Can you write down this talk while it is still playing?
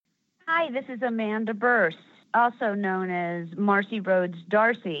Hi, this is Amanda Burse, also known as Marcy Rhodes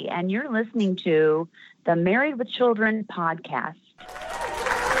Darcy, and you're listening to the Married with Children podcast.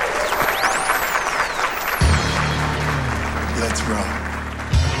 Let's roll.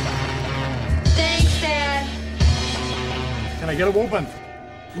 Thanks, Dad. Can I get a whooping?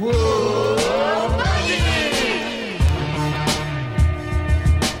 Whoa,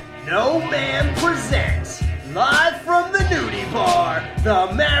 No Man presents, live from the nudie bar,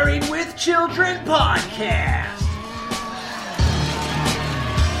 the Married with Children podcast.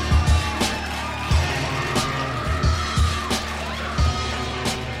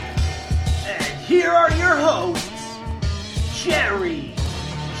 And here are your hosts, Jerry,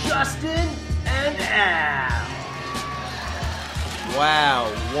 Justin, and Al. Wow,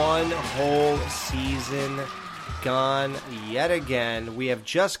 one whole season gone yet again. We have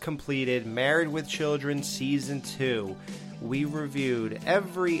just completed Married with Children Season 2. We reviewed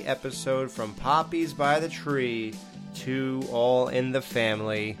every episode from Poppies by the Tree to All in the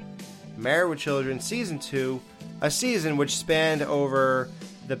Family. Married with Children Season 2, a season which spanned over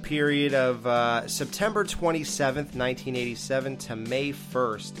the period of September 27th, 1987 to May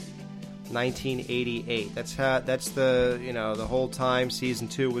 1st, 1988. That's the the whole time Season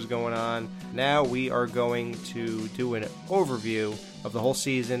 2 was going on. Now we are going to do an overview of the whole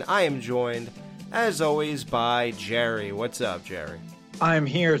season. I am joined, as always, by Jerry. What's up, Jerry? I'm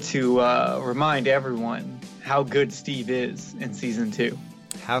here to remind everyone how good Steve is in Season 2.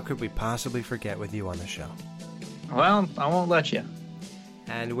 How could we possibly forget with you on the show? Well, I won't let you.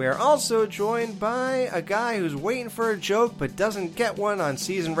 And we're also joined by a guy who's waiting for a joke but doesn't get one on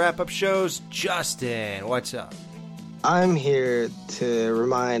season wrap-up shows, Justin. What's up? I'm here to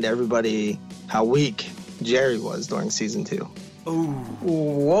remind everybody how weak Jerry was during Season 2. Ooh.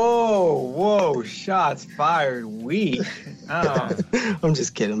 Whoa, shots fired. Weak. Oh. I'm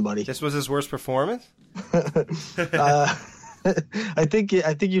just kidding, buddy. This was his worst performance? I think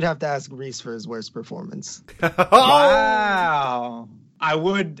you'd have to ask Reese for his worst performance. Wow. I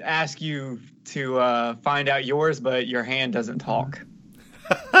would ask you to find out yours, but your hand doesn't talk.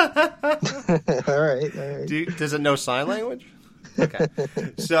 All right. Does it know sign language? Okay.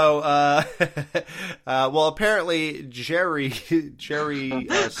 So, well, apparently Jerry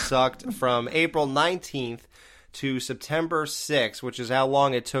sucked from April 19th to September 6th, which is how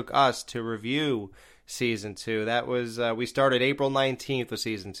long it took us to review Season 2. That was, we started April 19th with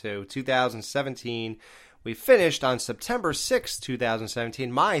Season 2, 2017. We finished on September 6th,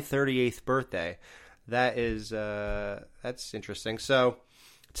 2017, my 38th birthday. That is, that's interesting. So,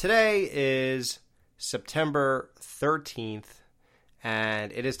 today is September 13th,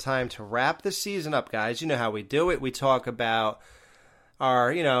 and it is time to wrap the season up, guys. You know how we do it. We talk about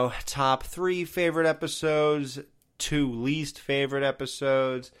our, top 3 favorite episodes, 2 least favorite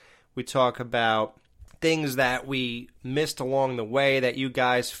episodes. We talk about things that we missed along the way that you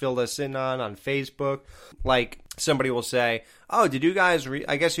guys filled us in on Facebook. Like, somebody will say, oh, did you guys,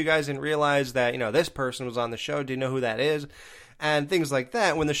 I guess you guys didn't realize that, this person was on the show. Do you know who that is? And things like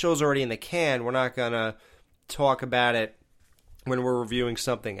that. When the show's already in the can, we're not going to talk about it when we're reviewing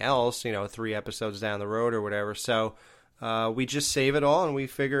something else, 3 episodes down the road or whatever. So we just save it all, and we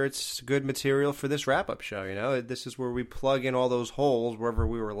figure it's good material for this wrap-up show. This is where we plug in all those holes wherever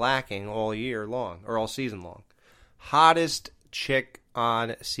we were lacking all year long, or all season long. Hottest chick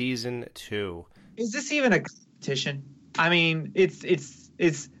on Season 2. Is this even a competition? I mean, it's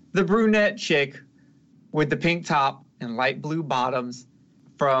the brunette chick with the pink top and light blue bottoms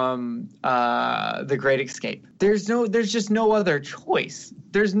from The Great Escape. There's just no other choice.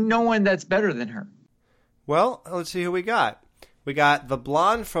 There's no one that's better than her. Well, let's see who we got. We got the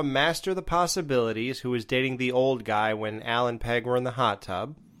blonde from Master the Possibilities, who was dating the old guy when Al and Peg were in the hot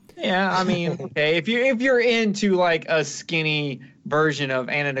tub. Yeah, I mean, okay, if you're into like a skinny version of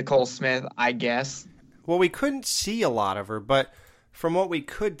Anna Nicole Smith, I guess. Well, we couldn't see a lot of her, but from what we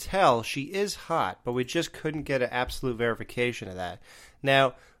could tell, she is hot, but we just couldn't get an absolute verification of that.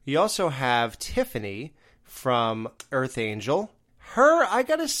 Now, you also have Tiffany from Earth Angel. Her, I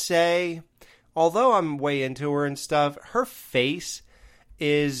gotta say, although I'm way into her and stuff, her face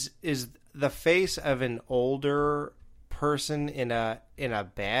is the face of an older person in a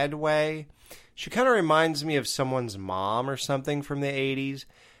bad way. She kind of reminds me of someone's mom or something from the 80s.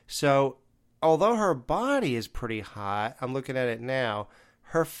 So, although her body is pretty hot, I'm looking at it now,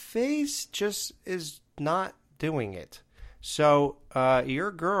 her face just is not doing it. So,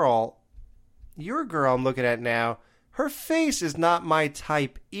 your girl I'm looking at now, her face is not my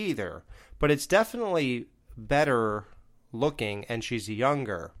type either, but it's definitely better looking, and she's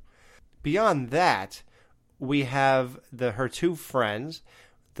younger. Beyond that, we have her two friends.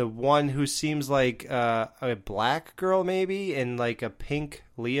 the one who seems like a black girl maybe in like a pink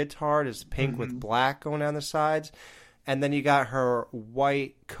leotard, is pink with black going down the sides. And then you got her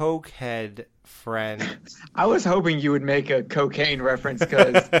white cokehead friend. I was hoping you would make a cocaine reference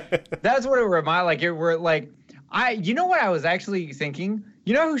because that's what it reminded. Like it were like you know what I was actually thinking?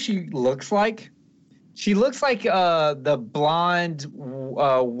 You know who she looks like? She looks like the blonde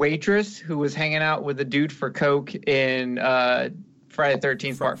waitress who was hanging out with the dude for coke in Friday the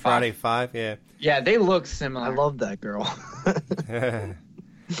 13th Part 5. Friday 5, yeah. Yeah, they look similar. I love that girl.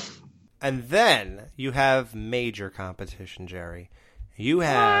 And then you have major competition, Jerry. You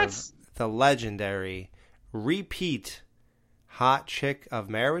have the legendary repeat hot chick of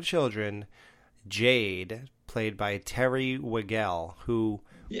Married with Children, Jade, played by Terry Wiggle, who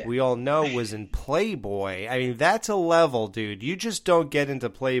we all know was in Playboy. I mean, that's a level, dude. You just don't get into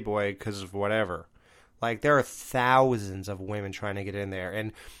Playboy because of whatever. Like, there are thousands of women trying to get in there.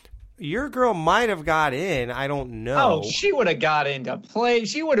 And your girl might have got in. I don't know. Oh, she would have got into play.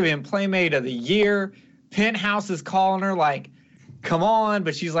 She would have been Playmate of the Year. Penthouse is calling her like, come on.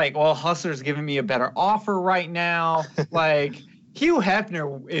 But she's like, well, Hustler's giving me a better offer right now. Like, Hugh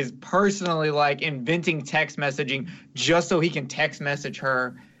Hefner is personally like inventing text messaging just so he can text message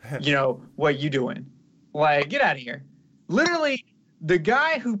her, you know, what you doing? Like, get out of here. Literally, the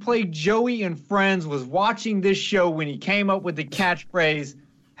guy who played Joey in Friends was watching this show when he came up with the catchphrase,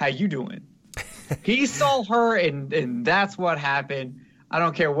 how you doing? He saw her, and that's what happened. I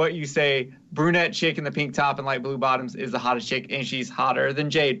don't care what you say. Brunette chick in the pink top and light blue bottoms is the hottest chick, and she's hotter than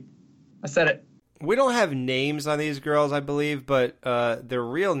Jade. I said it. We don't have names on these girls, I believe, but their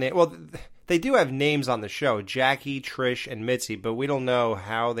real name... Well, they do have names on the show. Jackie, Trish, and Mitzi, but we don't know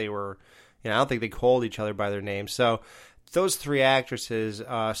how they were... You know, I don't think they called each other by their names. So those three actresses...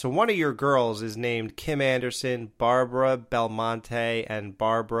 so one of your girls is named Kim Anderson, Barbara Belmonte, and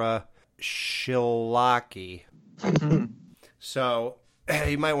Barbara Shilaki. So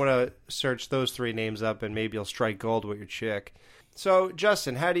you might want to search those three names up, and maybe you'll strike gold with your chick. So,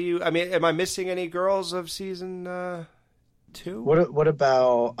 Justin, how do you... I mean, am I missing any girls of season 2? What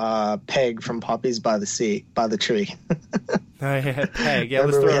about Peg from Poppies by the Sea, by the Tree? Yeah, Peg. Yeah,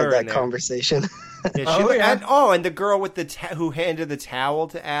 Remember let's throw we her had that in there. conversation. Yeah, and the girl with the who handed the towel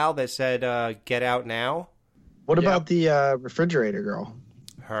to Al that said, get out now? What about the refrigerator girl?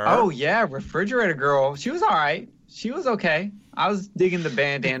 Her? Oh, yeah, refrigerator girl. She was all right. She was okay. I was digging the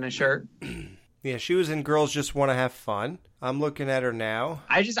bandana shirt. Yeah, she was in Girls Just Want to Have Fun. I'm looking at her now.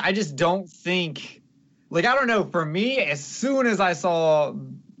 I just don't think, like, I don't know. For me, as soon as I saw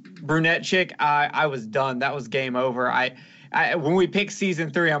brunette chick, I was done. That was game over. When we pick season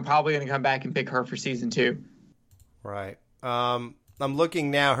 3, I'm probably going to come back and pick her for season 2. Right. I'm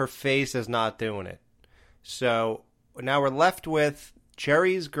looking now. Her face is not doing it. So now we're left with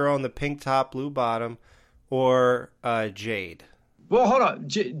Jerry's girl in the pink top, blue bottom, or Jade. Well, hold on.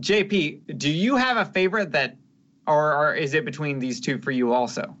 JP, do you have a favorite that, or is it between these two for you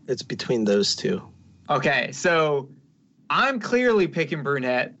also? It's between those two. Okay, so I'm clearly picking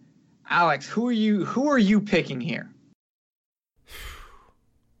brunette. Alex, who are you picking here?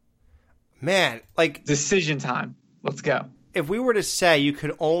 Man, like... Decision time. Let's go. If we were to say you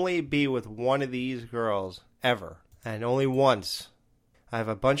could only be with one of these girls ever, and only once, I have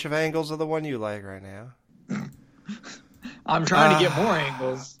a bunch of angles of the one you like right now. I'm trying to get more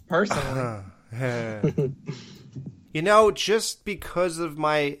angles, personally. You know, just because of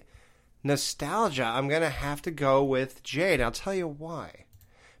my nostalgia, I'm going to have to go with Jade. I'll tell you why.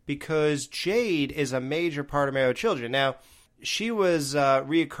 Because Jade is a major part of Married with Children. Now, she was a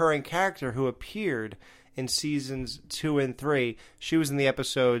reoccurring character who appeared in seasons 2 and 3. She was in the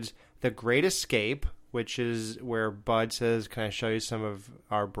episodes The Great Escape, which is where Bud says, can I show you some of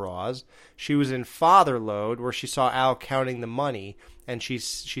our bras? She was in Father Load, where she saw Al counting the money, and she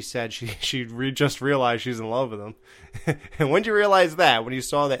said she just realized she's in love with him. And when did you realize that? When you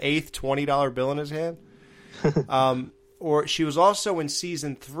saw the 8th $20 bill in his hand? Or she was also in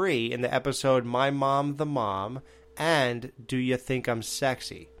season 3 in the episode My Mom the Mom and Do You Think I'm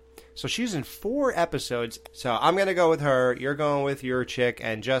Sexy? So she's in 4 episodes. So I'm going to go with her. You're going with your chick.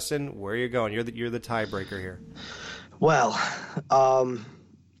 And Justin, where are you going? You're the tiebreaker here. Well,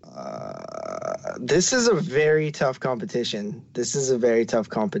 this is a very tough competition.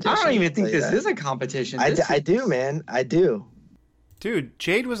 I don't even think this is a competition. I do, man. I do. Dude,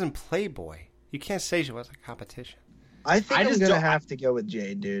 Jade was in Playboy. You can't say she was a competition. I think I'm going to have to go with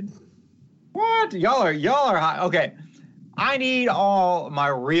Jade, dude. What? Y'all are hot. Okay. I need all my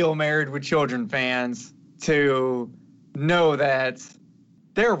real Married with Children fans to know that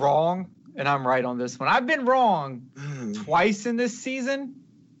they're wrong and I'm right on this one. I've been wrong twice in this season,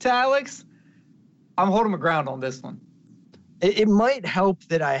 to Alex. I'm holding my ground on this one. It might help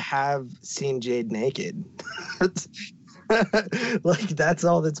that I have seen Jade naked. Like, that's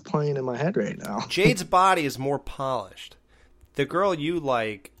all that's playing in my head right now. Jade's body is more polished. The girl you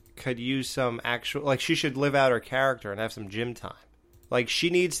like could use some actual... Like, she should live out her character and have some gym time. Like, she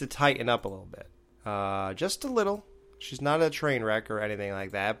needs to tighten up a little bit. Just a little. She's not a train wreck or anything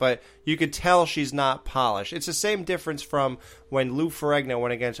like that, but you could tell she's not polished. It's the same difference from when Lou Ferrigno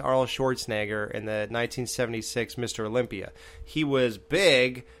went against Arnold Schwarzenegger in the 1976 Mr. Olympia. He was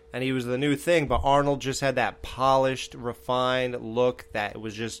big, and he was the new thing, but Arnold just had that polished, refined look that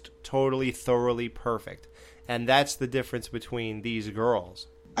was just totally, thoroughly perfect. And that's the difference between these girls.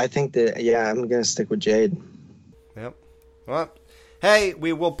 I think that, yeah, I'm going to stick with Jade. Yep. Well, hey,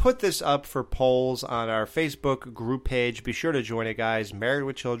 we will put this up for polls on our Facebook group page. Be sure to join it, guys. Married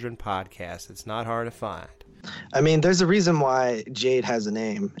with Children podcast. It's not hard to find. I mean, there's a reason why Jade has a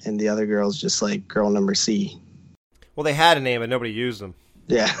name, and the other girl's just like girl number C. Well, they had a name, but nobody used them.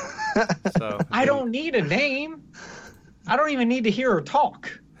 Yeah. So I don't need a name. I don't even need to hear her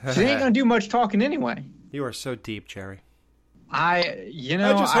talk. She ain't going to do much talking anyway. You are so deep, Jerry. I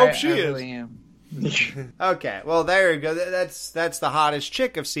just hope she is. really am. Okay, well, there you go. That's the hottest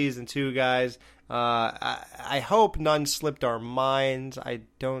chick of season 2, guys. I hope none slipped our minds. I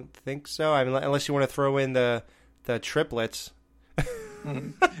don't think so. I mean, unless you want to throw in the triplets.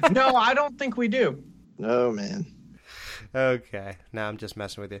 No, I don't think we do. Oh, man. Okay, now I'm just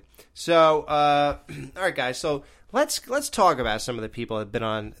messing with you. So, all right, guys. So let's talk about some of the people that have been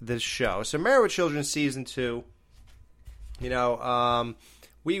on this show. So, Married with Children season 2. You know,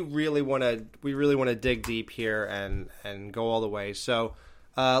 we really want to dig deep here and go all the way. So,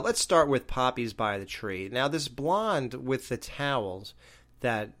 let's start with Poppy's by the Tree. Now, this blonde with the towels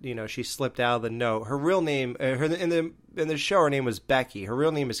that, you know, she slipped out of the note. Her real name, in the show, her name was Becky. Her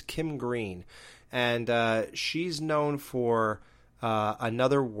real name is Kim Green. And she's known for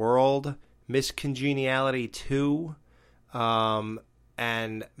Another World, Miss Congeniality 2,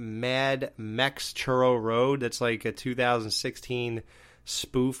 and Mad Max Churro Road. That's like a 2016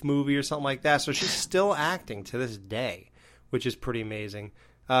 spoof movie or something like that. So she's still acting to this day, which is pretty amazing.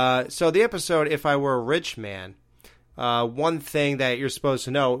 So the episode, If I Were a Rich Man, one thing that you're supposed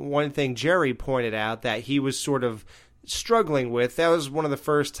to know, one thing Jerry pointed out that he was sort of struggling with, that was one of the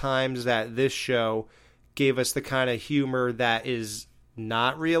first times that this show gave us the kind of humor that is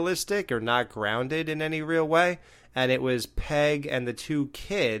not realistic or not grounded in any real way. And it was Peg and the two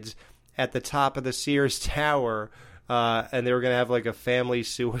kids at the top of the Sears Tower, and they were going to have like a family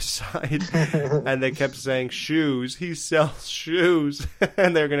suicide. And they kept saying, shoes, he sells shoes.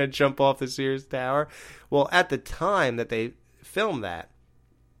 And they're going to jump off the Sears Tower. Well, at the time that they filmed that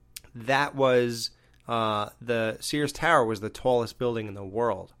was... the Sears Tower was the tallest building in the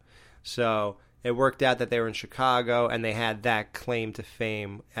world. So it worked out that they were in Chicago and they had that claim to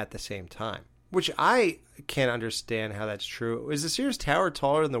fame at the same time, which I can't understand how that's true. Is the Sears Tower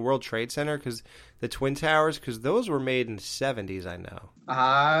taller than the World Trade Center? Because the Twin Towers, because those were made in the 70s, I know.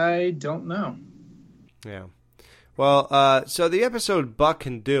 I don't know. Yeah. Well, so the episode Buck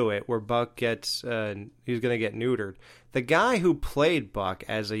Can Do It, where Buck gets, he's going to get neutered. The guy who played Buck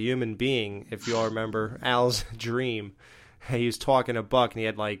as a human being, if you all remember Al's dream, he was talking to Buck and he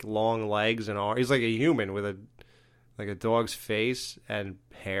had like long legs and all. He's like a human with a dog's face and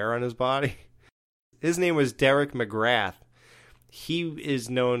hair on his body. His name was Derek McGrath. He is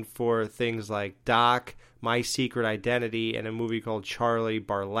known for things like Doc, My Secret Identity, and a movie called Charlie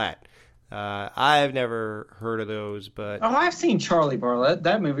Bartlett. I've never heard of those, but... Oh, I've seen Charlie Bartlett.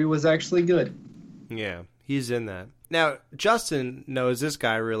 That movie was actually good. Yeah, he's in that. Now, Justin knows this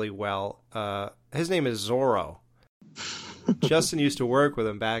guy really well. His name is Zorro. Justin used to work with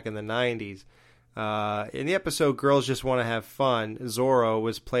him back in the 90s. In the episode Girls Just Want to Have Fun, Zorro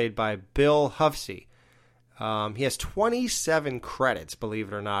was played by Bill Huffsey. He has 27 credits,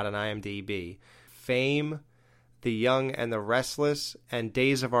 believe it or not, on IMDb. Fame, The Young and the Restless, and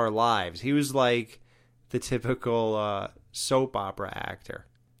Days of Our Lives. He was like the typical soap opera actor.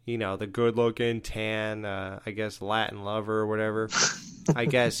 You know, the good-looking, tan, I guess Latin lover or whatever. I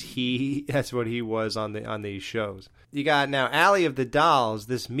guess that's what he was on these shows. You got now Allie of the Dolls.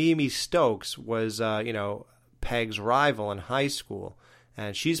 This Mimi Stokes was, Peg's rival in high school.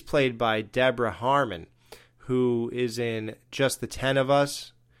 And she's played by Deborah Harmon, who is in Just the 10 of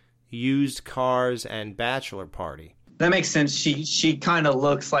Us, Used Cars, and Bachelor Party. That makes sense. She kind of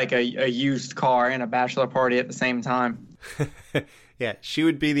looks like a used car and a bachelor party at the same time. Yeah, she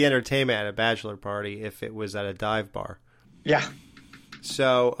would be the entertainment at a bachelor party if it was at a dive bar. Yeah.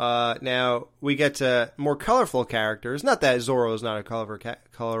 So now we get to more colorful characters. Not that Zorro is not a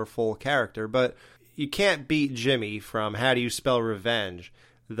colorful character, but you can't beat Jimmy from How Do You Spell Revenge,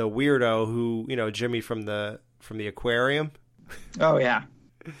 the weirdo who, Jimmy from the aquarium. Oh, yeah.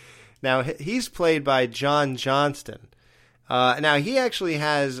 Now, he's played by John Johnston. Now, he actually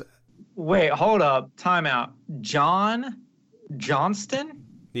has... Wait, hold up. Time out. John Johnston?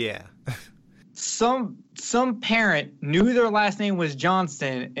 Yeah. Some parent knew their last name was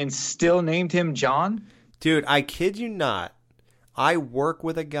Johnston and still named him John? Dude, I kid you not. I work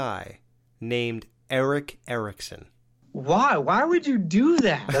with a guy named Eric Erickson. Why? Why would you do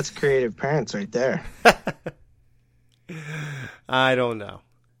that? That's creative parents right there. I don't know.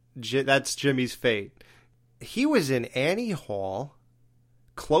 That's Jimmy's fate. He was in Annie Hall,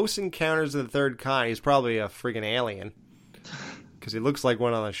 Close Encounters of the Third Kind. He's probably a friggin' alien because he looks like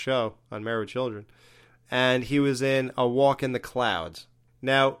one on the show on Married with Children. And he was in A Walk in the Clouds.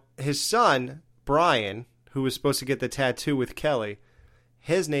 Now, his son, Brian, who was supposed to get the tattoo with Kelly,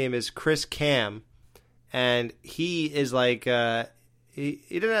 his name is Chris Cam, and he is like, he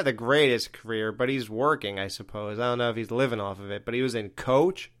didn't have the greatest career, but he's working, I suppose. I don't know if he's living off of it, but he was in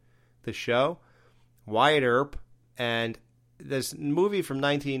Coach, the show, Wyatt Earp, and this movie from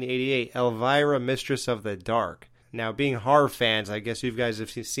 1988, Elvira, Mistress of the Dark. Now, being horror fans, I guess you guys have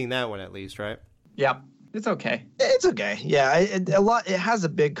seen that one at least, right? Yep. It's okay. It's okay. Yeah, it has a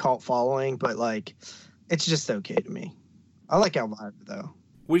big cult following, but like, it's just okay to me. I like Elvira though.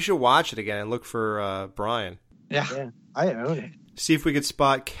 We should watch it again and look for Brian. Yeah. I own it. See if we could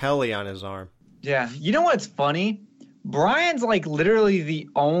spot Kelly on his arm. Yeah. You know what's funny? Brian's like literally the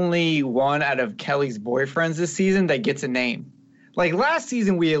only one out of Kelly's boyfriends this season that gets a name. Like last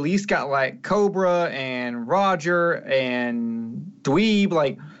season, we at least got like Cobra and Roger and Dweeb.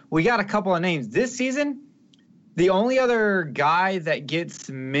 Like we got a couple of names. This season, the only other guy that gets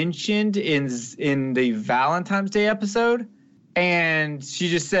mentioned is in the Valentine's Day episode. And she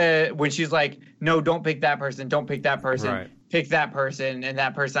just said, when she's like, no, don't pick that person. Don't pick that person. Right. Pick that person. And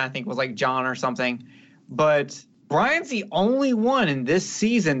that person, I think, was like John or something. But Brian's the only one in this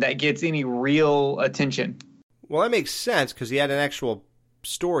season that gets any real attention. Well, that makes sense because he had an actual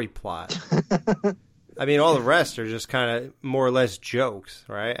story plot. I mean, all the rest are just kind of more or less jokes,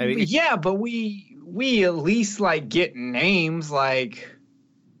 right? I mean, yeah, but we at least like get names like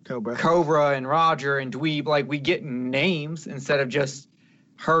Cobra and Roger and Dweeb. Like we get names instead of just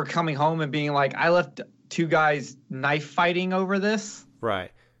her coming home and being like, I left two guys knife fighting over this.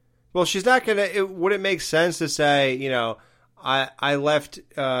 Right. Well, she's not going to... Would it make sense to say, I left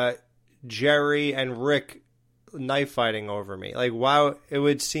Jerry and Rick knife fighting over me? Like, wow, it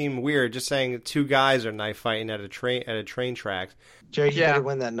would seem weird just saying two guys are knife fighting at a train tracks. Jerry, you better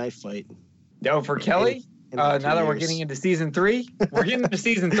win that knife fight. No, for Kelly? Now that we're getting into season 3? We're getting into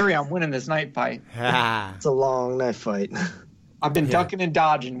season 3. I'm winning this knife fight. It's a long knife fight. I've been ducking and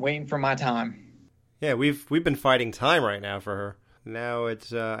dodging, waiting for my time. Yeah, we've been fighting time right now for her. Now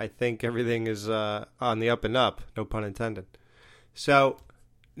it's, I think everything is on the up and up, no pun intended. So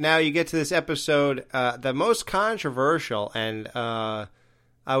now you get to this episode, the most controversial and I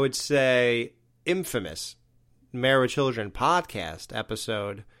would say infamous Married with Children podcast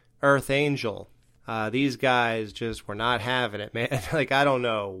episode, Earth Angel. These guys just were not having it, man. Like, I don't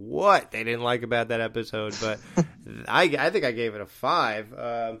know what they didn't like about that episode, but I think I gave it a 5.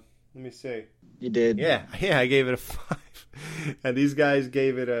 Let me see. You did? Yeah, I gave it a 5. And these guys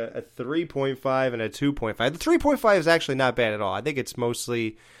gave it a 3.5 and a 2.5. The 3.5 is actually not bad at all. I think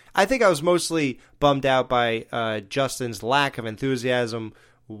I was mostly bummed out by Justin's lack of enthusiasm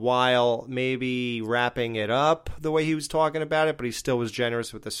while maybe wrapping it up the way he was talking about it, but he still was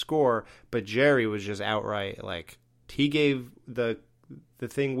generous with the score. But Jerry was just outright, like, he gave the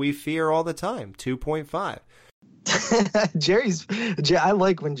thing we fear all the time, 2.5. I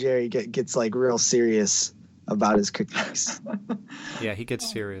like when Jerry gets like real serious about his cookies. Yeah, he gets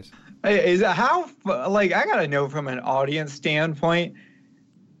serious. Hey, is how, like, I gotta know from an audience standpoint,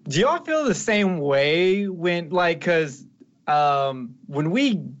 do y'all feel the same way when, like, because when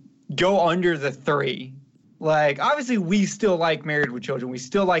we go under the 3, like, obviously we still like Married with Children, we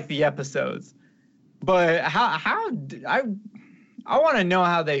still like the episodes, but I want to know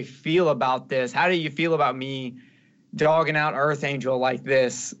how they feel about this. How do you feel about me dogging out Earth Angel like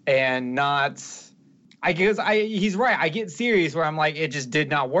this and not? He's right. I get serious where I'm like, it just did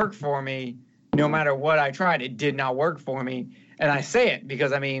not work for me. No matter what I tried, it did not work for me. And I say it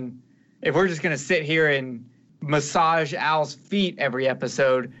because, I mean, if we're just going to sit here and massage Al's feet every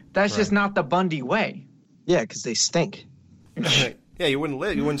episode, that's just not the Bundy way. Yeah, because they stink. Yeah, Yeah, you wouldn't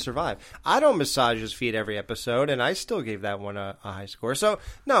live. You wouldn't survive. I don't massage his feet every episode, and I still gave that one a high score. So,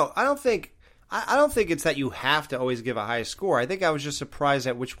 no, I don't think it's that you have to always give a high score. I think I was just surprised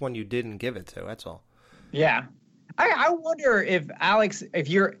at which one you didn't give it to. That's all. Yeah. I wonder if, Alex, if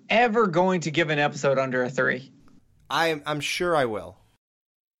you're ever going to give an episode under a 3. I'm sure I will.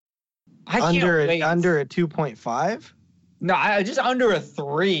 I can't wait. Under a 2.5? No, just under a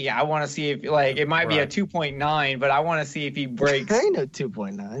 3. I want to see if, like, it might be a Right. 2.9, but I want to see if he breaks. There ain't no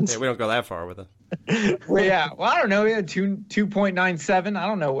 2.9s. Yeah, we don't go that far with it. Well, yeah, well, I don't know. 2.97. I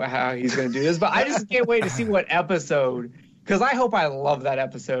don't know how he's going to do this, but I just can't wait to see what episode, because I hope I love that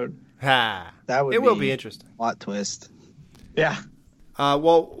episode. Ha! That would It will be interesting. Plot twist. Yeah.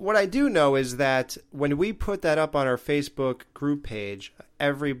 Well, what I do know is that when we put that up on our Facebook group page,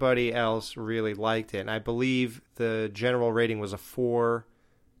 everybody else really liked it. And I believe the general rating was a 4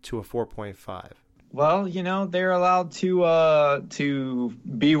 to a 4.5. Well, they're allowed to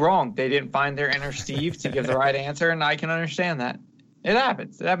be wrong. They didn't find their inner Steve to give the right answer, and I can understand that. It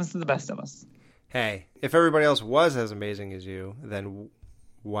happens. It happens to the best of us. Hey, if everybody else was as amazing as you, then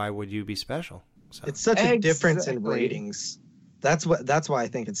why would you be special? So. It's such a difference in Exactly. ratings. That's why I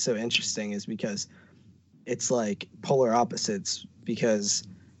think it's so interesting, is because it's like polar opposites, because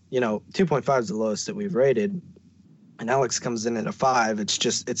 2.5 is the lowest that we've rated, and Alex comes in at a 5.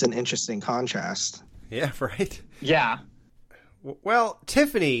 It's an interesting contrast. Yeah, right. Yeah. Well,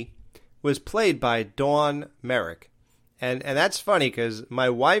 Tiffany was played by Dawn Merrick. And that's funny because my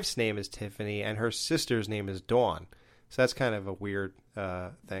wife's name is Tiffany and her sister's name is Dawn. So that's kind of a weird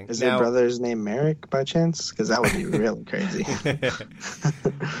thing. Is your brother's name Merrick by chance? Because that would be really crazy.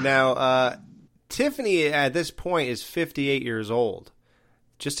 Now, Tiffany at this point is 58 years old.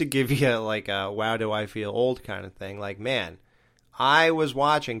 Just to give you like a wow, do I feel old kind of thing. Like, man, I was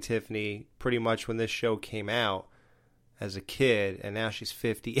watching Tiffany pretty much when this show came out as a kid, and now she's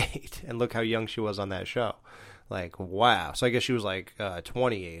 58. And look how young she was on that show. Like, wow. So I guess she was like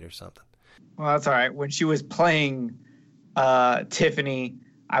 28 or something. Well, that's all right. When she was playing Tiffany,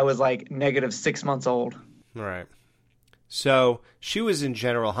 I was like -6 months old. Right. So she was in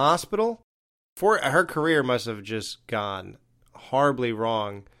General Hospital. Her career must have just gone horribly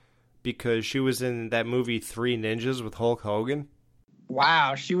wrong because she was in that movie Three Ninjas with Hulk Hogan.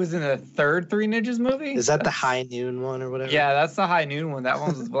 Wow, she was in a third Three Ninjas movie? Is that the High Noon one or whatever? Yeah, that's the High Noon one. That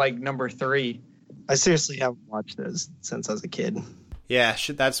one's like number 3. I seriously haven't watched those since I was a kid. Yeah,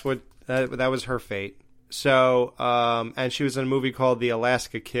 that's what that was her fate. So, and she was in a movie called The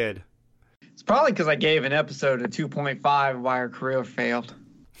Alaska Kid. It's probably because I gave an episode a 2.5 why her career failed.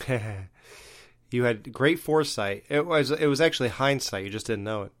 You had great foresight. It was actually hindsight. You just didn't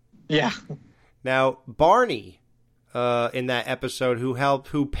know it. Yeah. Now, Barney, in that episode,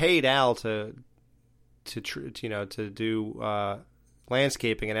 who paid Al to do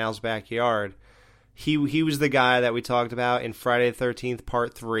landscaping in Al's backyard. He was the guy that we talked about in Friday the 13th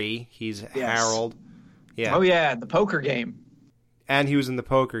Part 3. He's Harold. Yeah. Oh yeah, the poker game. And he was in the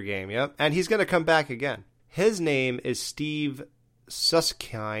poker game. Yep. And he's going to come back again. His name is Steve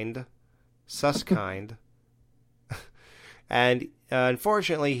Susskind. And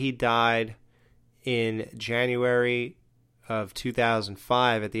unfortunately, he died in January of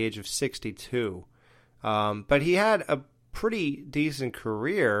 2005 at the age of 62. But he had a pretty decent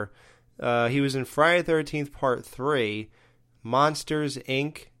career. He was in Friday the 13th Part 3, Monsters,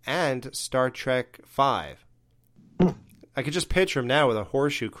 Inc., and Star Trek V. I could just picture him now with a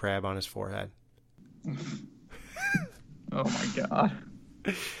horseshoe crab on his forehead. Oh my god.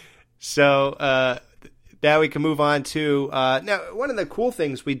 So now we can move on to now one of the cool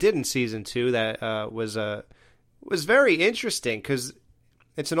things we did in season 2 that was very interesting because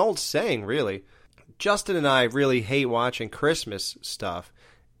it's an old saying, really. Justin and I really hate watching Christmas stuff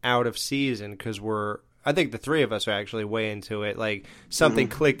out of season because I think the three of us are actually way into it. Like something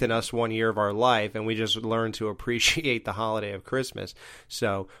clicked in us one year of our life and we just learned to appreciate the holiday of Christmas.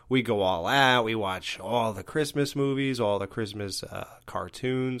 So we go all out. We watch all the Christmas movies, all the Christmas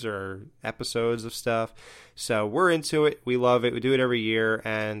cartoons or episodes of stuff. So we're into it. We love it. We do it every year.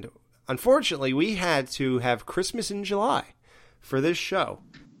 And unfortunately, we had to have Christmas in July for this show.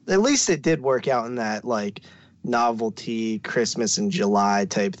 At least it did work out in that like novelty Christmas in July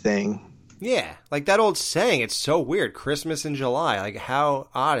type thing. Yeah, like that old saying, it's so weird, Christmas in July. Like, how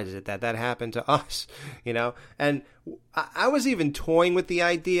odd is it that happened to us, you know? And I was even toying with the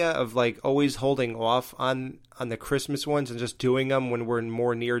idea of, like, always holding off on the Christmas ones and just doing them when we're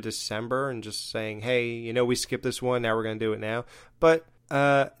more near December and just saying, hey, you know, we skipped this one, now we're going to do it now. But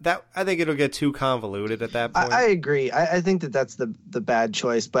I think it'll get too convoluted at that point. I agree. I think that's the bad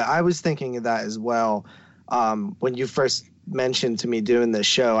choice, but I was thinking of that as well when you first mentioned to me doing this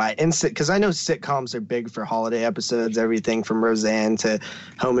show, because I know sitcoms are big for holiday episodes, everything from Roseanne to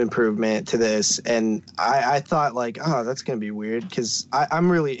Home Improvement to this, and I thought like, oh, that's gonna be weird because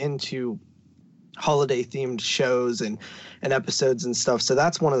I'm really into holiday themed shows and episodes and stuff. So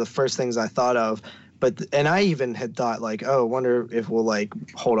that's one of the first things I thought of. And I even had thought like, oh, I wonder if we'll like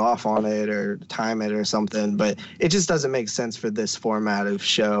hold off on it or time it or something. But it just doesn't make sense for this format of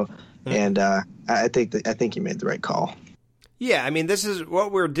show. And I think you made the right call. Yeah, I mean, this is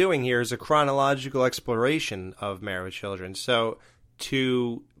what we're doing here is a chronological exploration of Married with Children. So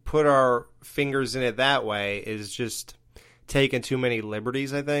to put our fingers in it that way is just taking too many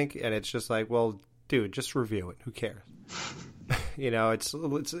liberties, I think. And it's just like, well, dude, just review it. Who cares? It's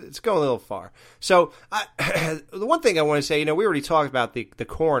going a little far. So the one thing I want to say, we already talked about the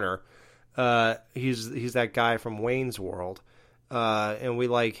coroner. He's that guy from Wayne's World, and we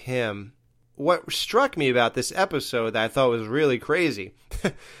like him. What struck me about this episode that I thought was really crazy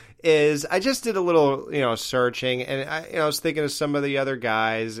is I just did a little, searching, and I was thinking of some of the other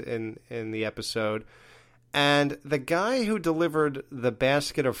guys in the episode. And the guy who delivered the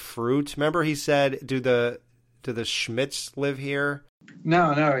basket of fruit, remember he said, do the Schmitz live here?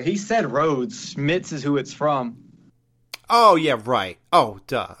 No, he said Rhodes. Schmitz is who it's from. Oh, yeah, right. Oh,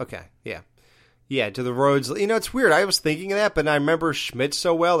 duh. Okay, yeah. Yeah, to the Rhodes. It's weird. I was thinking of that, but I remember Schmitz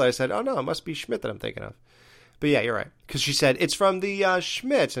so well that I said, oh, no, it must be Schmidt that I'm thinking of. But yeah, you're right. Because she said, it's from the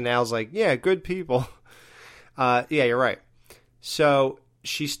Schmitz. And Al's like, yeah, good people. Yeah, you're right. So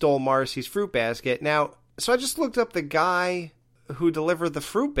she stole Marcy's fruit basket. Now, so I just looked up the guy who delivered the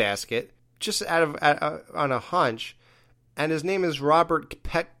fruit basket just on a hunch, and his name is Robert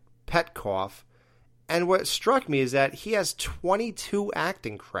Petkoff. And what struck me is that he has 22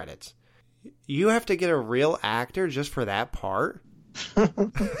 acting credits. You have to get a real actor just for that part?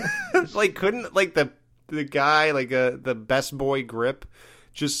 Like, couldn't like the guy, like the best boy Grip,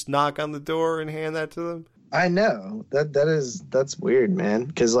 just knock on the door and hand that to them? I know that's weird, man.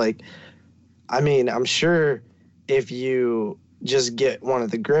 Because I'm sure if you just get one of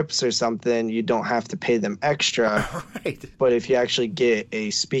the Grips or something, you don't have to pay them extra. Right. But if you actually get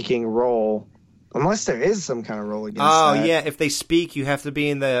a speaking role, unless there is some kind of role against that. Oh, yeah. If they speak, you have to be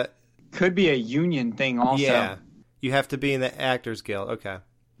in the... Could be a union thing also. Yeah. You have to be in the Actors Guild. Okay.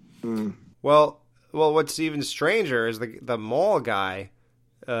 Mm. Well, what's even stranger is the mall guy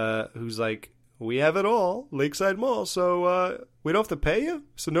who's like, we have it all, Lakeside Mall, so we don't have to pay you?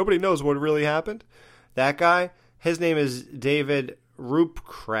 So nobody knows what really happened? That guy, his name is David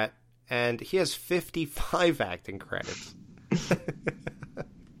Rupkret, and he has 55 acting credits.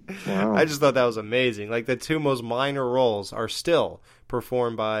 Wow. I just thought that was amazing. Like, the two most minor roles are still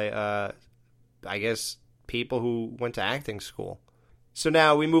performed by, I guess, people who went to acting school. So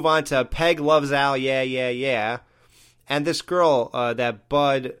now we move on to Peg Loves Al, yeah, yeah, yeah. And this girl that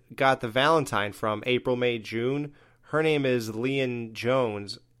Bud got the Valentine from, April, May, June, her name is Leon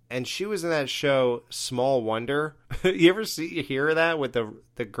Jones, and she was in that show Small Wonder. You ever hear of that with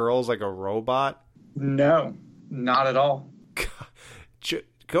the girl's like a robot? No, not at all.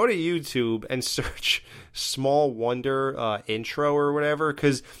 Go to YouTube and search Small Wonder intro or whatever,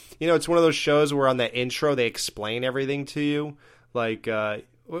 because, it's one of those shows where on the intro they explain everything to you. Like,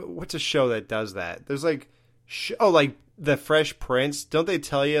 what's a show that does that? There's like, like The Fresh Prince. Don't they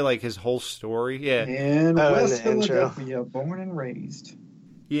tell you like his whole story? Yeah. In West in the intro. Philadelphia, born and raised.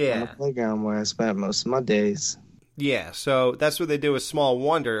 Yeah. On the playground where I spent most of my days. Yeah, so that's what they do with Small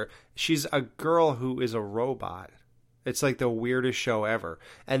Wonder. She's a girl who is a robot. It's like the weirdest show ever.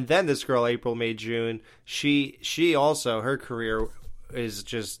 And then this girl, April, May, June, she also, her career is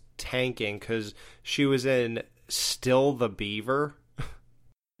just tanking because she was in Still the Beaver.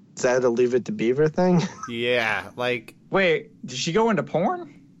 Is that a Leave It to Beaver thing? Yeah, like... Wait, did she go into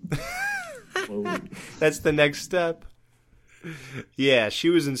porn? That's the next step. Yeah, she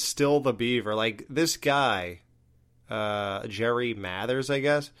was in Still the Beaver. Like, this guy, Jerry Mathers, I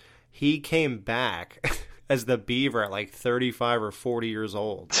guess, he came back as the Beaver at like 35 or 40 years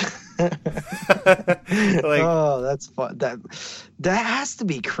old. Like, oh, that's fun. That has to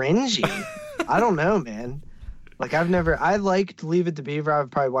be cringy. I don't know, man. Like, I liked Leave It to Beaver. I've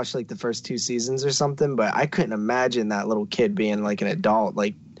probably watched like the first 2 seasons or something, but I couldn't imagine that little kid being like an adult,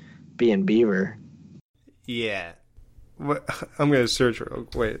 like being Beaver. Yeah. What? I'm going to search real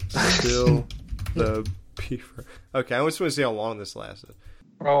quick. Still the Beaver. Okay, I just want to see how long this lasted.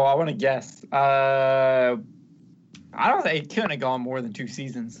 Oh, I want to guess. I don't think it couldn't have gone more than 2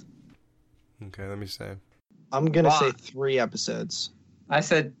 seasons. Okay, let me say. I'm going to say 3 episodes. I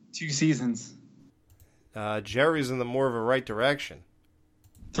said 2 seasons. Jerry's in the more of a right direction.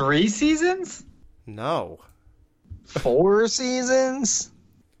 3 seasons? No. 4 seasons?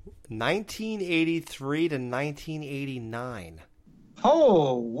 1983 to 1989.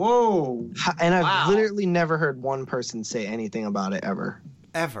 Oh, whoa. And I've Wow. literally never heard one person say anything about it ever.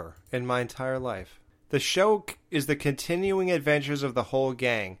 Ever in my entire life. The show is the continuing adventures of the whole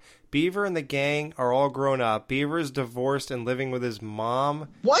gang. Beaver and the gang are all grown up. Beaver is divorced and living with his mom.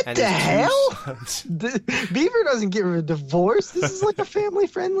 What and the his 2 hell? sons. Beaver doesn't get a divorce. This is like a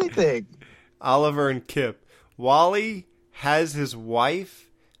family-friendly thing. Oliver and Kip. Wally has his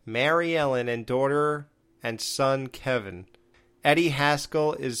wife, Mary Ellen, and daughter and son, Kevin. Eddie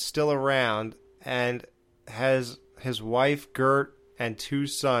Haskell is still around and has his wife, Gert, and 2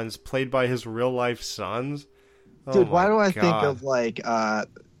 sons, played by his real-life sons. Oh Dude, why my do I God. think of like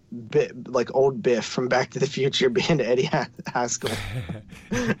old Biff from Back to the Future being Eddie Haskell?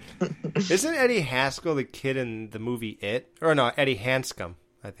 Isn't Eddie Haskell the kid in the movie It? Or no, Eddie Hanscom,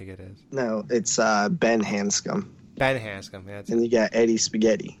 I think it is. No, it's Ben Hanscom. Ben Hanscom, yeah. And you got Eddie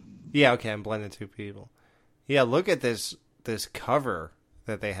Spaghetti. Yeah, okay, I'm blending 2 people. Yeah, look at this cover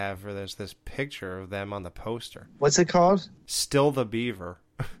that they have for this picture of them on the poster. What's it called? Still the Beaver.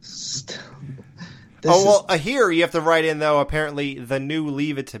 This Here you have to write in, though, apparently, the new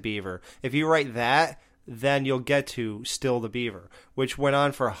Leave It to Beaver. If you write that, then you'll get to Still the Beaver, which went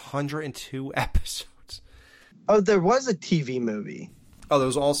on for 102 episodes. Oh, there was a TV movie. Oh, there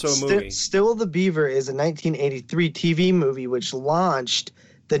was also a movie. Still the Beaver is a 1983 TV movie which launched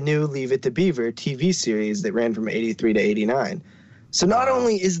the new Leave It to Beaver TV series that ran from 83 to 89. So not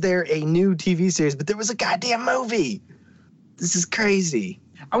only is there a new TV series, but there was a goddamn movie. This is crazy.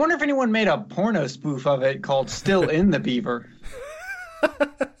 I wonder if anyone made a porno spoof of it called Still in the Beaver.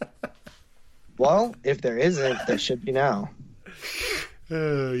 Well, if there isn't, there should be now.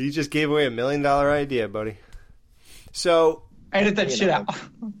 You just gave away $1 million idea, buddy. So, Edit that shit out.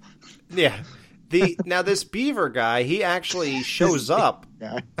 yeah. Now this Beaver guy, he actually shows up.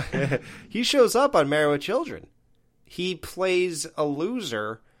 Yeah. He shows up on Married with Children. He plays a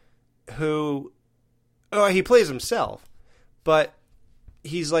loser who... Oh, he plays himself. But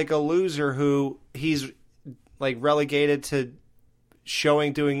he's like a loser who he's like relegated to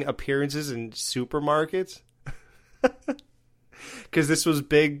doing appearances in supermarkets. Because this was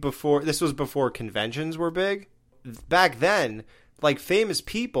before conventions were big. Back then, like famous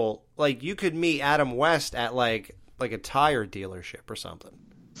people, like you could meet Adam West at like a tire dealership or something.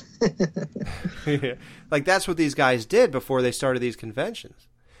 Like that's what these guys did before they started these conventions.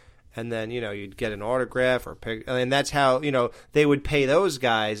 And then, you'd get an autograph or pick, and that's how, they would pay those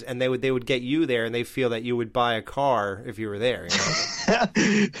guys, and they would get you there, and they feel that you would buy a car if you were there.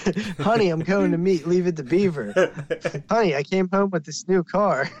 Honey, I'm going to meet Leave It to Beaver. Honey, I came home with this new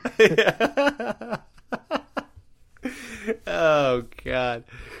car. Oh God!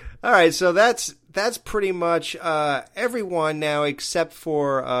 All right, so that's pretty much everyone now, except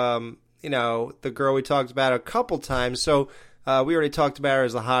for the girl we talked about a couple times. So. We already talked about her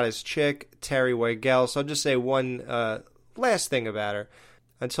as the hottest chick, Terry Weigel. So I'll just say one last thing about her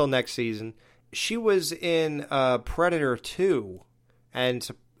until next season. She was in Predator 2, and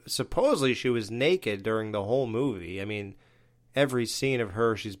supposedly she was naked during the whole movie. I mean, every scene of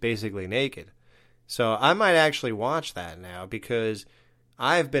her, she's basically naked. So I might actually watch that now because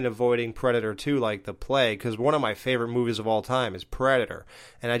I've been avoiding Predator 2 like the plague because one of my favorite movies of all time is Predator.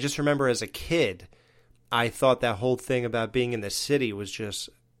 And I just remember as a kid... I thought that whole thing about being in the city was just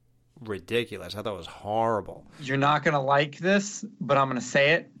ridiculous. I thought it was horrible. You're not going to like this, but I'm going to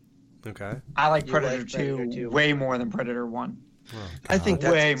say it. Okay. I like You Predator, like Predator 2 2. way more than Predator 1. Oh, I think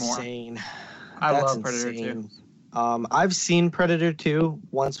that's Way more. insane. I That's love Predator insane. 2. I've seen Predator 2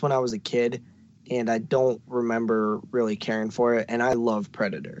 once when I was a kid, and I don't remember really caring for it, and I love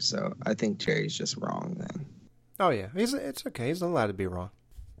Predator, so I think Jerry's just wrong then. Oh, yeah. It's okay. He's not allowed to be wrong.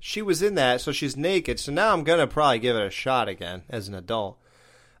 She was in that, so she's naked. So now I'm going to probably give it a shot again as an adult.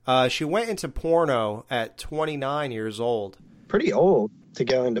 She went into porno at 29 years old. Pretty old to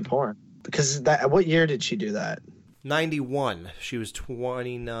go into porn. Because what year did she do that? 91. She was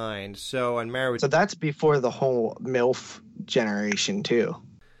 29. So on Married... So that's before the whole MILF generation, too.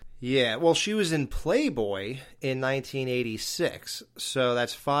 Yeah, well, she was in Playboy in 1986. So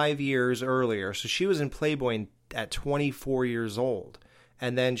that's 5 years earlier. So she was in Playboy at 24 years old.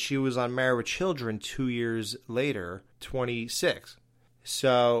 And then she was on Married with Children 2 years later, 26.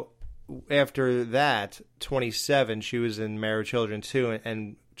 So after that, 27, she was in Married with Children 2.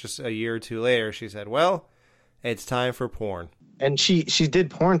 And just a year or two later, she said, well, it's time for porn. And she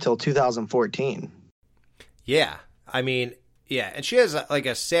did porn till 2014. Yeah. I mean, yeah. And she has like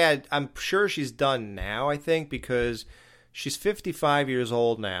a sad... I'm sure she's done now, I think, because she's 55 years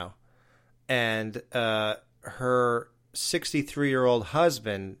old now. And her 63-year-old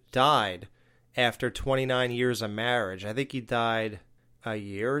husband died after 29 years of marriage. I think he died a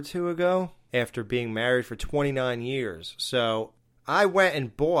year or two ago after being married for 29 years. So I went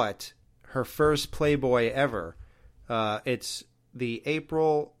and bought her first Playboy ever. It's the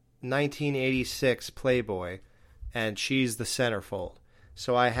April 1986 Playboy, and she's the centerfold.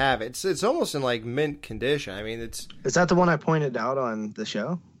 So I have it. It's almost in like mint condition. I mean, Is that the one I pointed out on the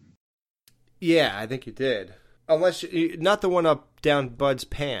show? Yeah, I think you did. Unless not the one up down Bud's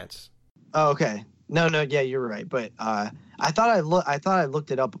pants. Oh, okay. No, yeah, you're right. But I thought I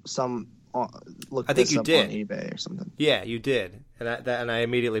looked it up I think you did on eBay or something. Yeah, you did, and I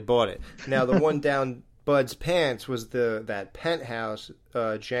immediately bought it. Now the one down Bud's pants was that Penthouse,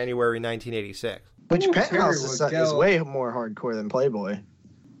 January 1986. Which Ooh, Penthouse Terry is Waddell. way more hardcore than Playboy.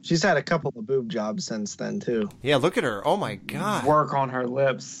 She's had a couple of boob jobs since then too. Yeah, look at her. Oh my God. Work on her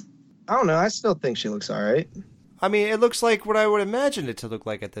lips. I don't know. I still think she looks all right. I mean, it looks like what I would imagine it to look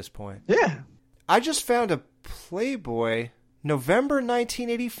like at this point. Yeah. I just found a Playboy, November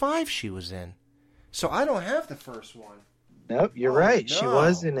 1985 she was in. So I don't have the first one. Nope, you're Oh, right. She no.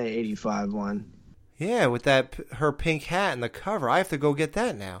 was in a 85 one. Yeah, with that her pink hat and the cover. I have to go get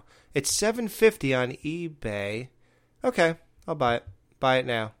that now. It's $7.50 on eBay. Okay, I'll buy it. Buy it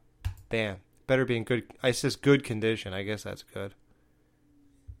now. Bam. Better be in good. It says good condition. I guess that's good.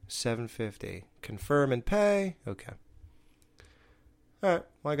 $7.50. Confirm and pay. Okay. All right.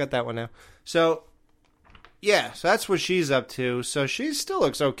 Well, I got that one now. So, yeah. So that's what she's up to. So she still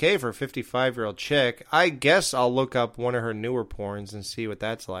looks okay for a 55-year-old chick. I guess I'll look up one of her newer porns and see what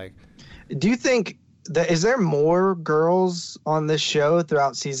that's like. Do you think is there more girls on this show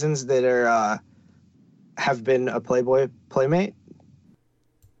throughout seasons that are have been a Playboy playmate?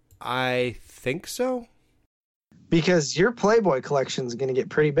 I think so. Because your Playboy collection is going to get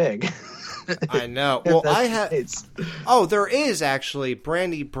pretty big. I know. If Well, that's I the have. case. Oh, there is actually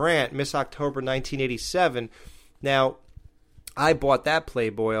Brandy Brandt, Miss October 1987. Now, I bought that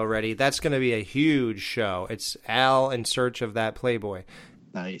Playboy already. That's going to be a huge show. It's Al in search of that Playboy.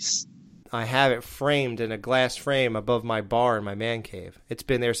 Nice. I have it framed in a glass frame above my bar in my man cave. It's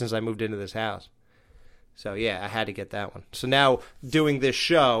been there since I moved into this house. So, yeah, I had to get that one. So now, doing this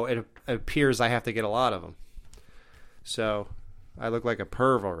show, it appears I have to get a lot of them. So, I look like a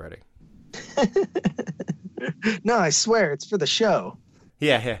perv already. No, I swear it's for the show.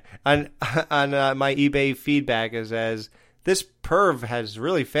 Yeah. On my eBay feedback is as this perv has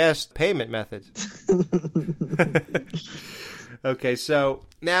really fast payment methods. Okay, so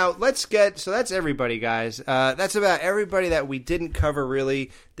now let's get. So that's everybody, guys. That's about everybody that we didn't cover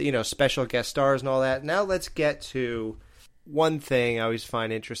really. Special guest stars and all that. Now let's get to one thing I always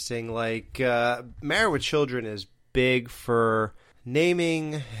find interesting. Like Married with Children is big for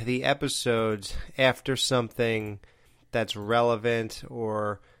naming the episodes after something that's relevant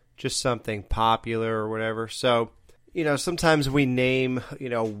or just something popular or whatever. So, sometimes we name,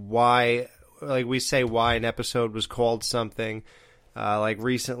 why, like we say why an episode was called something. Like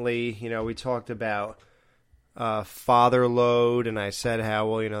recently, we talked about father load, and I said how,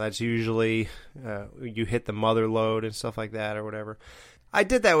 well, that's usually you hit the mother load and stuff like that or whatever. I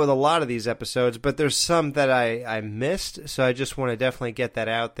did that with a lot of these episodes, but there's some that I missed, so I just want to definitely get that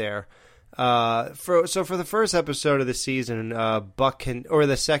out there. For the first episode of the season,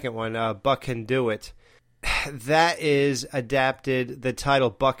 the second one, Buck Can Do It. That is adapted. The title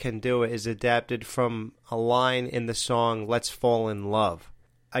 "Buck Can Do It" is adapted from a line in the song "Let's Fall in Love."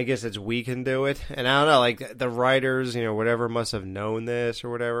 I guess it's "We Can Do It," and I don't know, like the writers, whatever, must have known this or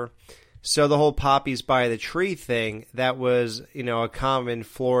whatever. So the whole Poppies by the Tree thing, that was, a common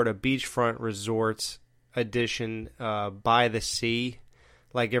Florida beachfront resorts edition by the sea.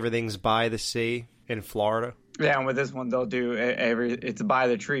 Like everything's by the sea in Florida. Yeah, and with this one, they'll do it's by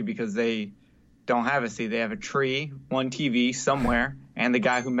the tree because they don't have a sea. They have a tree, one TV somewhere, and the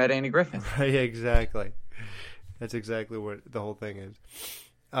guy who met Andy Griffith. Right, exactly. That's exactly what the whole thing is.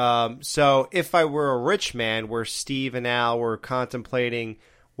 So If I Were a Rich Man, where Steve and Al were contemplating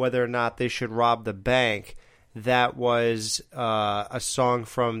whether or not they should rob the bank, that was a song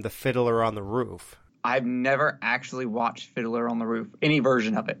from The Fiddler on the Roof. I've never actually watched Fiddler on the Roof, any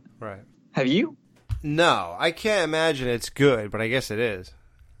version of it. Right. Have you? No, I can't imagine it's good, but I guess it is.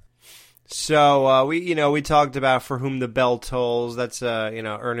 So we talked about For Whom the Bell Tolls. That's a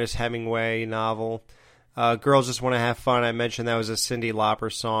Ernest Hemingway novel. Girls Just Want to Have Fun. I mentioned that was a Cyndi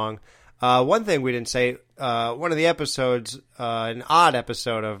Lauper song. One thing we didn't say, one of the episodes, an odd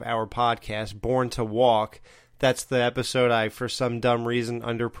episode of our podcast, Born to Walk, that's the episode I, for some dumb reason,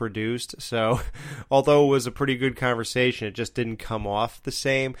 underproduced. So, although it was a pretty good conversation, it just didn't come off the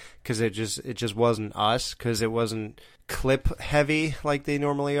same because it just wasn't us, because it wasn't clip heavy like they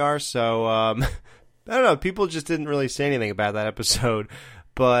normally are. So, I don't know. People just didn't really say anything about that episode.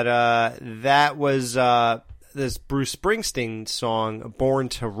 But that was this Bruce Springsteen song, Born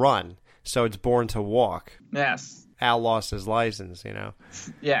to Run. So it's Born to Walk. Yes. Al lost his license, you know.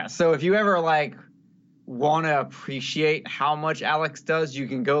 Yeah, so if you ever, like, want to appreciate how much Alex does, you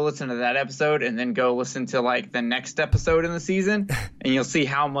can go listen to that episode and then go listen to, like, the next episode in the season, and you'll see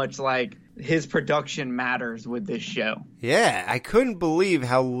how much, like, his production matters with this show. Yeah, I couldn't believe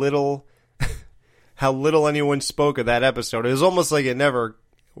how little anyone spoke of that episode. It was almost like it never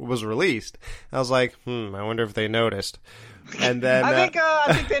was released. I was like, I wonder if they noticed. And then I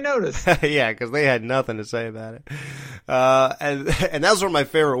think they noticed. Yeah, because they had nothing to say about it. And that was one of my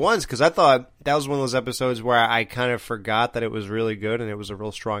favorite ones, because I thought that was one of those episodes where I kind of forgot that it was really good, and it was a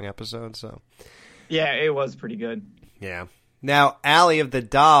real strong episode. So yeah, it was pretty good. Yeah. Now, Alley of the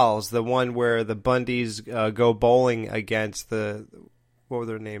Dolls, the one where the Bundys go bowling against what were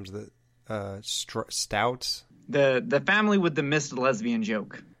their names? The Stouts? The family with the missed lesbian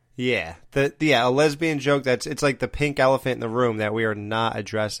joke. Yeah, a lesbian joke it's like the pink elephant in the room that we are not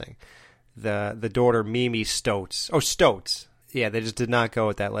addressing. The daughter Mimi Stoats. Oh, Stoats. Yeah, they just did not go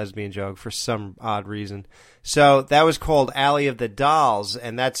with that lesbian joke for some odd reason. So that was called Alley of the Dolls,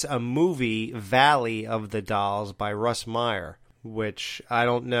 and that's a movie, Valley of the Dolls, by Russ Meyer, which I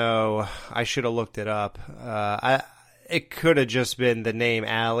don't know. I should have looked it up. It could have just been the name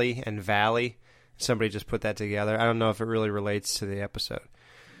Alley and Valley. Somebody just put that together. I don't know if it really relates to the episode.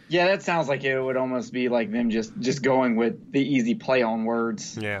 Yeah, that sounds like it would almost be like them just going with the easy play on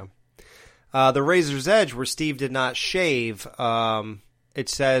words. Yeah. The Razor's Edge, where Steve did not shave. It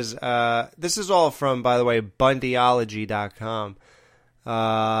says, this is all from, by the way, Bundyology.com.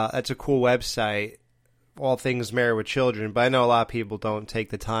 That's a cool website. All things Married with Children. But I know a lot of people don't take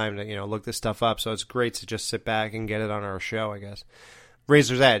the time to, look this stuff up. So it's great to just sit back and get it on our show, I guess.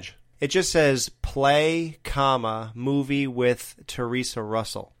 Razor's Edge. It just says play, movie with Teresa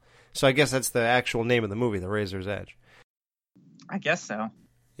Russell. So I guess that's the actual name of the movie, The Razor's Edge. I guess so.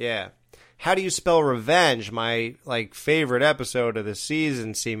 Yeah. How do you spell revenge? My favorite episode of the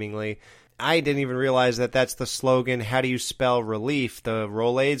season, seemingly. I didn't even realize that that's the slogan. How do you spell relief? The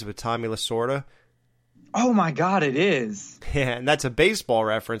Rolaids with Tommy Lasorda. Oh my God, it is. Yeah, and that's a baseball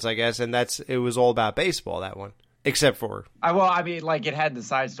reference, I guess, and it was all about baseball, that one. Except for... it had the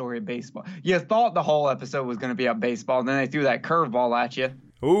side story of baseball. You thought the whole episode was going to be about baseball, and then they threw that curveball at you.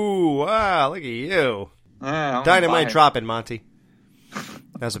 Ooh, wow, look at you. Dynamite dropping, Monty.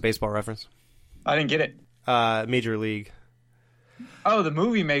 That was a baseball reference. I didn't get it. Major League. Oh, the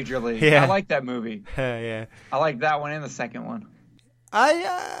movie Major League. Yeah. I like that movie. Yeah. I like that one and the second one.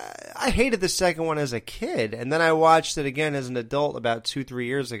 I hated the second one as a kid, and then I watched it again as an adult about 2-3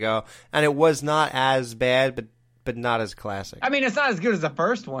 years ago, and it was not as bad, but not as classic. I mean, it's not as good as the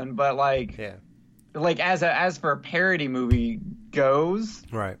first one, but yeah. As for a parody movie goes,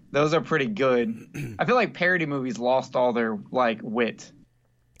 right? Those are pretty good. I feel like parody movies lost all their wit.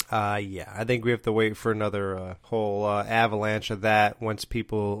 Yeah, I think we have to wait for another whole avalanche of that once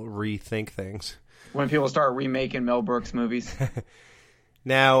people rethink things. When people start remaking Mel Brooks movies.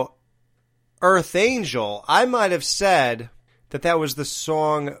 Now, Earth Angel, I might have said that was the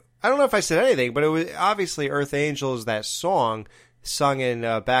song. I don't know if I said anything, but it was obviously Earth Angel is that song sung in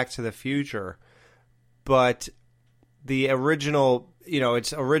Back to the Future. But the original,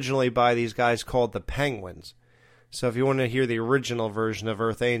 it's originally by these guys called the Penguins. So if you want to hear the original version of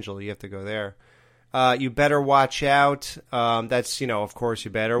Earth Angel, you have to go there. You Better Watch Out. That's, of course,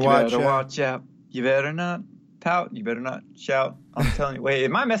 You Better Watch Out. You better watch out. You better not pout. You better not shout. I'm telling you. Wait,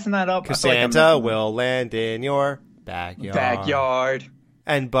 am I messing that up? 'Cause Santa will land in your backyard.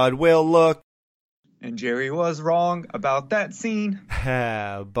 And Bud will look. And Jerry was wrong about that scene.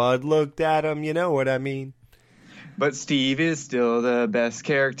 Bud looked at him, you know what I mean. But Steve is still the best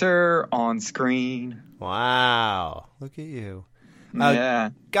character on screen. Wow. Look at you.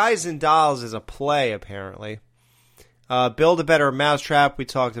 Yeah. Guys and Dolls is a play, apparently. Build a Better Mousetrap. We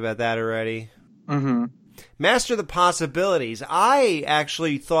talked about that already. Mm-hmm. Master the Possibilities. I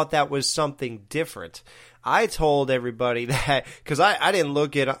actually thought that was something different. I told everybody that because I didn't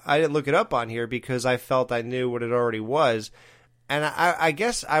look it up on here because I felt I knew what it already was, and I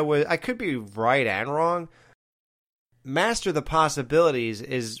guess I could be right and wrong. Master the Possibilities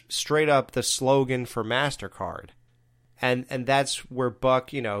is straight up the slogan for MasterCard, and that's where Buck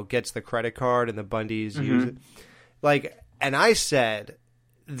gets the credit card and the Bundys use it. And I said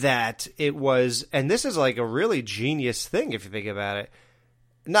that it was, and this is like a really genius thing if you think about it.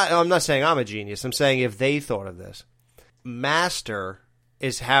 I'm not saying I'm a genius. I'm saying if they thought of this. Master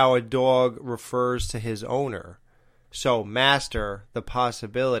is how a dog refers to his owner. So master, the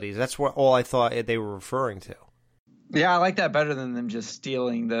possibilities. That's what all I thought they were referring to. Yeah, I like that better than them just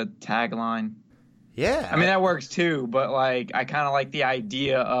stealing the tagline. Yeah. I mean, that works too, but like I kind of like the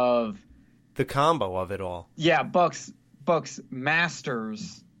idea of the combo of it all. Yeah, Buck's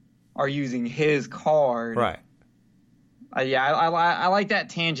masters are using his card. Right. I like that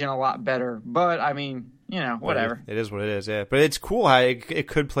tangent a lot better, but I mean, whatever. It is what it is, yeah. But it's cool how it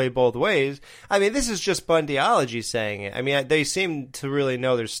could play both ways. I mean, this is just Bundyology saying it. I mean, they seem to really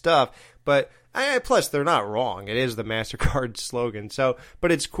know their stuff, but plus they're not wrong. It is the MasterCard slogan. So,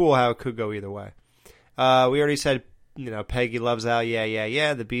 but it's cool how it could go either way. We already said, Peggy Loves Al, yeah, yeah,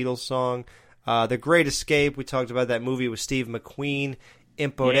 yeah, the Beatles song. The Great Escape, we talked about that movie with Steve McQueen.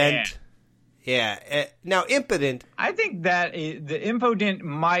 Impotent. Yeah. Now, Impotent. I think that the Impotent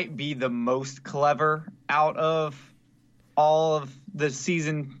might be the most clever out of all of the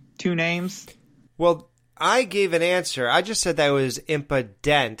season 2 names. Well, I gave an answer. I just said that it was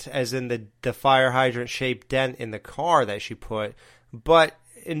Impa-Dent, as in the fire hydrant shaped dent in the car that she put. But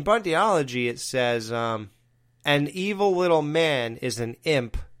in Bundyology, it says, an evil little man is an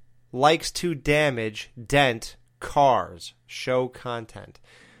imp, likes to damage, dent, cars, show content.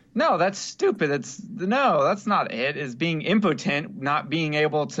 No, that's stupid. That's not it. It's being impotent, not being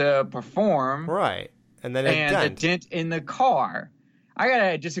able to perform. Right. And then a dent in the car. I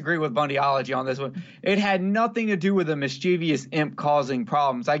gotta disagree with Bundyology on this one. It had nothing to do with a mischievous imp causing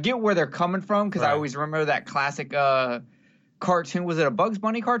problems. I get where they're coming from because I always remember that classic cartoon. Was it a Bugs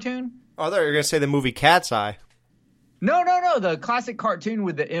Bunny cartoon? Oh, I thought you were gonna say the movie Cat's Eye. No. The classic cartoon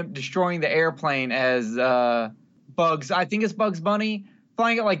with the imp destroying the airplane as Bugs. I think it's Bugs Bunny.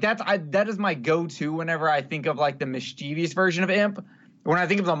 Flying it like that is my go-to whenever I think of like the mischievous version of Imp. When I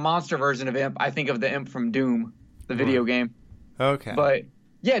think of the monster version of Imp, I think of the Imp from Doom, the video game. Okay. But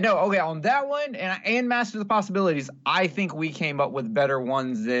yeah, no, okay, on that one and Master of the Possibilities, I think we came up with better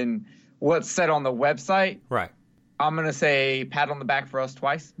ones than what's said on the website. Right. I'm gonna say pat on the back for us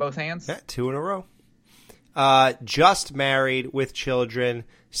twice, both hands. Yeah, 2 in a row. Just Married with Children.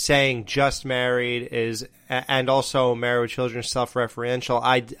 Saying just married is, and also married with children, self-referential.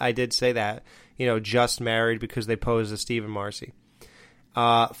 I did say that, just married because they posed as Steve and Marcy.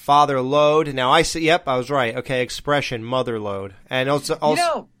 Father load. Now I say, yep, I was right. Okay, expression mother load, and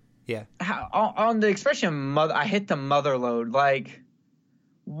also yeah. On the expression mother, I hit the mother load. Like,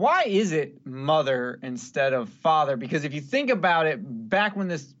 why is it mother instead of father? Because if you think about it, back when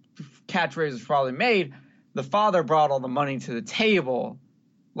this catchphrase was probably made, the father brought all the money to the table.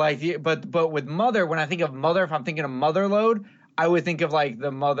 Like, but with mother, when I think of mother, if I'm thinking of mother load, I would think of like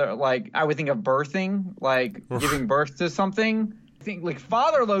the mother, like I would think of birthing, like giving birth to something. I think like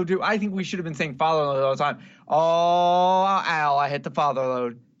father load. I think we should have been saying father load all the time. Oh, Al, I hit the father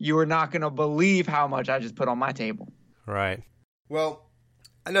load. You are not going to believe how much I just put on my table. Right. Well,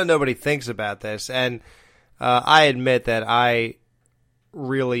 I know nobody thinks about this, and I admit that I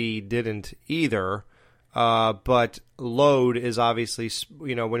really didn't either. But load is obviously,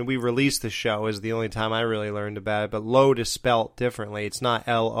 when we released the show is the only time I really learned about it, but load is spelt differently. It's not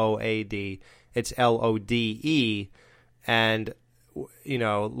L-O-A-D, it's L-O-D-E, and,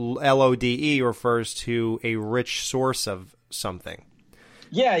 L-O-D-E refers to a rich source of something.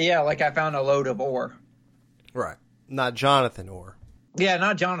 Yeah, like I found a load of ore. Right. Not Jonathan Orr. Yeah,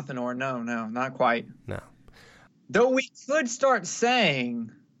 not Jonathan Orr, no, not quite. No. Though we could start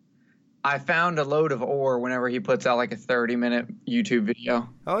saying... I found a load of ore whenever he puts out like a 30-minute YouTube video.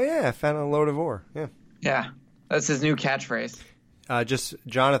 Oh, yeah. I found a load of ore. Yeah. Yeah. That's his new catchphrase. Just,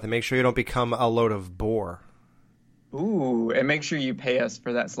 Jonathan, make sure you don't become a load of bore. Ooh, and make sure you pay us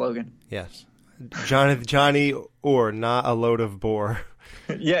for that slogan. Yes. Johnny Orr, not a load of bore.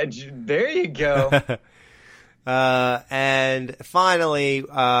 Yeah, there you go. And finally,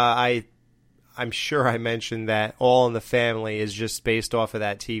 I'm sure I mentioned that All in the Family is just based off of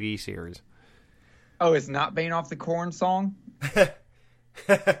that TV series. Oh, it's not based off the Korn song?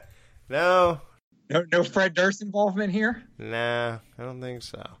 No. No Fred Durst involvement here? Nah, I don't think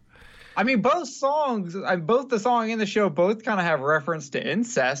so. I mean, both the song and the show both kind of have reference to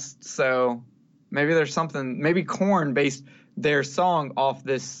incest, so maybe there's something, maybe Korn based their song off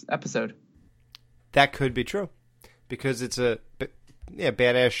this episode. That could be true, because it's a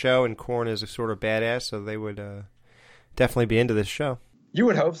badass show, and Korn is a sort of badass, so they would definitely be into this show. You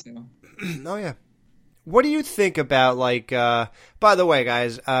would hope so. Oh, yeah. What do you think about, by the way,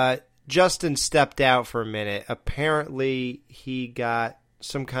 guys, Justin stepped out for a minute. Apparently, he got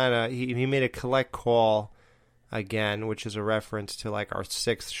some kind of he made a collect call again, which is a reference to like our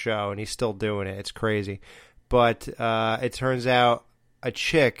 6th show, and he's still doing it. It's crazy. But it turns out a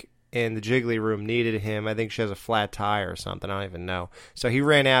chick in the Jiggly room needed him. I think she has a flat tire or something. I don't even know. So he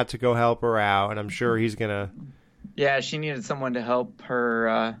ran out to go help her out, and I'm sure he's going to... Yeah, she needed someone to help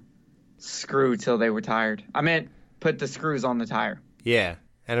her screw till they were tired. I meant put the screws on the tire. Yeah,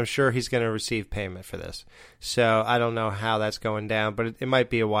 and I'm sure he's going to receive payment for this. So I don't know how that's going down, but it might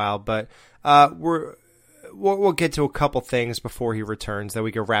be a while. But we'll get to a couple things before he returns, that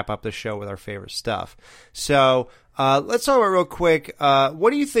we can wrap up the show with our favorite stuff. So let's talk about real quick. What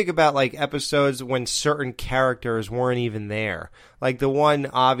do you think about like episodes when certain characters weren't even there? Like the one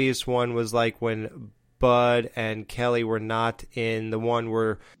obvious one was like when Bud and Kelly were not in the one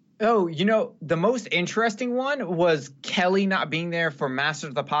where... Oh, the most interesting one was Kelly not being there for Masters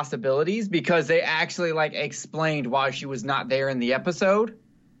of the Possibilities, because they actually like explained why she was not there in the episode.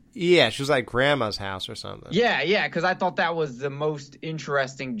 Yeah, she was like grandma's house or something. Yeah, because I thought that was the most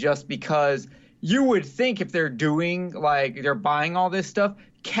interesting, just because you would think if they're buying all this stuff,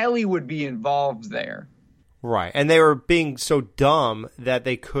 Kelly would be involved there. Right, and they were being so dumb that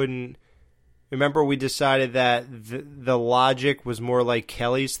they couldn't... Remember, we decided that the logic was more like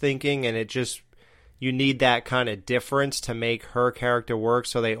Kelly's thinking, and it just... You need that kind of difference to make her character work,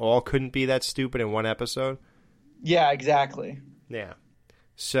 so they all couldn't be that stupid in one episode? Yeah, exactly. Yeah.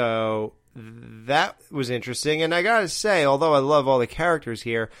 So that was interesting, and I gotta say, although I love all the characters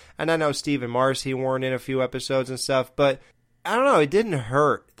here, and I know Steve and Marcy weren't in a few episodes and stuff, but I don't know, it didn't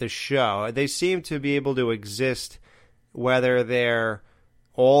hurt the show. They seem to be able to exist whether they're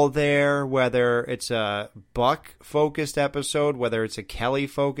all there, whether it's a Buck-focused episode, whether it's a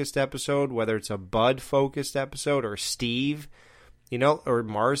Kelly-focused episode, whether it's a Bud-focused episode, or Steve, or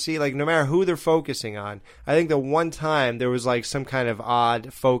Marcy, like no matter who they're focusing on. I think the one time there was like some kind of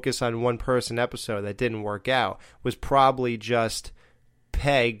odd focus on one person episode that didn't work out was probably just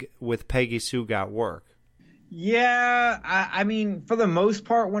Peg with Peggy Sue Got Work. Yeah, I mean, for the most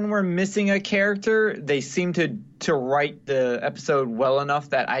part, when we're missing a character, they seem to write the episode well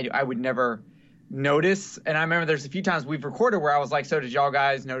enough that I would never notice. And I remember there's a few times we've recorded where I was like, so did y'all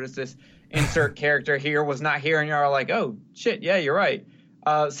guys notice this insert character here was not here? And y'all are like, oh, shit, yeah, you're right.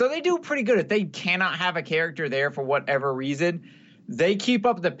 So they do pretty good. If they cannot have a character there for whatever reason, they keep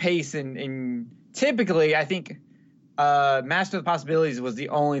up the pace. And typically, I think Master of the Possibilities was the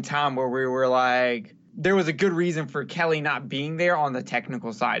only time where we were like... There was a good reason for Kelly not being there on the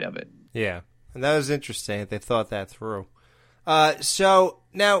technical side of it. Yeah, and that was interesting that they thought that through. So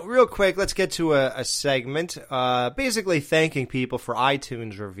now, real quick, let's get to a segment, basically thanking people for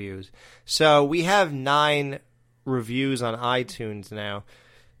iTunes reviews. So we have 9 reviews on iTunes now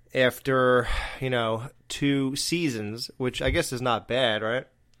after, 2 seasons, which I guess is not bad, right?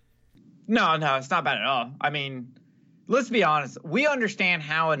 No, it's not bad at all. I mean... Let's be honest. We understand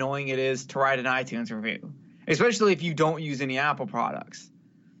how annoying it is to write an iTunes review, especially if you don't use any Apple products.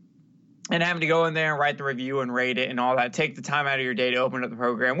 And having to go in there and write the review and rate it and all that, take the time out of your day to open up the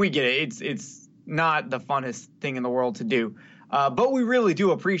program. We get it. It's not the funnest thing in the world to do. But we really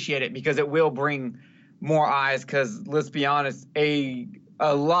do appreciate it because it will bring more eyes because, let's be honest, a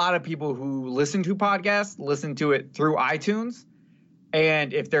lot of people who listen to podcasts listen to it through iTunes.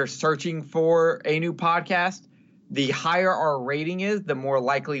 And if they're searching for a new podcast, the higher our rating is, the more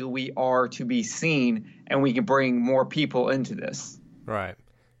likely we are to be seen, and we can bring more people into this. Right.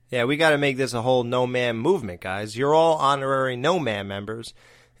 Yeah, we got to make this a whole no-man movement, guys. You're all honorary no-man members,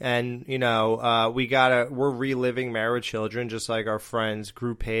 and, we're reliving Married with Children, just like our friends'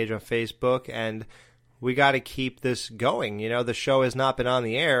 group page on Facebook, and we got to keep this going. The show has not been on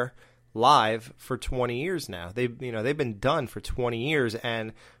the air live for 20 years now. They've been done for 20 years,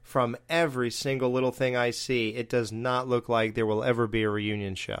 and from every single little thing I see, it does not look like there will ever be a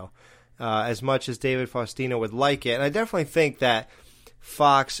reunion show. As much as David Faustino would like it, and I definitely think that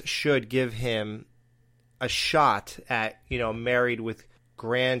Fox should give him a shot at, married with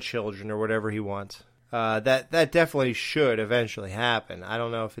grandchildren or whatever he wants. That definitely should eventually happen. I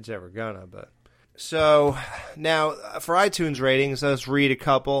don't know if it's ever gonna, but... So, now, for iTunes ratings, let's read a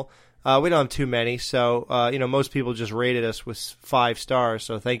couple. We don't have too many, so, most people just rated us with 5 stars,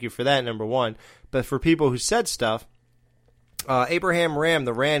 so thank you for that, number 1. But for people who said stuff, Abraham Ram,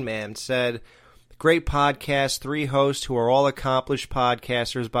 the Ran Man, said, great podcast, 3 hosts who are all accomplished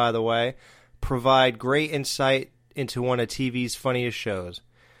podcasters, by the way, provide great insight into one of TV's funniest shows.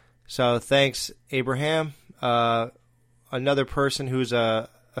 So thanks, Abraham. Another person who's a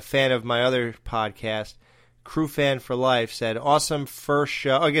fan of my other podcast, Crew Fan for Life, said, awesome first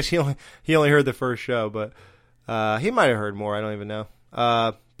show. I guess he only heard the first show, but he might have heard more. I don't even know.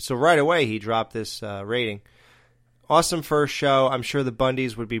 So right away he dropped this rating. Awesome first show. I'm sure the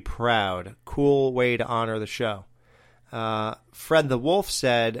Bundys would be proud. Cool way to honor the show. Fred the Wolf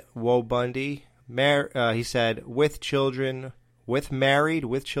said, "Whoa, Bundy." He said, with children,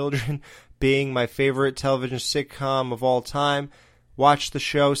 being my favorite television sitcom of all time. Watched the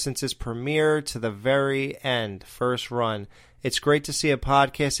show since its premiere to the very end, first run. It's great to see a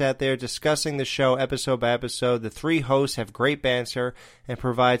podcast out there discussing the show episode by episode. The three hosts have great banter and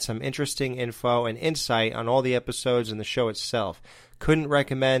provide some interesting info and insight on all the episodes and the show itself. Couldn't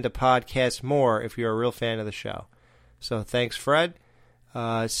recommend a podcast more if you're a real fan of the show. So thanks, Fred.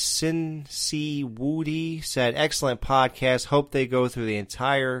 Sin C. Woody said, excellent podcast. Hope they go through the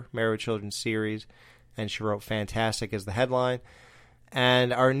entire Married with Children series. And she wrote fantastic as the headline.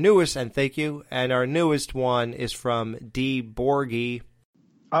 And our newest one is from D. Borgie.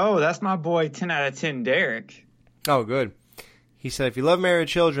 Oh, that's my boy 10 out of 10, Derek. Oh, good. He said, if you love Married with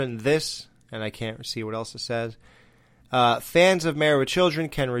Children, this, and I can't see what else it says. Fans of Married with Children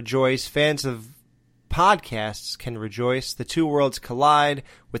can rejoice. Fans of podcasts can rejoice. The two worlds collide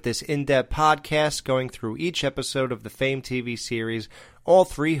with this in-depth podcast going through each episode of the famed TV series. All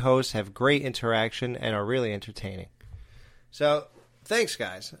three hosts have great interaction and are really entertaining. So, thanks,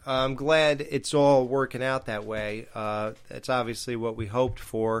 guys. I'm glad it's all working out that way. It's obviously what we hoped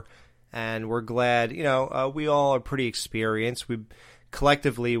for, and we're glad. We all are pretty experienced.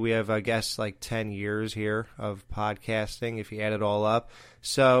 Collectively, we have, I guess, like 10 years here of podcasting, if you add it all up.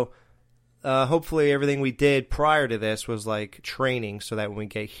 So, hopefully everything we did prior to this was like training so that when we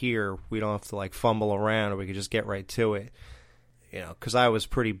get here, we don't have to like fumble around, or we could just get right to it. Because I was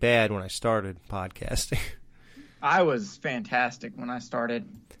pretty bad when I started podcasting. I was fantastic when I started.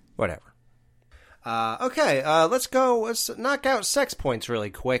 Whatever. Okay, let's go. Let's knock out sex points really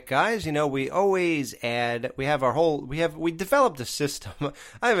quick, guys. We always add. We developed a system.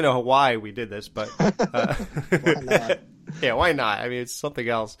 I don't even know why we did this, but Why not? Yeah, why not? I mean, it's something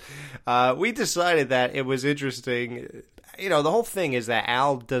else. We decided that it was interesting. The whole thing is that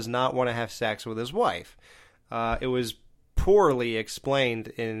Al does not want to have sex with his wife. It was poorly explained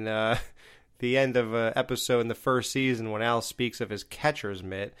in the end of an episode in the first season when Al speaks of his catcher's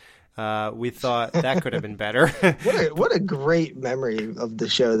mitt. We thought that could have been better. What a great memory of the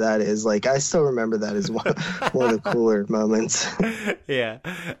show that is. Like, I still remember that as one of the cooler moments. Yeah.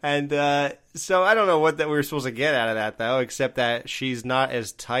 And so I don't know what that we were supposed to get out of that, though, except that she's not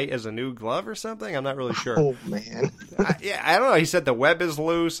as tight as a new glove or something. I'm not really sure. Oh, man. I don't know. He said the web is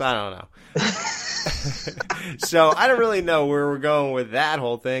loose. I don't know. So I don't really know where we're going with that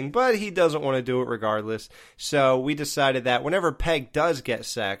whole thing, but he doesn't want to do it regardless. So we decided that whenever Peg does get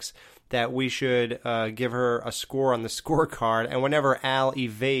sex, that we should give her a score on the scorecard, and whenever Al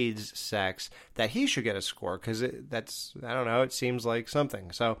evades sex, that he should get a score, because that's, I don't know, it seems like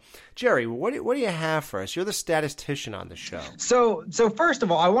something. So, Jerry, what do you have for us? You're the statistician on the show. So first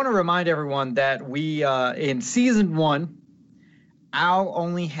of all, I want to remind everyone that we, in season 1, Al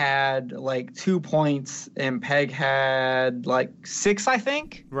only had like 2 points, and Peg had like 6, I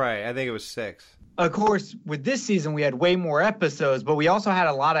think. Right, I think it was 6. Of course, with this season, we had way more episodes, but we also had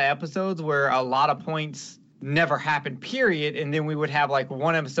a lot of episodes where a lot of points never happened, period. And then we would have like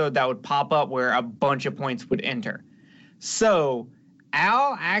one episode that would pop up where a bunch of points would enter. So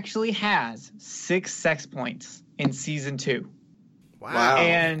Al actually has 6 sex points in season 2. Wow.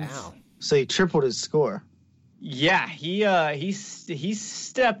 And Al. So he tripled his score. yeah, he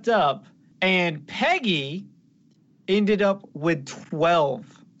stepped up, and Peggy ended up with 12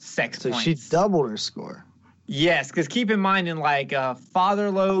 sex So points. she doubled her score. Yes, because keep in mind, in like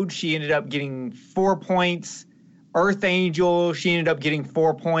Father Load, she ended up getting 4 points. Earth Angel, she ended up getting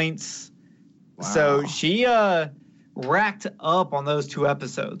 4 points. Wow. So she racked up on those 2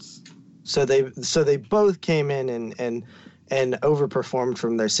 episodes. So they both came in and overperformed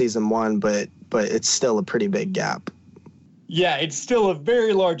from their season 1, but it's still a pretty big gap. Yeah, it's still a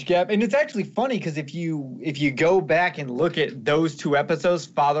very large gap, and it's actually funny because if you go back and look at those 2 episodes,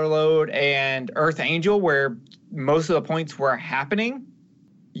 Father Load and Earth Angel, where most of the points were happening,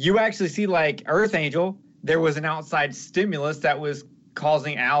 you actually see like Earth Angel, there was an outside stimulus that was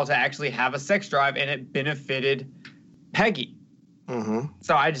causing Al to actually have a sex drive, and it benefited Peggy. Mm-hmm.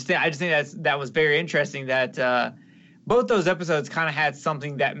 So I just think that was very interesting that both those episodes kind of had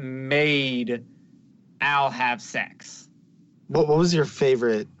something that made Al have sex. What was your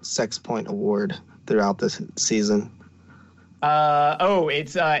favorite sex point award throughout this season?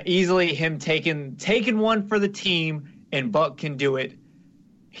 It's easily him taking one for the team, and Buck can do it.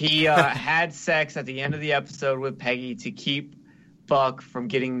 He had sex at the end of the episode with Peggy to keep Buck from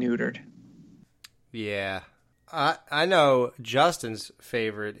getting neutered. Yeah. I know Justin's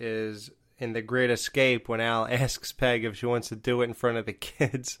favorite is in The Great Escape when Al asks Peg if she wants to do it in front of the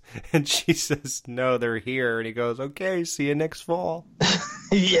kids, and she says, no, they're here. And he goes, okay, see you next fall.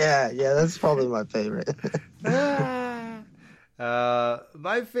 Yeah, that's probably my favorite.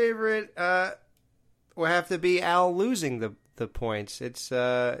 My favorite will have to be Al losing the points. It's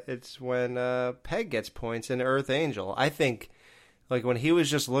when Peg gets points in Earth Angel. I think, like, when he was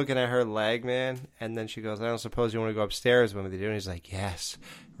just looking at her leg, man, and then she goes, I don't suppose you want to go upstairs with me. And he's like, yes,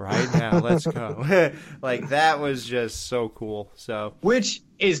 right now, let's go. Like, that was just so cool. So, which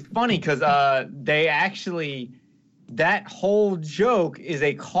is funny because they actually, that whole joke is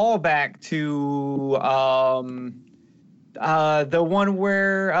a callback to the one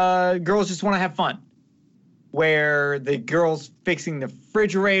where girls just want to have fun, where the girl's fixing the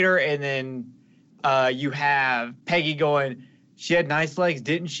refrigerator, and then you have Peggy going, she had nice legs,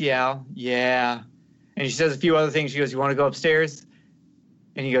 didn't she, Al? Yeah. And she says a few other things. She goes, you want to go upstairs?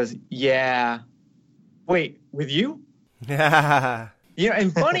 And he goes, yeah. Wait, with you? And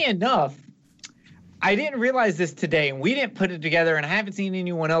funny enough, I didn't realize this today, and we didn't put it together, and I haven't seen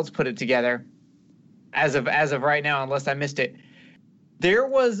anyone else put it together as of right now, unless I missed it. There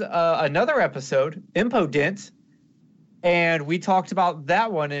was another episode, Impodent, and we talked about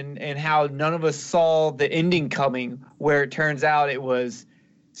that one and how none of us saw the ending coming, where it turns out it was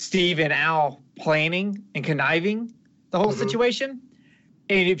Steve and Al planning and conniving the whole situation.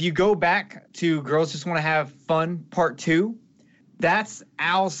 And if you go back to Girls Just Want to Have Fun Part 2, that's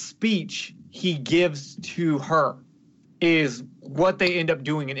Al's speech he gives to her is what they end up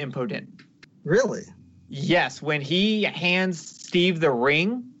doing in Impodent. Really? Yes, when he hands Steve the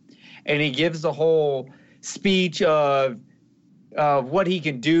ring and he gives the whole speech of what he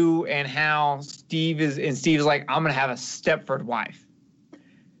can do and how Steve's like, I'm gonna have a Stepford wife.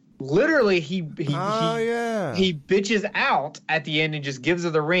 Literally, he bitches out at the end and just gives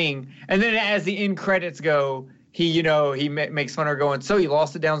her the ring, and then as the end credits go, he makes fun of her going, so you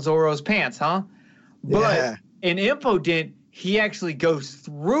lost it down Zorro's pants, huh? But in Impodent, he actually goes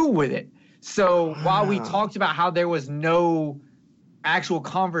through with it. So while we talked about how there was no actual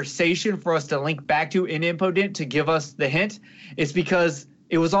conversation for us to link back to in Impodent to give us the hint, it's because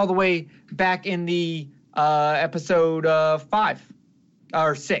it was all the way back in the episode 5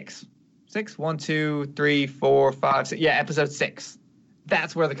 or 6. 6? 1, 2, 3, 4, 5, 6. Yeah, episode 6.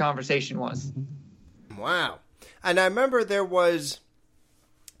 That's where the conversation was. Wow. And I remember there was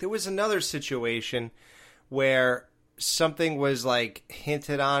another situation where something was like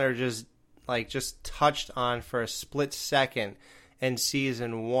hinted on or just touched on for a split second in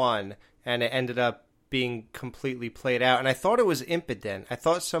season 1, and it ended up being completely played out. And I thought it was Impudent. I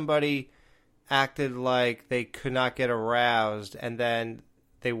thought somebody acted like they could not get aroused, and then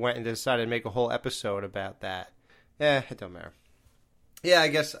they went and decided to make a whole episode about that. It don't matter. Yeah, I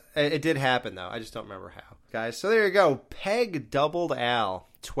guess it did happen, though. I just don't remember how. Guys, so there you go. Peg doubled Al,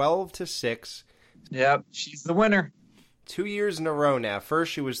 12-6. Yep, she's the winner. 2 years in a row now.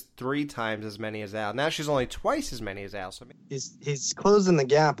 First, she was 3 times as many as Al. Now she's only twice as many as Al. So he's closing the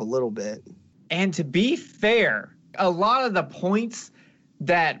gap a little bit. And to be fair, a lot of the points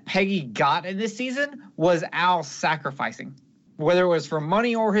that Peggy got in this season was Al sacrificing. Whether it was for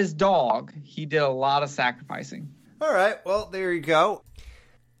money or his dog, he did a lot of sacrificing. All right, well, there you go.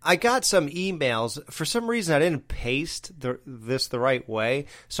 I got some emails. For some reason, I didn't paste this the right way,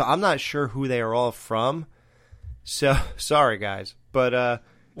 so I'm not sure who they are all from. So, sorry, guys. But,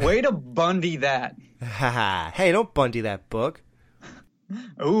 way to Bundy that. Hey, don't Bundy that book.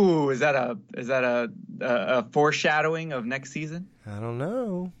 Ooh, is that a foreshadowing of next season? I don't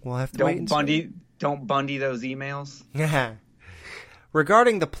know. We'll have to wait and see. Don't Bundy those emails.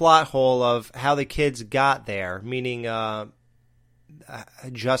 Regarding the plot hole of how the kids got there, meaning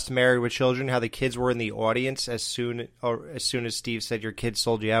Just Married with Children, how the kids were in the audience as soon as Steve said your kids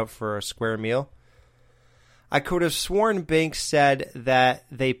sold you out for a square meal. I could have sworn Bink said that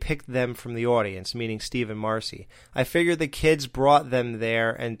they picked them from the audience, meaning Steve and Marcy. I figured the kids brought them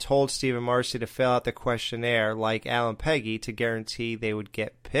there and told Steve and Marcy to fill out the questionnaire like Al and Peggy to guarantee they would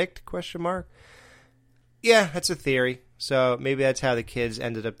get picked, ? Yeah, that's a theory. So maybe that's how the kids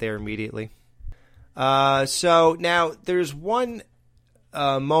ended up there immediately. So now there's one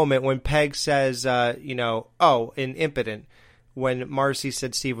moment when Peg says, in Impotent, when Marcy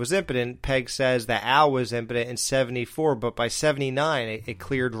said Steve was impotent, Peg says that Al was impotent in 74, but by 79, it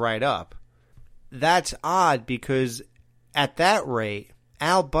cleared right up. That's odd because at that rate,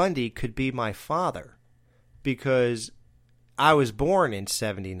 Al Bundy could be my father because I was born in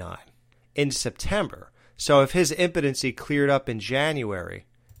 79, in September. So if his impotency cleared up in January,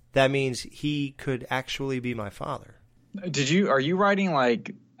 that means he could actually be my father. Are you writing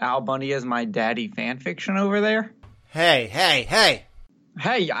like Al Bundy as my daddy fan fiction over there? Hey.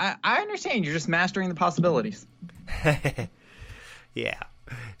 Hey, I understand. You're just mastering the possibilities. Yeah.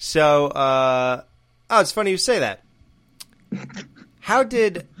 So, it's funny you say that. How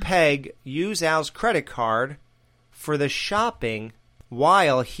did Peg use Al's credit card for the shopping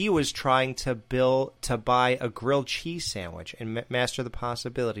while he was trying to buy a grilled cheese sandwich and master the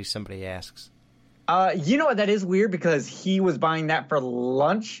possibility, somebody asks? You know what? That is weird because he was buying that for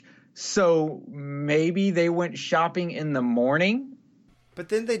lunch. So maybe they went shopping in the morning. But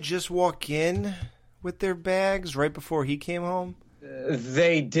didn't they just walk in with their bags right before he came home?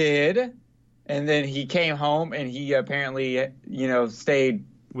 They did. And then he came home and he apparently, stayed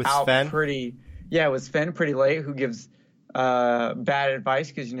with out Sven? with Sven pretty late, who gives bad advice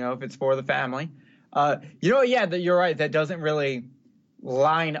because, if it's for the family. You're right. That doesn't really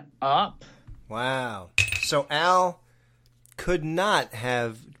line up. Wow. So Al could not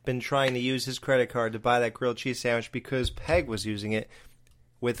have been trying to use his credit card to buy that grilled cheese sandwich because Peg was using it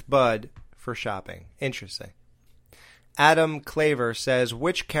with Bud for shopping. Interesting. Adam Claver says,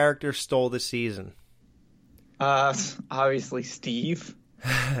 which character stole the season? Obviously Steve.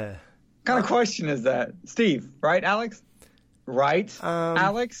 What kind of question is that? Steve, right, Alex? Right,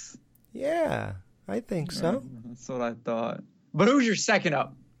 Alex? Yeah, I think so. That's what I thought. But who's your second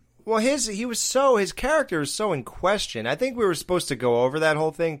up? Well, his character is so in question. I think we were supposed to go over that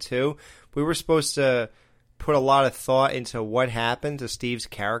whole thing too. We were supposed to put a lot of thought into what happened to Steve's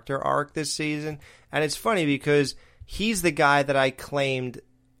character arc this season. And it's funny because he's the guy that I claimed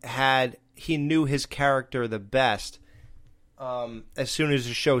he knew his character the best as soon as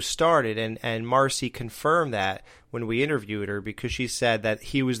the show started. And Marcy confirmed that when we interviewed her because she said that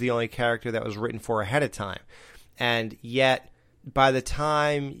he was the only character that was written for ahead of time. And yet, by the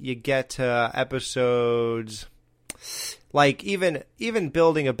time you get to episodes like even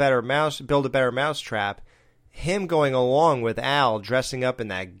build a better mousetrap, him going along with Al dressing up in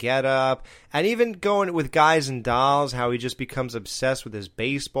that getup, and even going with Guys and Dolls, how he just becomes obsessed with his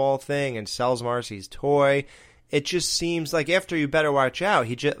baseball thing and sells Marcy's toy. It just seems like after You Better Watch Out,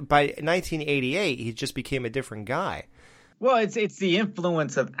 by 1988 he just became a different guy. Well, it's the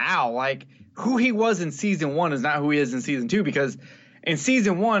influence of Al. Like, who he was in season 1 is not who he is in season 2, because in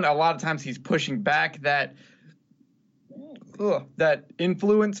season 1, a lot of times he's pushing back that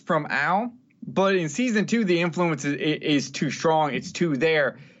influence from Al. But in season 2, the influence is too strong. It's too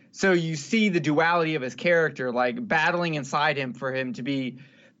there. So you see the duality of his character, like battling inside him for him to be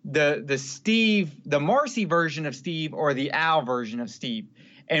the Marcy version of Steve or the Al version of Steve.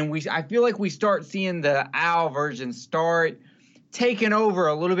 And I feel like we start seeing the Al version start taking over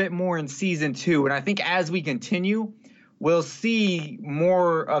a little bit more in season 2. And I think as we continue, we'll see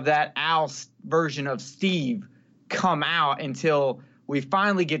more of that Al version of Steve come out until we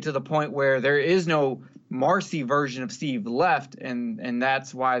finally get to the point where there is no Marcy version of Steve left. And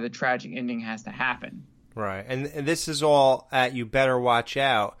that's why the tragic ending has to happen. Right. And this is all at You Better Watch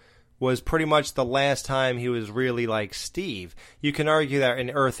Out. Was pretty much the last time he was really like Steve. You can argue that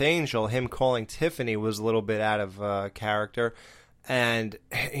in Earth Angel, him calling Tiffany was a little bit out of character,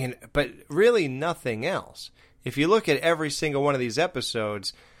 but really nothing else. If you look at every single one of these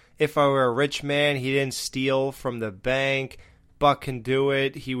episodes, If I Were a Rich Man, he didn't steal from the bank. Buck Can Do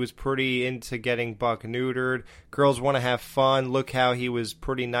It, he was pretty into getting Buck neutered. Girls Want to Have Fun, look how he was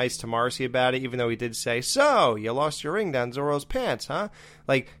pretty nice to Marcy about it, even though he did say, so, you lost your ring down Zorro's pants, huh?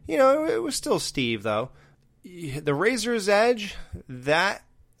 Like, it was still Steve, though. The Razor's Edge, that,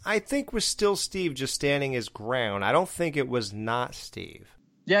 I think, was still Steve just standing his ground. I don't think it was not Steve.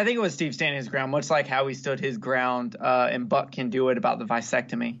 Yeah, I think it was Steve standing his ground, much like how he stood his ground in Buck Can Do It about the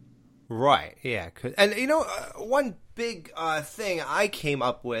vasectomy. Right, yeah. And, one big thing I came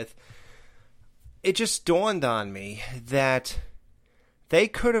up with, it just dawned on me that they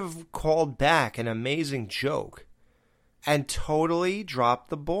could have called back an amazing joke and totally dropped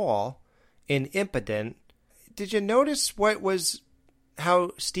the ball in Impotent. Did you notice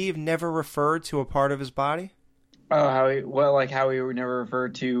how Steve never referred to a part of his body? Oh, how he would never refer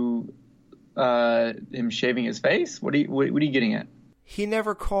to him shaving his face? What are you getting at? He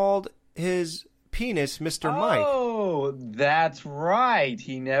never called his penis Mr. Mike. Oh, that's right.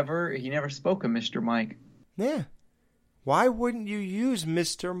 He never spoke of Mr. Mike. Yeah. Why wouldn't you use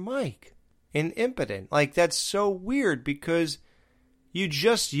Mr. Mike in Impotent? Like, that's so weird because you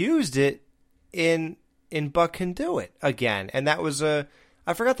just used it in Buck Can Do It again. And that was I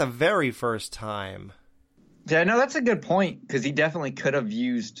forgot the very first time. Yeah, no, that's a good point because he definitely could have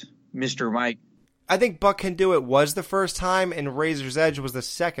used Mr. Mike. I think Buck Can Do It was the first time, and Razor's Edge was the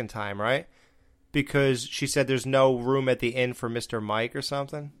second time, right? Because she said there's no room at the inn for Mr. Mike or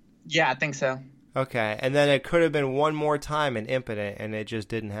something? Yeah, I think so. Okay, and then it could have been one more time in Impotent, and it just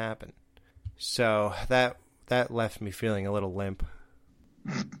didn't happen. So that left me feeling a little limp.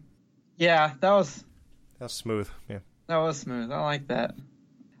 Yeah, that was smooth. Yeah, that was smooth. I like that.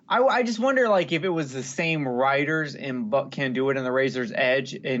 I just wonder, like, if it was the same writers in Buck Can Do It and the Razor's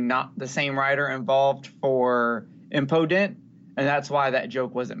Edge, and not the same writer involved for Impotent, and that's why that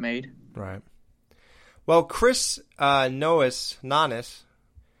joke wasn't made. Right. Well, Chris Nonis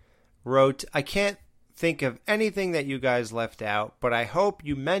wrote, I can't think of anything that you guys left out, but I hope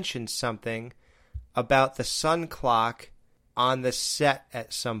you mentioned something about the sun clock on the set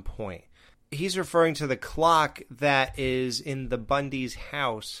at some point. He's referring to the clock that is in the Bundy's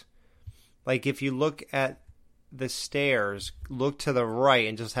house. Like, if you look at the stairs, look to the right,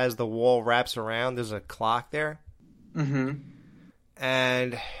 and just has the wall wraps around, there's a clock there. Mm-hmm.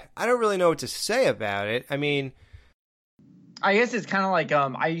 And I don't really know what to say about it. I mean, I guess it's kind of like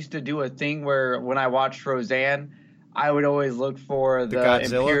I used to do a thing where when I watched Roseanne, I would always look for the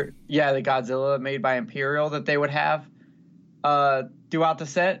Godzilla? the Godzilla made by Imperial that they would have throughout the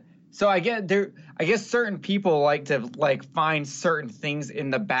set. So I guess certain people like to find certain things in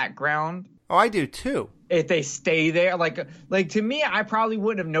the background. Oh, I do too. If they stay there, like to me, I probably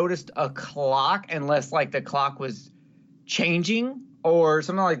wouldn't have noticed a clock unless like the clock was changing or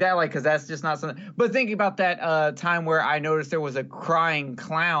something like that. Like, because that's just not something. But thinking about that time where I noticed there was a crying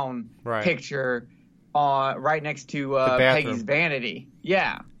clown picture right next to Peggy's vanity.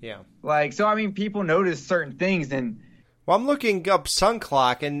 Yeah. Yeah. Like, so I mean, people notice certain things and. Well, I'm looking up sun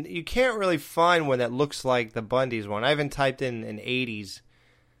clock, and you can't really find one that looks like the Bundy's one. I haven't typed in an 80s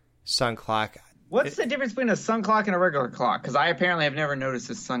sun clock. What's the difference between a sun clock and a regular clock? Because I apparently have never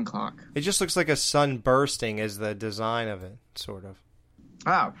noticed a sun clock. It just looks like a sun bursting as the design of it, sort of.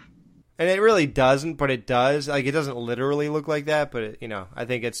 Oh. And it really doesn't, but it does. Like, it doesn't literally look like that, but, I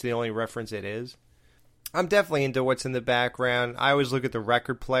think it's the only reference it is. I'm definitely into what's in the background. I always look at the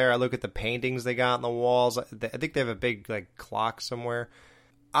record player. I look at the paintings they got on the walls. I think they have a big clock somewhere.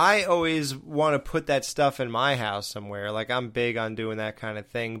 I always want to put that stuff in my house somewhere. Like, I'm big on doing that kind of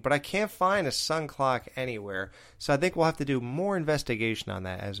thing. But I can't find a sun clock anywhere. So I think we'll have to do more investigation on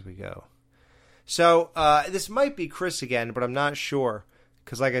that as we go. So this might be Chris again, but I'm not sure.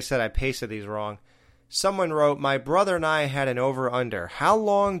 Because like I said, I pasted these wrong. Someone wrote, my brother and I had an over-under. How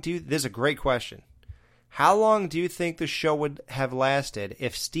long this is a great question. How long do you think the show would have lasted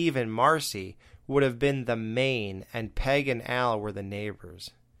if Steve and Marcy would have been the main and Peg and Al were the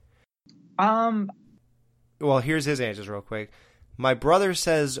neighbors? Well, here's his answers real quick. My brother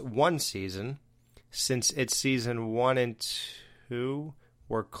says 1 season, since it's season 1 and 2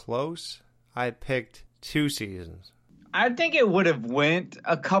 were close. I picked 2 seasons. I think it would have went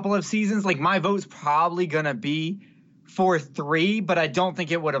a couple of seasons. Like, my vote's probably gonna be for 3, but I don't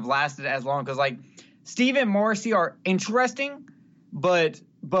think it would have lasted as long because Steve and Marcy are interesting, but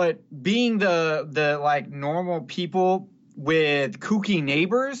being the normal people with kooky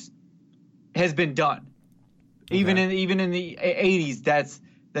neighbors has been done. Okay. Even in the 80s,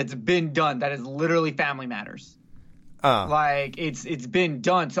 that's been done. That is literally Family Matters. It's been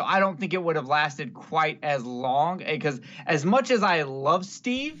done. So I don't think it would have lasted quite as long because as much as I love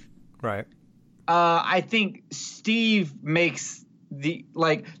Steve, right? I think Steve makes the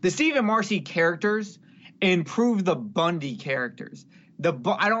Steve and Marcy characters improve the Bundy characters.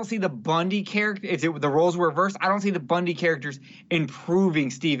 I don't see the Bundy character. If the roles were reversed, I don't see the Bundy characters improving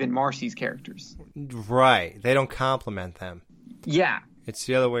Steve and Marcy's characters. Right. They don't complement them. Yeah. It's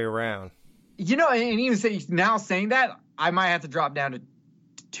the other way around. And even saying that, I might have to drop down to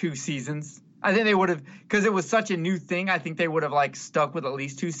 2 seasons. I think they would have, because it was such a new thing, I think they would have stuck with at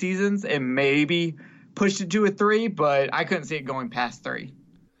least 2 seasons and maybe pushed it to a 3, but I couldn't see it going past 3.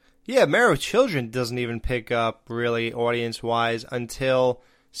 Yeah, Married with Children doesn't even pick up really audience-wise until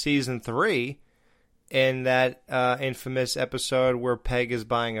season 3 in that infamous episode where Peg is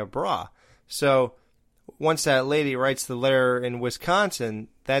buying a bra. So once that lady writes the letter in Wisconsin,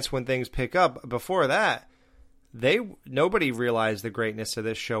 that's when things pick up. Before that, nobody realized the greatness of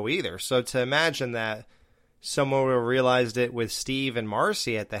this show either. So to imagine that someone would have realized it with Steve and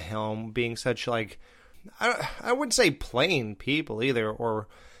Marcy at the helm being such I wouldn't say plain people either, or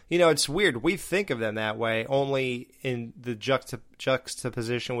it's weird. We think of them that way only in the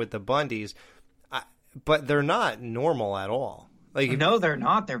juxtaposition with the Bundys, but they're not normal at all. No, they're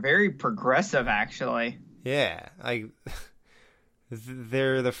not. They're very progressive, actually. Yeah,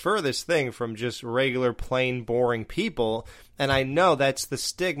 they're the furthest thing from just regular, plain, boring people. And I know that's the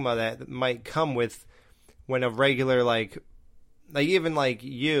stigma that might come with when a regular, like even like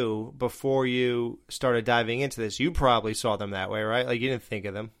you, before you started diving into this, you probably saw them that way, right? Like you didn't think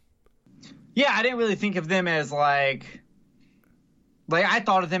of them. Yeah, I didn't really think of them as like I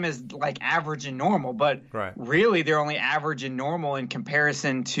thought of them as like average and normal, but really they're only average and normal in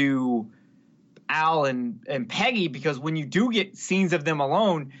comparison to Al and Peggy, because when you do get scenes of them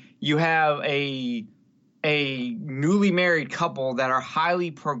alone, you have a newly married couple that are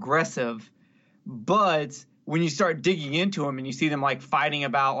highly progressive, but when you start digging into them and you see them like fighting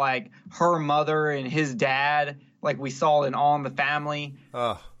about like her mother and his dad, like we saw in All in the Family,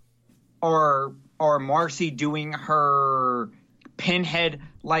 or Marcy doing her Pinhead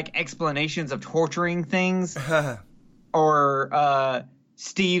like explanations of torturing things, or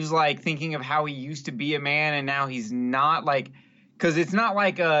Steve's like thinking of how he used to be a man and now he's not, like, because it's not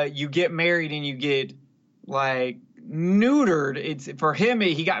like you get married and you get like neutered. It's for him,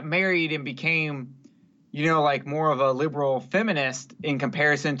 he got married and became, you know, like more of a liberal feminist in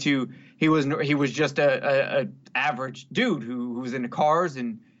comparison to he was just a average dude who was into cars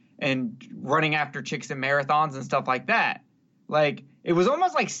and running after chicks in marathons and stuff like that. Like, it was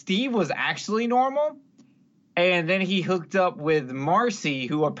almost like Steve was actually normal, and then he hooked up with Marcy,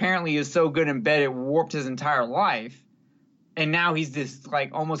 who apparently is so good in bed it warped his entire life, and now he's this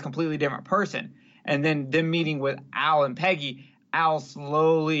like almost completely different person. And then them meeting with Al and Peggy, Al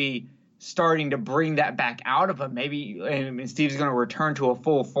slowly starting to bring that back out of him. Maybe and Steve's going to return to a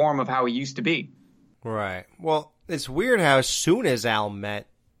full form of how he used to be. Right. Well, it's weird how as soon as Al met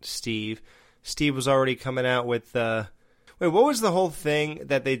Steve was already coming out with wait, what was the whole thing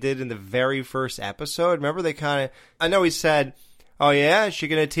that they did in the very first episode? Remember they kind of, I know he said, oh yeah, is she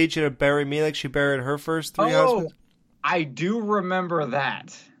going to teach you to bury me like she buried her first three husbands? I do remember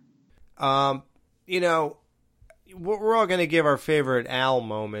that. You know, we're all going to give our favorite Al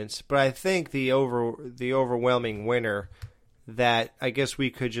moments, but I think the overwhelming winner that I guess we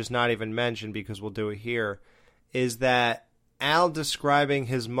could just not even mention because we'll do it here is that Al describing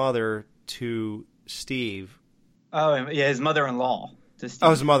his mother to Steve. Oh, yeah, his mother-in-law to Steve. Oh,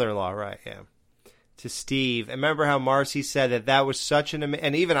 his mother-in-law, right, yeah. To Steve. And remember how Marcy said that was such an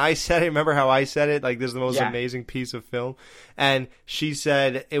and even I said it, remember how I said it? Like, this is the most amazing piece of film. And she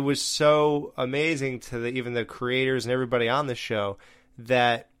said it was so amazing to even the creators and everybody on the show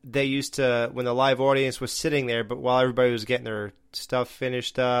that they used to, when the live audience was sitting there, but while everybody was getting their stuff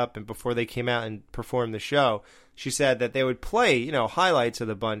finished up and before they came out and performed the show, she said that they would play, you know, highlights of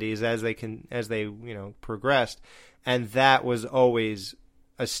the Bundys as they, you know, progressed. And that was always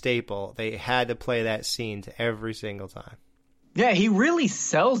a staple. They had to play that scene to every single time. Yeah, he really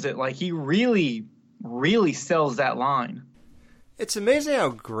sells it. Like, he really, really sells that line. It's amazing how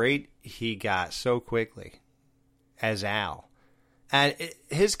great he got so quickly as Al. And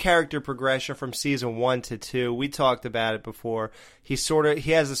his character progression from season 1 to 2, we talked about it before. He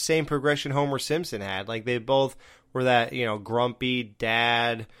has the same progression Homer Simpson had. Like, they both were that, you know, grumpy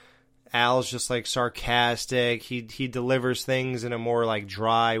dad. Al's just like sarcastic. He delivers things in a more like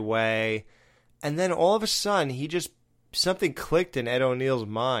dry way. And then all of a sudden, something clicked in Ed O'Neill's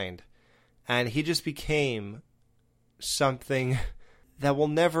mind. And he just became something that we'll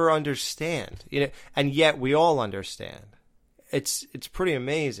never understand. You know, and yet we all understand. It's pretty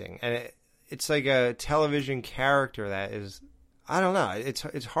amazing, and it's like a television character that is, I don't know,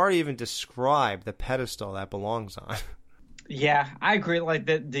 it's hard to even describe the pedestal that belongs on. Yeah, I agree. Like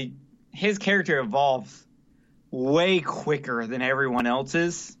his character evolves way quicker than everyone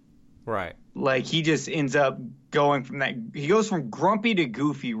else's. Right. Like he just ends up going he goes from grumpy to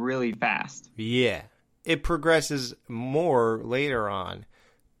goofy really fast. Yeah, it progresses more later on,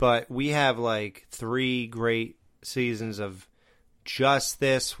 but we have like 3 great seasons of just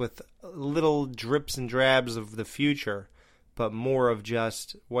this with little drips and drabs of the future, but more of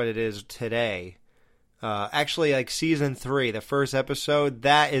just what it is today. Actually, like season 3, the first episode,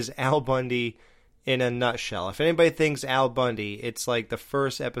 that is Al Bundy in a nutshell. If anybody thinks Al Bundy, it's like the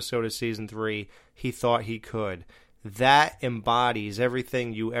first episode of season 3, he thought he could. That embodies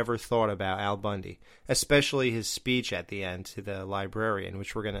everything you ever thought about Al Bundy, especially his speech at the end to the librarian,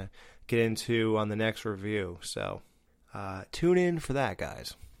 which we're going to get into on the next review. So tune in for that,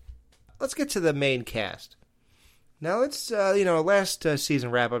 guys. Let's get to the main cast. Now let's, last season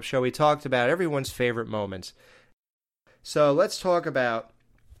wrap-up show, we talked about everyone's favorite moments. So let's talk about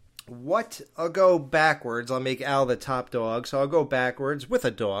I'll go backwards. I'll make Al the top dog. So I'll go backwards with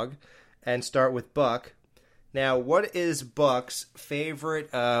a dog and start with Buck. Now, what is Buck's favorite,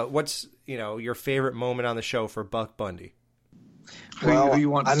 what's, your favorite moment on the show for Buck Bundy? Who you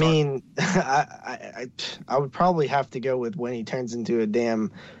want to I start? mean, I would probably have to go with when he turns into a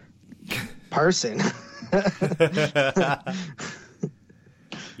damn person.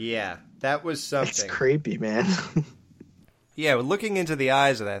 Yeah, that was something. It's creepy, man. Yeah, looking into the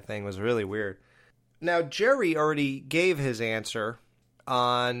eyes of that thing was really weird. Now, Jerry already gave his answer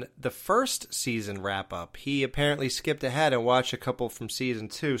on the first season wrap-up. He apparently skipped ahead and watched a couple from season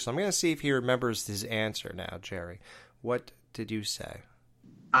 2, so I'm going to see if he remembers his answer now, Jerry. What did you say?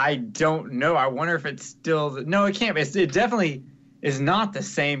 I don't know. I wonder if it's still... No, it can't be. It definitely is not the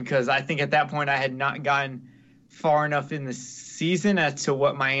same, because I think at that point I had not gotten far enough in the season as to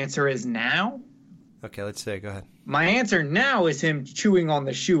what my answer is now. Okay, let's see. Go ahead. My answer now is him chewing on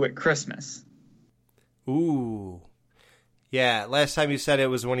the shoe at Christmas. Ooh. Yeah, last time you said it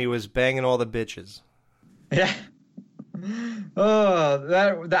was when he was banging all the bitches. Yeah. Oh,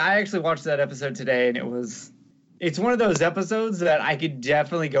 that I actually watched that episode today, and it's one of those episodes that I could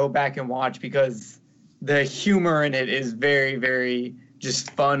definitely go back and watch because the humor in it is very, very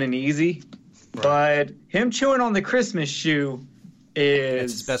just fun and easy. Right. But him chewing on the Christmas shoe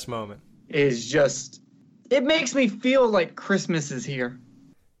That's his best moment. Is just, it makes me feel like Christmas is here.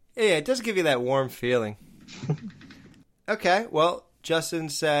 Yeah, it does give you that warm feeling. Okay, well, Justin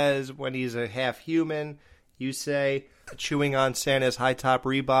says when he's a half human. You say chewing on Santa's high-top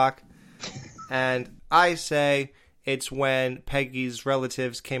Reebok. And I say it's when Peggy's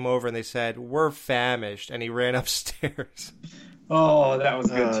relatives came over and they said, "We're famished," and he ran upstairs. Oh, that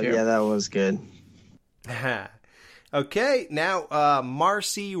was good, too. Yeah, that was good. Okay, now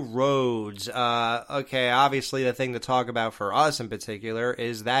Marcy Rhodes. Okay, obviously the thing to talk about for us in particular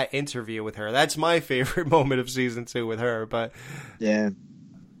is that interview with her. That's my favorite moment of season 2 with her. But yeah,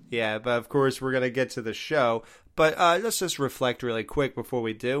 but of course we're gonna get to the show. But let's just reflect really quick before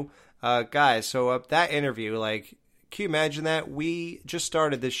we do, guys. So that interview, like, can you imagine that? We just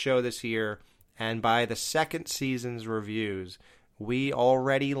started this show this year, and by the second season's reviews, we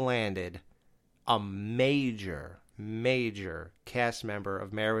already landed a major cast member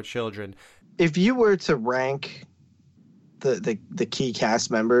of Married with Children. If you were to rank the key cast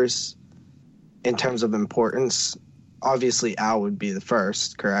members in terms of importance, obviously Al would be the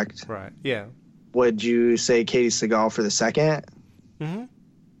first, correct? Right. Yeah. Would you say Katie Seagal for the second? Mm-hmm. All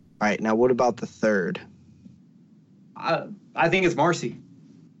right. Now, what about the third? I think it's Marcy.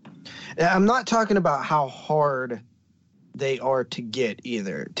 I'm not talking about how hard they are to get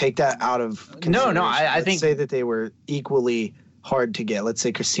either. Take that out of consideration. No, I think... say that they were equally hard to get. Let's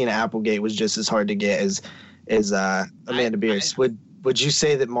say Christina Applegate was just as hard to get as Amanda Beers. Would you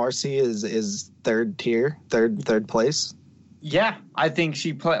say that Marcy is third tier, third place? Yeah, I think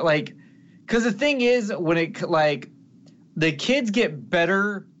she because the thing is, when it the kids get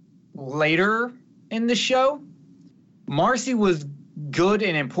better later in the show, Marcy was good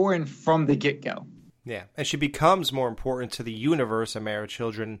and important from the get-go. Yeah, and she becomes more important to the universe of Married with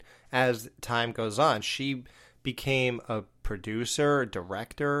Children as time goes on. She became a producer, a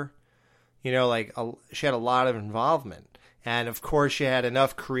director, she had a lot of involvement. And of course she had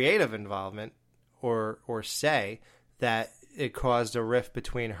enough creative involvement or say that it caused a rift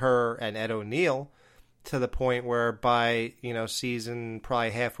between her and Ed O'Neill to the point where by, season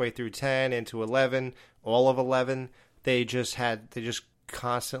probably halfway through 10 into 11, all of 11, they just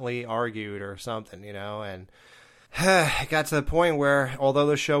constantly argued or something, and it got to the point where, although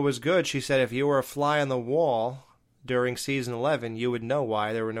the show was good, she said if you were a fly on the wall during season 11, you would know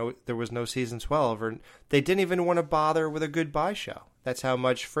why there was no season 12, or they didn't even want to bother with a goodbye show. That's how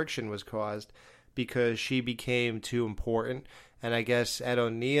much friction was caused because she became too important. And I guess Ed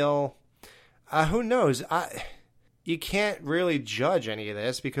O'Neill, who knows? You can't really judge any of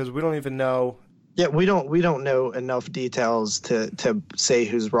this because we don't even know. Yeah, we don't know enough details to say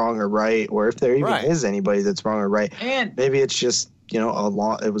who's wrong or right, or if there even is anybody that's wrong or right. And maybe it's just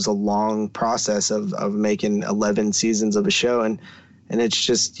it was a long process of making 11 seasons of a show, and it's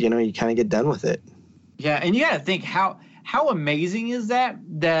just you kind of get done with it. Yeah, and you got to think how amazing is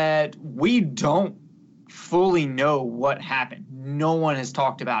that we don't fully know what happened. No one has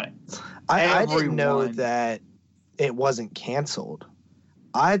talked about it. I didn't know that it wasn't canceled.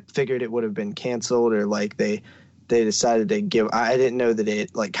 I figured it would have been canceled or they decided to give. I didn't know that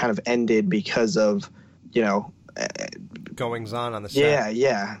it kind of ended because of goings on the set.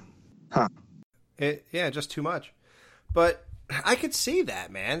 Yeah. Huh. Just too much. But I could see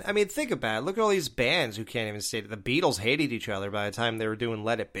that, man. I mean, think about it. Look at all these bands who can't even stay. The Beatles hated each other by the time they were doing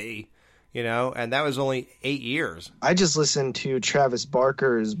Let It Be. you know, and that was only 8 years. I just listened to Travis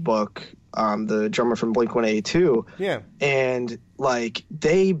Barker's book, the drummer from Blink-182. Yeah. And, like,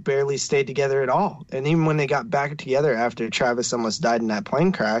 they barely stayed together at all. And even when they got back together after Travis almost died in that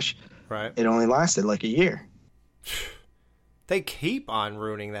plane crash, right, it only lasted like a year. They keep on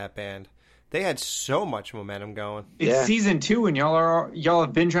ruining that band. They had so much momentum going. It's season 2, and y'all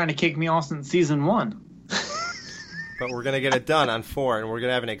have been trying to kick me off since season 1. But we're going to get it done on 4, and we're going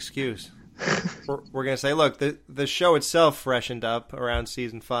to have an excuse. We're going to say, look, the show itself freshened up around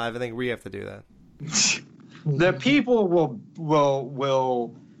season 5. I think we have to do that. The people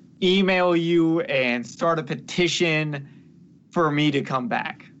will email you and start a petition for me to come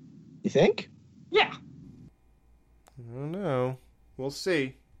back. You think? Yeah. I don't know. We'll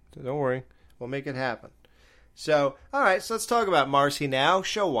see. Don't worry. We'll make it happen. So, all right, so let's talk about Marcy now,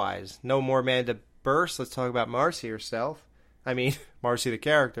 show-wise. No more Amanda Burst. Let's talk about Marcy herself. I mean, Marcy the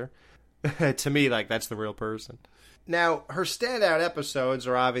character. To me, like, that's the real person. Now, her standout episodes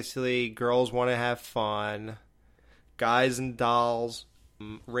are obviously Girls Want to Have Fun, Guys and Dolls,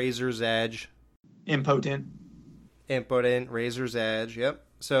 Razor's Edge. Impotent, Razor's Edge, yep.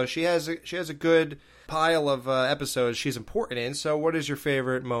 So she has a good pile of episodes she's important in. So what is your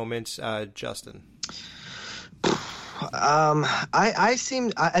favorite moment, Justin?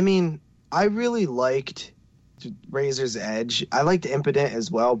 I really liked Razor's Edge. I liked Impotent as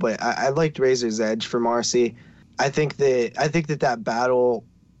well, but I liked Razor's Edge for Marcy. I think that battle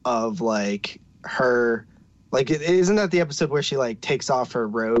of like her, like, isn't that the episode where she like takes off her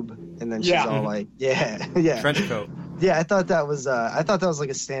robe and then she's all like, trench coat. Yeah, I thought that was like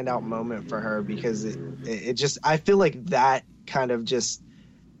a standout moment for her because it just, I feel like that kind of just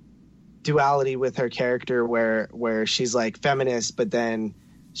duality with her character where she's like feminist, but then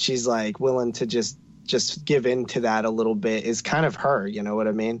she's like willing to just give in to that a little bit is kind of her, you know what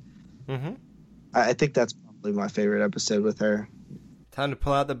I mean? Mm-hmm. I think that's probably my favorite episode with her. Time to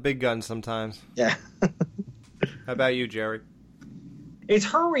pull out the big guns sometimes. Yeah. How about you, Jerry? It's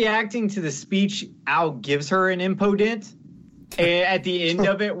her reacting to the speech Al gives her in Impotent. And at the end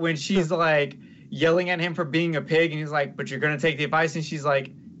of it, when she's like yelling at him for being a pig, and he's like, but you're going to take the advice? And she's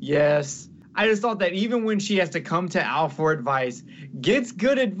like, yes. I just thought that even when she has to come to Al for advice, gets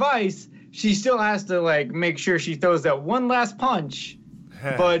good advice, she still has to like make sure she throws that one last punch.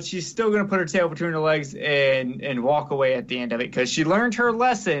 But she's still going to put her tail between her legs and walk away at the end of it because she learned her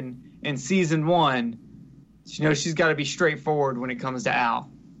lesson in season 1. She knows she's got to be straightforward when it comes to Al.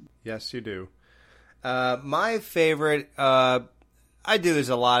 Yes, you do. My favorite, I do this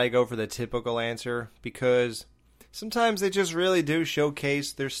a lot. I go for the typical answer because sometimes they just really do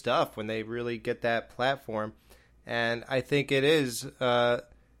showcase their stuff when they really get that platform. And I think it is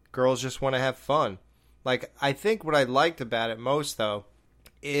Girls Just Want to Have Fun. Like, I think what I liked about it most, though,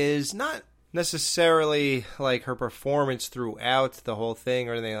 is not necessarily like her performance throughout the whole thing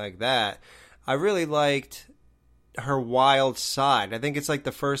or anything like that. I really liked her wild side. I think it's like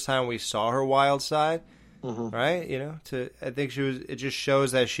the first time we saw her wild side, right? You know, I think it just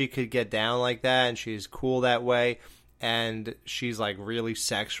shows that she could get down like that and she's cool that way. And she's like really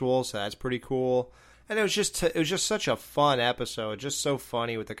sexual. So that's pretty cool. And it was just such a fun episode. Just so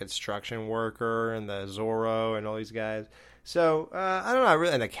funny with the construction worker and the Zorro and all these guys. So, I don't know,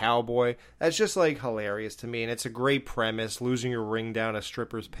 and the cowboy, that's just, like, hilarious to me, and it's a great premise, losing your ring down a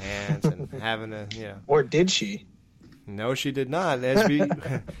stripper's pants and having to, you know. Or did she? No, she did not. As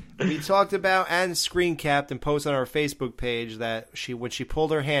we talked about and screen capped and posted on our Facebook page that when she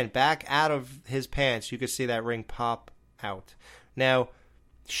pulled her hand back out of his pants, you could see that ring pop out. Now,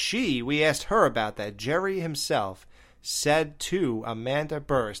 we asked her about that, Jerry himself, said to Amanda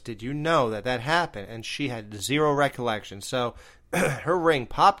Burst, did you know that happened? And she had zero recollection. So her ring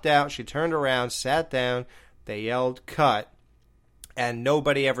popped out. She turned around, sat down. They yelled, cut. And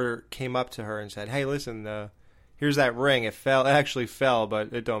nobody ever came up to her and said, hey, listen, here's that ring. It actually fell,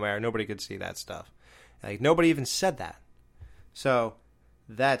 but it don't matter. Nobody could see that stuff. Like, nobody even said that. So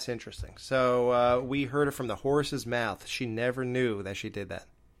that's interesting. So we heard it from the horse's mouth. She never knew that she did that.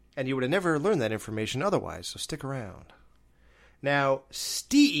 And you would have never learned that information otherwise, so stick around. Now,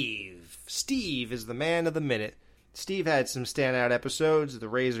 Steve. Steve is the man of the minute. Steve had some standout episodes, The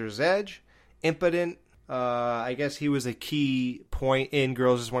Razor's Edge, Impotent. I guess he was a key point in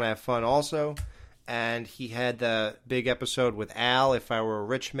Girls Just Want to Have Fun also. And he had the big episode with Al, If I Were a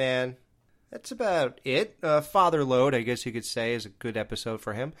Rich Man. That's about it. Father Load, I guess you could say, is a good episode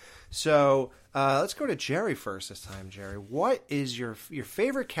for him. So let's go to Jerry first this time, Jerry. What is your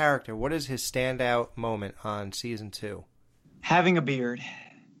favorite character? What is his standout moment on season 2? Having a beard.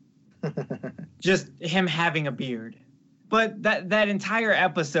 Just him having a beard. But that entire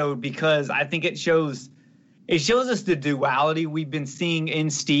episode, because I think it shows us the duality we've been seeing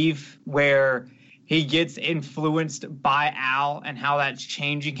in Steve, where he gets influenced by Al and how that's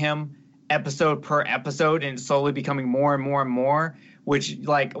changing him episode per episode and slowly becoming more and more and more, which,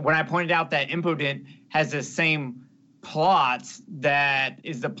 like, when I pointed out that Impotent has the same plot that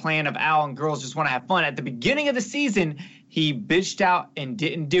is the plan of Al and Girls Just Want to Have Fun. At the beginning of the season, he bitched out and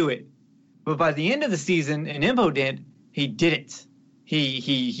didn't do it. But by the end of the season in Impotent, he did it.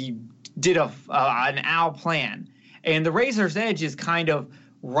 He did an Al plan. And the Razor's Edge is kind of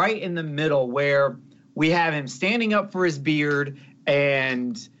right in the middle, where we have him standing up for his beard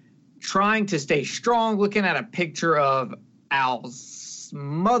and trying to stay strong, looking at a picture of Al's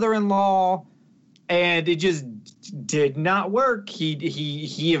mother-in-law, and it just did not work.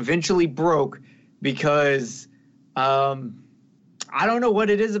 He eventually broke because I don't know what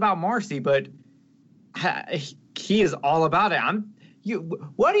it is about Marcy, but he is all about it.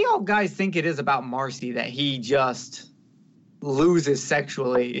 What do y'all guys think it is about Marcy that he just loses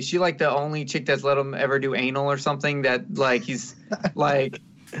sexually? Is she like the only chick that's let him ever do anal or something? That like he's like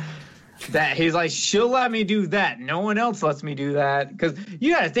that he's like, she'll let me do that. No one else lets me do that. Because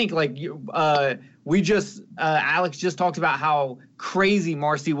you got to think, like, Alex just talked about how crazy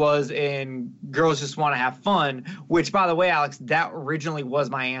Marcy was in Girls Just Want to Have Fun, which, by the way, Alex, that originally was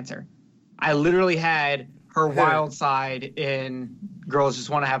my answer. I literally had her wild side in Girls Just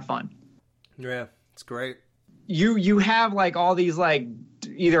Want to Have Fun. Yeah, it's great. You have, like, all these, like,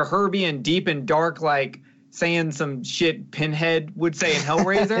 either her being deep and dark, like, saying some shit Pinhead would say in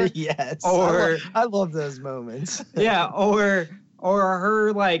Hellraiser. Yes. Or I love those moments. Yeah, or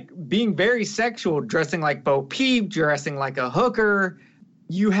her like being very sexual, dressing like Bo Peep, dressing like a hooker.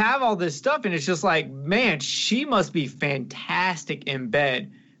 You have all this stuff, and it's just like, man, she must be fantastic in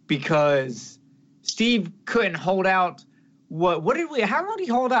bed, because Steve couldn't hold out. How long did he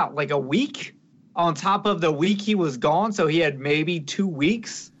hold out? Like a week on top of the week he was gone, so he had maybe 2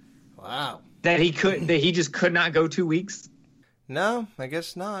 weeks. Wow. That he just could not go 2 weeks. No, I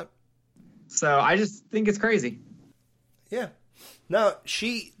guess not. So I just think it's crazy. Yeah. No,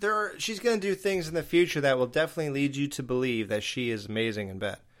 she's going to do things in the future that will definitely lead you to believe that she is amazing in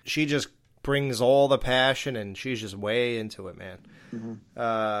bed. She just brings all the passion, and she's just way into it, man.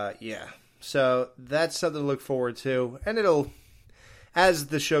 Mm-hmm. Yeah. So that's something to look forward to. And as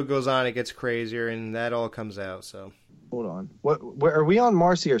the show goes on, it gets crazier, and that all comes out. So hold on. Where are we on,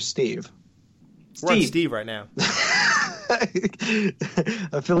 Marcy or Steve? We're on Steve right now. I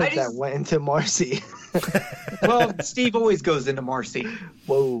feel like that went into Marcy. Well, Steve always goes into Marcy.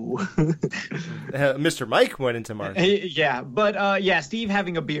 Whoa. Mr. Mike went into Marcy. Yeah, but Steve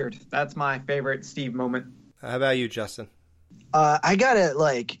having a beard. That's my favorite Steve moment. How about you, Justin? I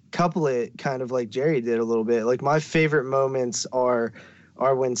gotta couple it kind of like Jerry did a little bit. Like, my favorite moments are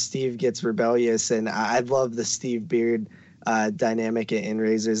when Steve gets rebellious, and I love the Steve Beard dynamic in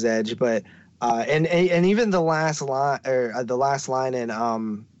Razor's Edge, but and even the last line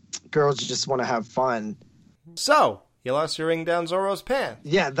in Girls Just Want to Have Fun. So you lost your ring down Zorro's pants.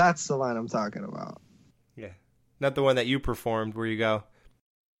 Yeah, that's the line I'm talking about. Yeah, not the one that you performed where you go,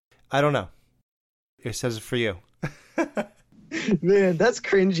 I don't know. It says it for you. Man, that's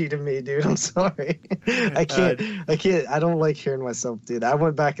cringy to me, dude. I'm sorry. I can't. I don't like hearing myself do that. I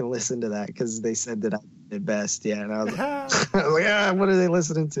went back and listened to that because they said that I did best. Yeah, and I was like, yeah, what are they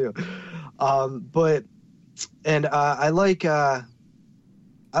listening to? I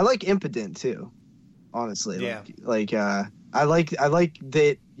like Impotent too. Honestly, yeah. I like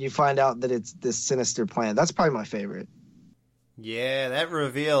that you find out that it's this sinister plan. That's probably my favorite. Yeah, that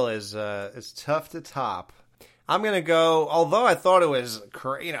reveal is tough to top. I'm gonna go. Although I thought it was,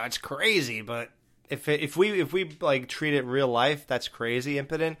 it's crazy, but if we like treat it real life, that's crazy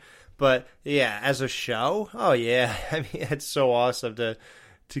Impotent. But yeah, as a show, oh yeah, I mean, it's so awesome to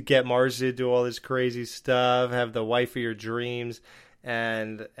get Marcy to do all this crazy stuff, have the wife of your dreams,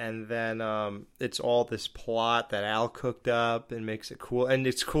 and then it's all this plot that Al cooked up and makes it cool, and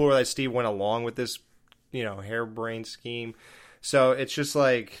it's cooler that Steve went along with this, harebrained scheme. So it's just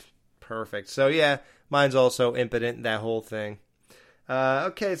like perfect. So yeah. Mine's also Impotent, that whole thing.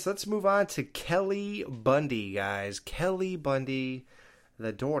 Okay, so let's move on to Kelly Bundy, guys. Kelly Bundy,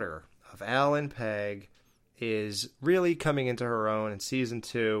 the daughter of Al and Peg, is really coming into her own in season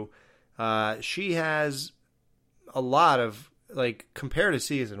 2. She has a lot of, compared to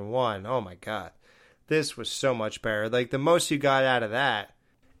season 1, oh my god. This was so much better. The most you got out of that,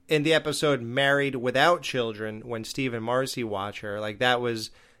 in the episode Married Without Children, when Steve and Marcy watch her, that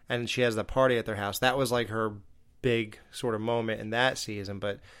was... And she has the party at their house. That was her big sort of moment in that season.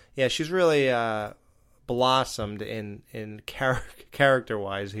 But yeah, she's really blossomed in character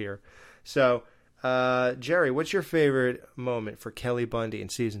wise here. So, Jerry, what's your favorite moment for Kelly Bundy in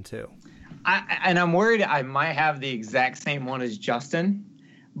season 2? I'm worried I might have the exact same one as Justin,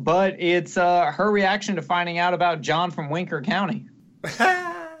 but it's her reaction to finding out about John from Winker County.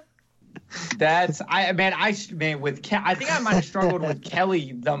 That's I think I might have struggled with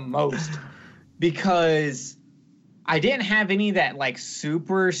Kelly the most because I didn't have any that like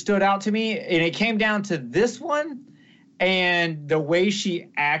super stood out to me, and it came down to this one and the way she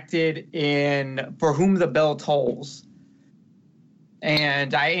acted in For Whom the Bell Tolls.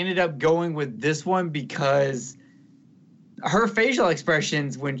 And I ended up going with this one because her facial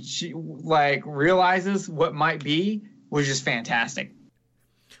expressions when she like realizes what might be was just fantastic.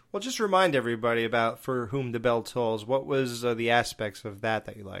 Well, just remind everybody about For Whom the Bell Tolls. What was the aspects of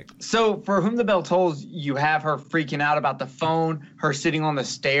that you liked? So For Whom the Bell Tolls, you have her freaking out about the phone, her sitting on the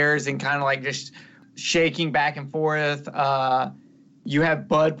stairs and kind of like just shaking back and forth. You have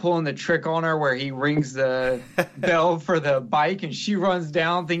Bud pulling the trick on her where he rings the bell for the bike and she runs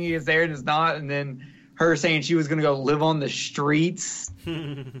down thinking it's there and it's not. And then her saying she was going to go live on the streets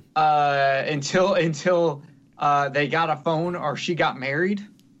until they got a phone or she got married.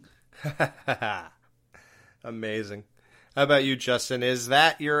 Amazing. How about you, Justin? Is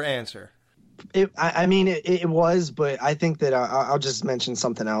that your answer? It was, but I think that I'll just mention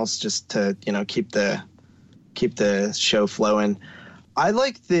something else just to keep the show flowing. I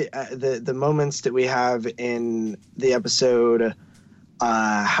like the moments that we have in the episode.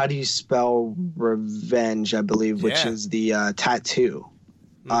 How do you spell revenge? I believe, which is the tattoo.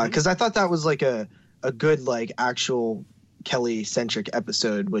 Because I thought that was like a good like actual Kelly-centric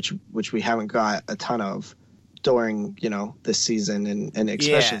episode, which we haven't got a ton of during this season and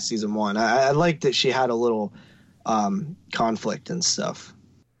especially season 1. I like that she had a little conflict and stuff.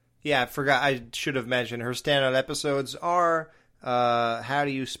 Yeah, I forgot. I should have mentioned her standout episodes are How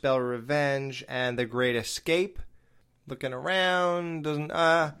Do You Spell Revenge and The Great Escape. Looking around, doesn't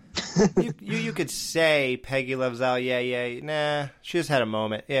you could say Peggy Loves Al, nah, she just had a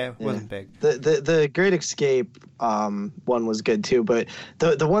moment. It wasn't big. The Great Escape one was good too, but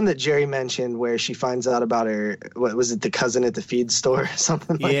the one that Jerry mentioned where she finds out about her, what was it, the cousin at the feed store or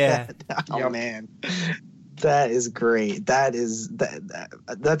something like that? Oh man, that is great. That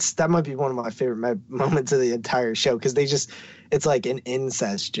might be one of my favorite moments of the entire show because it's like an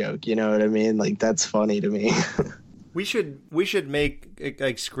incest joke, you know what I mean? Like that's funny to me. We should make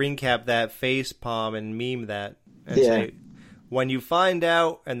like screen cap that face palm and meme that and say when you find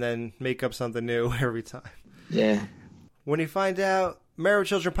out and then make up something new every time. Yeah. When you find out Married with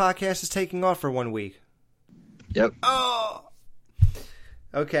Children podcast is taking off for 1 week. Yep. Oh.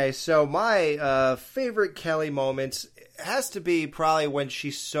 Okay, so my favorite Kelly moments has to be probably when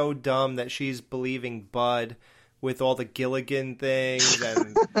she's so dumb that she's believing Bud with all the Gilligan things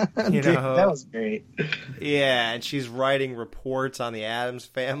and Dude, that was great. Yeah, and she's writing reports on the Addams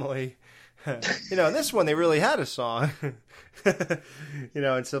Family. This one they really had a song.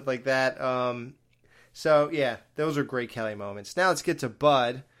 And stuff like that. So yeah, those are great Kelly moments. Now let's get to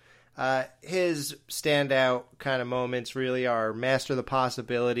Bud. His standout kind of moments really are Master of the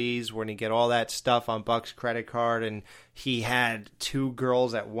Possibilities, when he get all that stuff on Buck's credit card and he had 2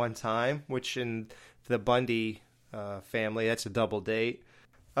 girls at one time, which in the Bundy family, that's a double date.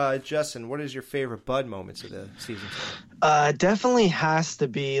 Justin, what is your favorite Bud moments of the season? Definitely has to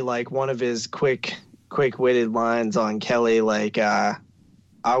be like one of his quick-witted lines on Kelly. Like, I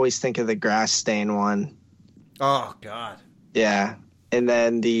always think of the grass stain one. Oh God. Yeah, and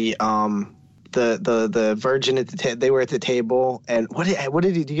then the virgin at the they were at the table, and what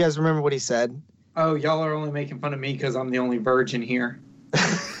did he? Do you guys remember what he said? Oh, y'all are only making fun of me because I'm the only virgin here.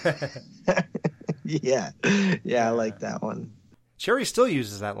 Yeah, I like that one. Cherry still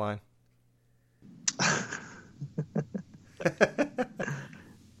uses that line.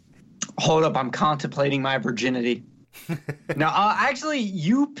 Hold up, I'm contemplating my virginity. Now, actually,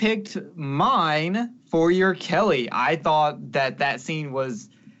 you picked mine for your Kelly. I thought that scene was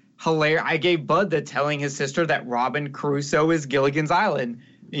hilarious. I gave Bud the telling his sister that Robin Crusoe is Gilligan's Island,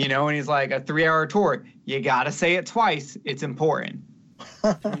 and he's like, a 3-hour tour. You gotta say it twice. It's important.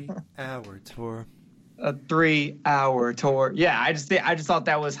 3-hour tour. A 3-hour tour. Yeah, I just thought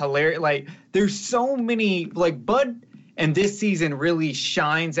that was hilarious. Like, there's so many, like, Bud and this season really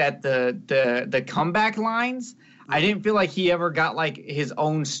shines at the comeback lines. I didn't feel like he ever got like his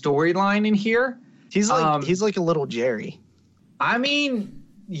own storyline in here. He's like a little Jerry. I mean,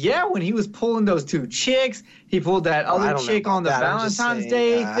 yeah, when he was pulling those 2 chicks, he pulled that other chick on the Valentine's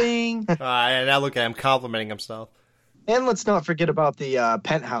Day thing. And now look at him complimenting himself. And let's not forget about the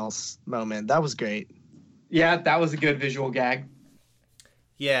penthouse moment. That was great. Yeah, that was a good visual gag.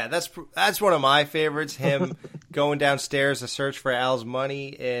 Yeah, that's one of my favorites. Him going downstairs to search for Al's money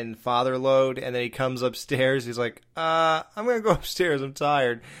in Father Load, and then he comes upstairs. He's like, "I'm gonna go upstairs. I'm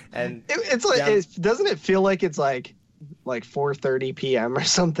tired." And it's like, doesn't it feel like it's like 4:30 p.m. or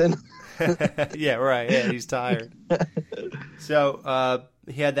something? Yeah, right. Yeah, he's tired. So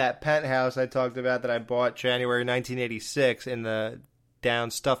he had that penthouse I talked about that I bought January 1986 in the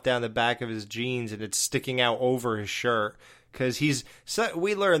stuffed down the back of his jeans, and it's sticking out over his shirt. Because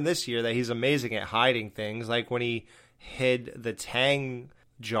we learned this year that he's amazing at hiding things. Like when he hid the Tang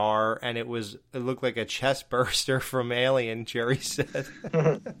jar, and it looked like a chest burster from Alien, Jerry said.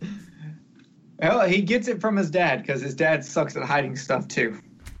 Well, he gets it from his dad, because his dad sucks at hiding stuff, too.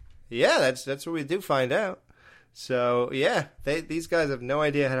 Yeah, that's what we do find out. So, yeah, these guys have no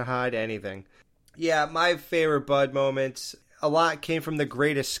idea how to hide anything. Yeah, my favorite Bud moments, a lot came from The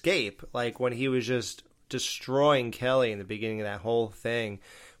Great Escape. Like when he was just destroying Kelly in the beginning of that whole thing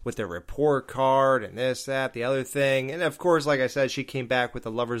with the report card and this, that, the other thing. And of course, like I said, she came back with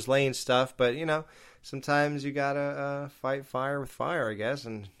the Lover's Lane stuff, but sometimes you gotta fight fire with fire, I guess,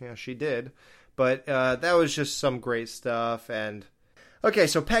 and she did. But that was just some great stuff. And okay,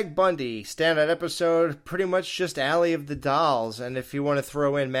 so Peg Bundy, standout episode, pretty much just Alley of the Dolls. And if you want to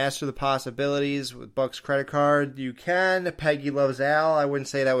throw in Master of the Possibilities with Buck's credit card, you can. Peggy Loves Al, I wouldn't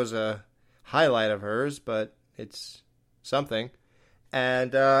say that was a highlight of hers, but it's something.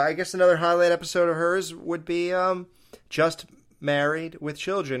 And I guess another highlight episode of hers would be Just Married with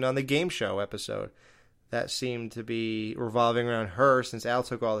Children on the game show episode. That seemed to be revolving around her since Al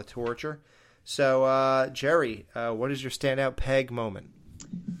took all the torture. So, Jerry, what is your standout Peg moment?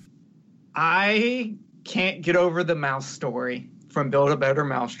 I can't get over the mouse story from Build a Better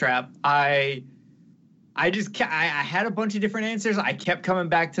Mousetrap. I had a bunch of different answers. I kept coming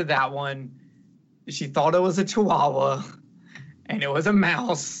back to that one. She thought it was a chihuahua, and it was a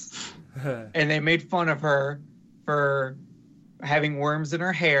mouse. And they made fun of her for having worms in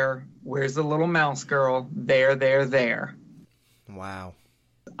her hair. Where's the little mouse girl? There. Wow.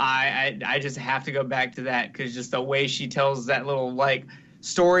 I just have to go back to that, because just the way she tells that little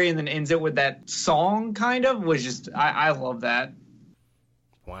story and then ends it with that song kind of was just, I love that.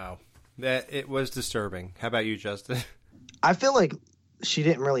 Wow. It was disturbing. How about you, Justin? I feel like she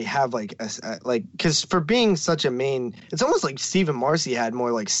didn't really have because for being such a main, it's almost like Stephen Marcy had more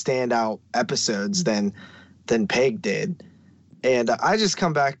standout episodes than Peg did. And I just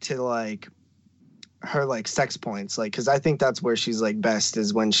come back to her sex points, because I think that's where she's best,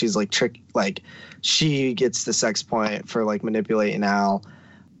 is when she's she gets the sex point for manipulating Al.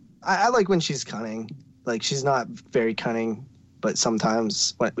 I like when she's cunning. She's not very cunning, but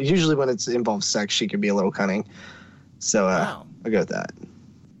sometimes usually when it involves sex, she can be a little cunning. So wow. I'll go with that.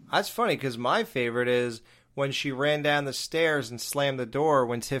 That's funny, because my favorite is when she ran down the stairs and slammed the door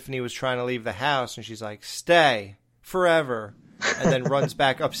when Tiffany was trying to leave the house, and she's like, "Stay forever," and then runs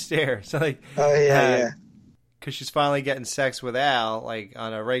back upstairs. Oh yeah. Because she's finally getting sex with Al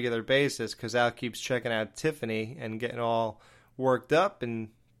on a regular basis, because Al keeps checking out Tiffany and getting all worked up and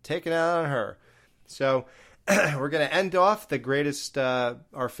taking it out on her. So we're going to end off the greatest,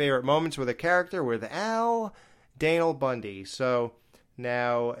 our favorite moments with a character with Al Daniel Bundy. So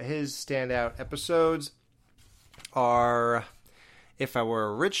now his standout episodes are If I Were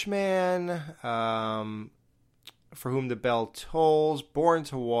a Rich Man, For Whom the Bell Tolls, Born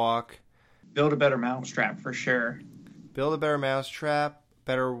to Walk, Build a Better Mousetrap for sure. Build a Better Mousetrap,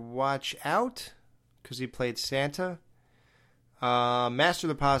 Better Watch Out, because he played Santa. Master of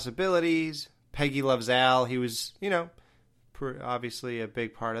the Possibilities, Peggy Loves Al. He was, obviously a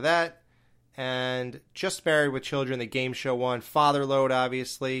big part of that. And Just Married with Children, the game show one. Father Load,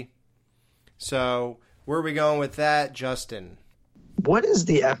 obviously. So, where are we going with that, Justin? What is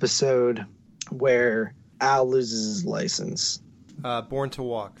the episode where Al loses his license? Born to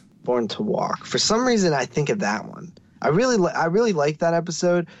Walk. Born to Walk. For some reason, I think of that one. I really like that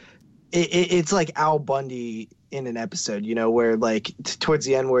episode. It's like Al Bundy in an episode, where towards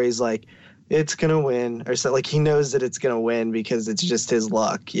the end where he's like, it's gonna win, or so he knows that it's gonna win because it's just his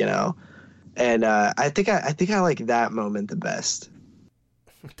luck, And I think I like that moment the best.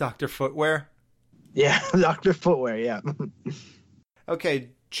 Dr. Footwear. Yeah, Dr. Footwear. Yeah. Okay,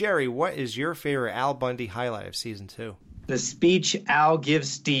 Jerry, what is your favorite Al Bundy highlight of season 2? The speech Al gives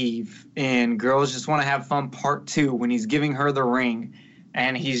Steve in Girls Just Want to Have Fun Part 2 when he's giving her the ring,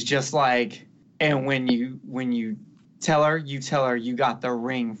 and he's just like, and when you tell her you got the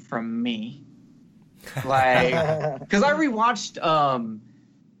ring from me. Because I rewatched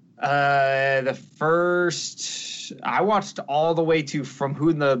I watched all the way to From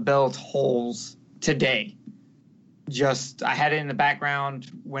Whom the Bell Tolls today, I had it in the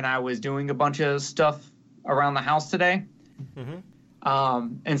background when I was doing a bunch of stuff around the house today. Mm-hmm.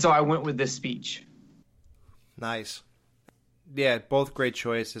 And so I went with this speech. Nice. Yeah, both great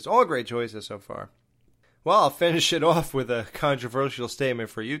choices. All great choices so far. Well, I'll finish it off with a controversial statement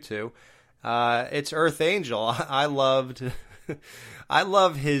for you two. It's Earth Angel. I love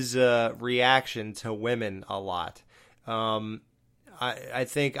his reaction to women a lot. I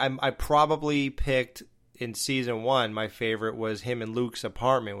think I probably picked in season 1. My favorite was him in Luke's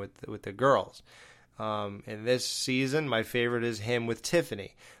apartment with the girls. In this season, my favorite is him with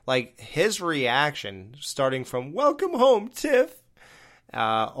Tiffany. Like his reaction, starting from "Welcome home, Tiff,"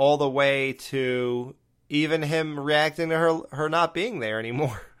 all the way to even him reacting to her not being there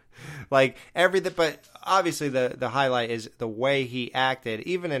anymore. Like everything, but obviously the highlight is the way he acted,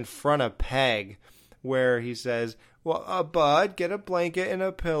 even in front of Peg, where he says, "Well, Bud, get a blanket and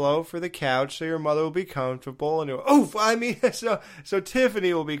a pillow for the couch so your mother will be comfortable." And so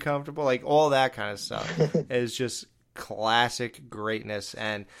Tiffany will be comfortable. Like all that kind of stuff is just classic greatness,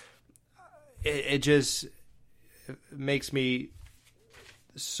 and it just makes me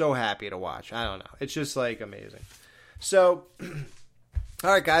so happy to watch. I don't know. It's just like amazing. So, all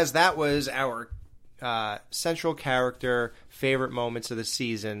right, guys, that was our central character favorite moments of the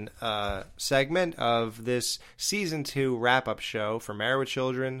season segment of this season 2 wrap-up show for Married with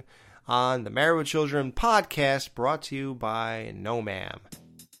Children on the Married with Children podcast, brought to you by No Ma'am.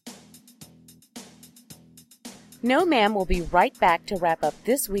 No Ma'am will be right back to wrap up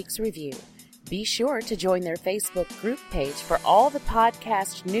this week's review. Be sure to join their Facebook group page for all the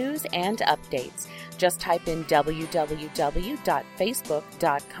podcast news and updates. Just type in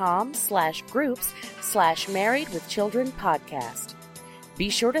www.facebook.com/groups/Married with Children podcast.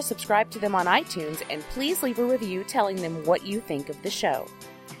 Be sure to subscribe to them on iTunes and please leave a review telling them what you think of the show.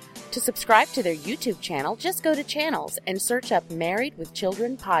 To subscribe to their YouTube channel, just go to channels and search up Married with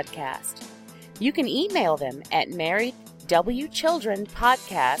Children podcast. You can email them at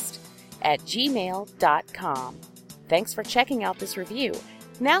marriedwchildrenpodcast@gmail.com. Thanks for checking out this review.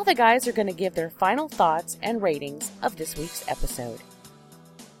 Now the guys are going to give their final thoughts and ratings of this week's episode.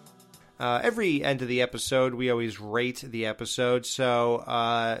 Every end of the episode, we always rate the episode. So,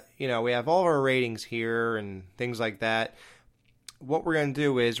 we have all of our ratings here and things like that. What we're going to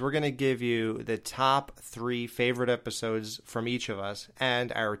do is we're going to give you the top 3 favorite episodes from each of us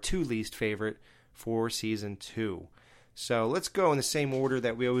and our 2 least favorite for season 2. So let's go in the same order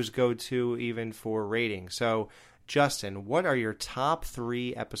that we always go to, even for rating. So, Justin, what are your top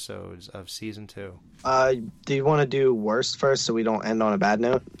 3 episodes of season 2? Do you want to do worst first so we don't end on a bad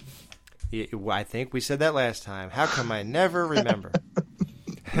note? Yeah, I think we said that last time. How come I never remember?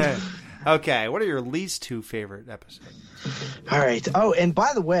 Okay, what are your least 2 favorite episodes? All right. Oh, and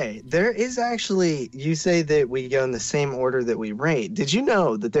by the way, there is actually, you say that we go in the same order that we rate. Did you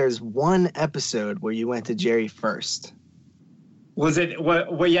know that there's one episode where you went to Jerry first? Was it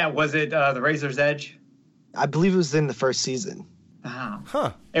The Razor's Edge? I believe it was in the first season. Wow.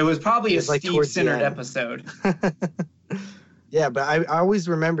 Huh. It was probably a like Steve-centered episode. Yeah, but I always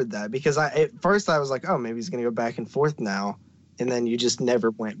remembered that because at first I was like, oh, maybe he's going to go back and forth now. And then you just never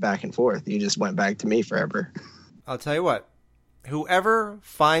went back and forth. You just went back to me forever. I'll tell you what. Whoever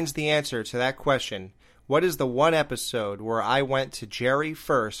finds the answer to that question, what is the one episode where I went to Jerry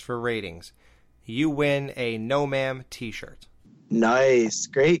first for ratings, you win a No Ma'am t-shirt. Nice.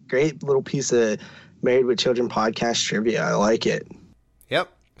 Great little piece of Married with Children podcast trivia. I like it. Yep.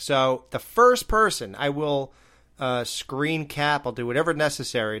 So the first person I will screen cap, I'll do whatever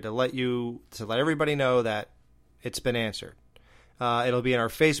necessary to let everybody know that it's been answered. It'll be in our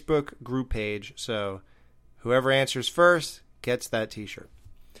Facebook group page. So whoever answers first gets that t-shirt.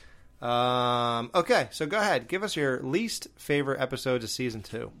 Okay, so go ahead. Give us your least favorite episodes of season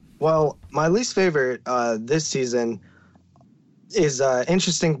 2. Well, my least favorite this season is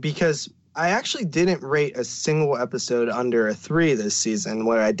interesting because I actually didn't rate a single episode under a 3 this season,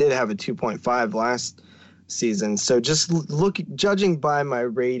 where I did have a 2.5 last season. So just judging by my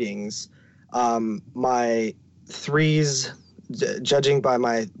ratings, my 3s, judging by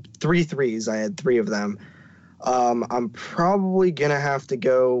my 3 3s, I had 3 of them. I'm probably gonna have to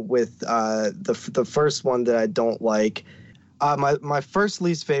go with the first one that I don't like. My first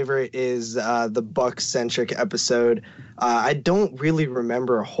least favorite is the Buck-centric episode. I don't really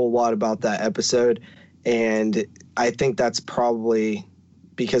remember a whole lot about that episode, and I think that's probably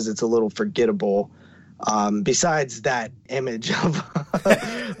because it's a little forgettable. Besides that image of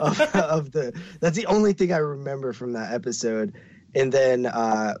that's the only thing I remember from that episode. And then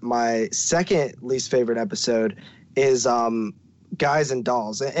my second least favorite episode is Guys and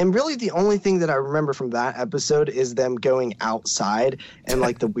Dolls. And really the only thing that I remember from that episode is them going outside and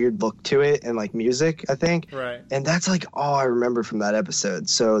like the weird look to it and like music, I think. Right. And that's like all I remember from that episode.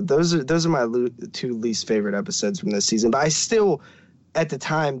 So those are my two least favorite episodes from this season. But I still, at the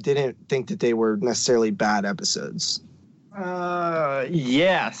time, didn't think that they were necessarily bad episodes.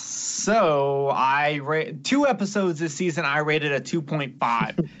 Yes. So two episodes this season I rated a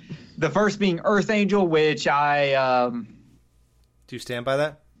 2.5. The first being Earth Angel, which I Do you stand by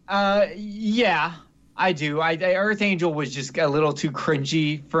that? Yeah, I do. Earth Angel was just a little too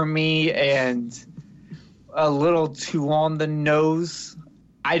cringy for me and a little too on the nose.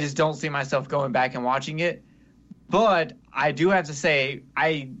 I just don't see myself going back and watching it. But I do have to say,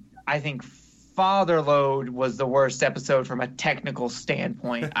 I think Fatherload was the worst episode from a technical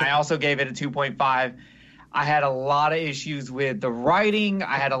standpoint. I also gave it a 2.5. I had a lot of issues with the writing.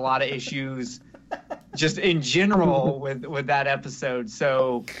 I had a lot of issues just in general with that episode.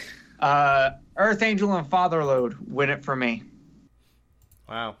 So Earth Angel and Fatherload win it for me.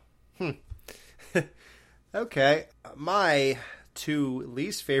 Wow. Okay. My two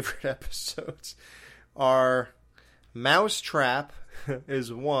least favorite episodes are Mousetrap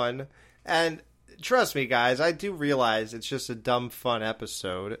is one. And trust me, guys, I do realize it's just a dumb, fun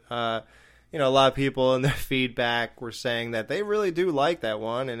episode. A lot of people in their feedback were saying that they really do like that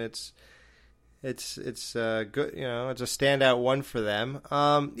one, and it's good. It's a standout one for them.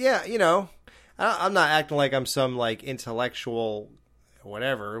 I'm not acting like I'm some like intellectual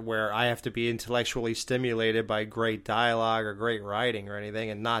whatever, where I have to be intellectually stimulated by great dialogue or great writing or anything,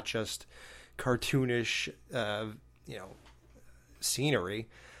 and not just cartoonish, scenery.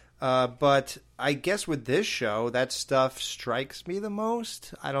 But I guess with this show, that stuff strikes me the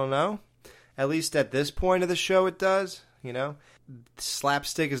most. I don't know. At least at this point of the show, it does.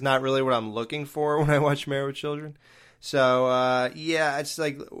 Slapstick is not really what I'm looking for when I watch Married with Children. So, it's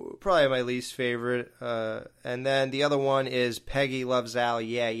like probably my least favorite. And then the other one is Peggy Loves Al,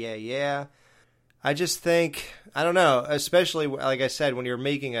 Yeah, Yeah, Yeah. I just think, I don't know, especially, like I said, when you're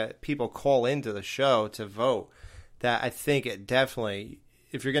making people call into the show to vote, that I think it definitely,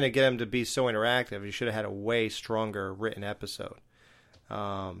 if you're going to get them to be so interactive, you should have had a way stronger written episode.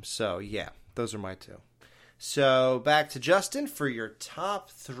 Those are my two. So back to Justin for your top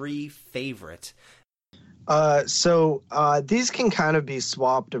three favorite. These can kind of be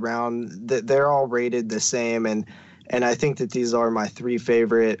swapped around. They're all rated the same, and I think that these are my three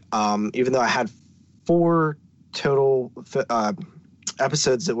favorite. Even though I had 4 total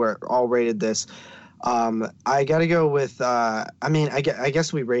episodes that were all rated this, I got to go with. I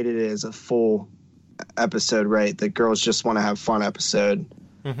guess we rated it as a full episode, right? The Girls Just Want to Have Fun episode.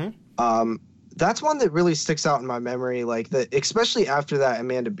 Mm-hmm. That's one that really sticks out in my memory, especially after that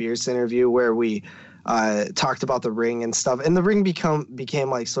Amanda Bierce interview where we talked about the ring and stuff, and the ring became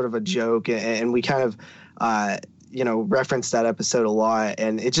like sort of a joke, and we kind of referenced that episode a lot,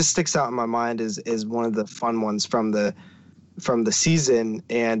 and it just sticks out in my mind as one of the fun ones from the season.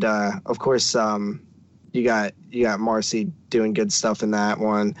 And of course, you got Marcy doing good stuff in that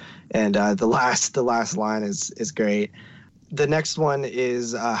one, and the last line is great. The next one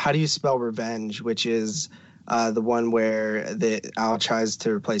is How Do You Spell Revenge, which is the one where Al tries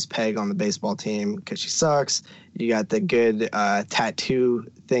to replace Peg on the baseball team because she sucks. You got the good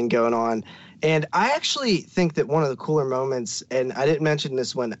tattoo thing going on. And I actually think that one of the cooler moments, and I didn't mention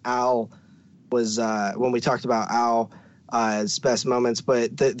this when Al was when we talked about Al's best moments,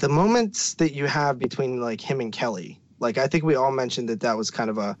 but the moments that you have between like him and Kelly, like I think we all mentioned that was kind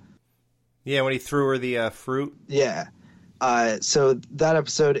of a when he threw her the fruit. Yeah. So that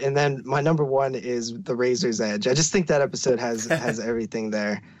episode, and then my number one is The Razor's Edge. I just think that episode has everything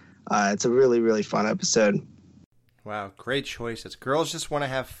there. It's a really, really fun episode. Wow, great choices. Girls Just Want to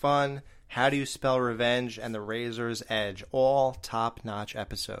Have Fun, How Do You Spell Revenge, and The Razor's Edge, all top-notch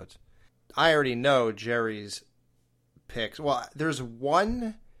episodes. I already know Jerry's picks. Well, there's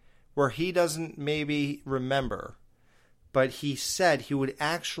one where he doesn't maybe remember, but he said he would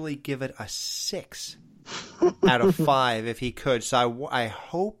actually give it a 6 out of 5 if he could. So I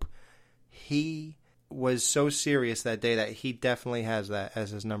hope he was so serious that day that he definitely has that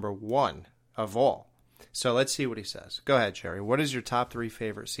as his number one of all. So let's see what he says. Go ahead, Jerry. What is your top 3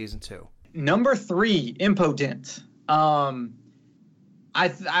 favorite season 2? Number 3, Impotent. I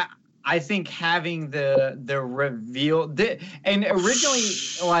think having the reveal and originally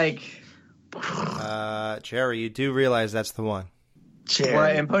like Jerry, you do realize that's the one. Jerry.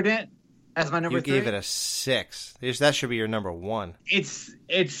 What, Impotent? As my number 3? You gave it a 6. That should be your number 1. It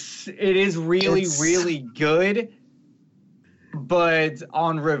is really good. But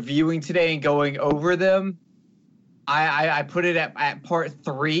on reviewing today and going over them, I put it at part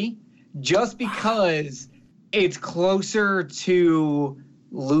 3 just because it's closer to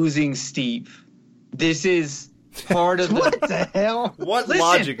losing Steve. This is part of What the hell? What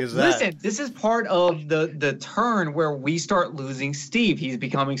logic is that? Listen, this is part of the turn where we start losing Steve. He's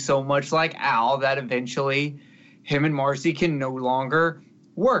becoming so much like Al that eventually him and Marcy can no longer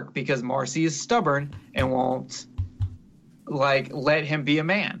work because Marcy is stubborn and won't let him be a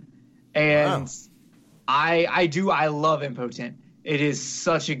man. And wow. I love Impotent. It is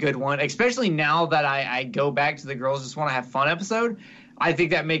such a good one, especially now that I go back to the Girls Just Want to Have Fun episode. I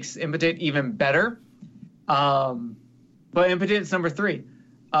think that makes Impotent even better. But Impotent's number 3.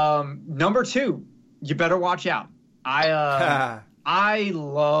 Number 2, You Better Watch Out. I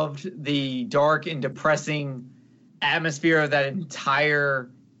loved the dark and depressing atmosphere of that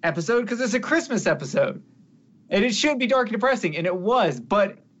entire episode because it's a Christmas episode. And it should be dark and depressing, and it was.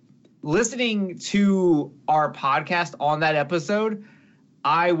 But listening to our podcast on that episode,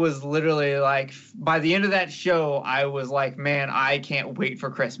 I was literally like, by the end of that show, I was like, man, I can't wait for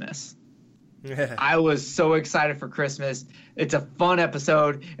Christmas. I was so excited for Christmas. It's a fun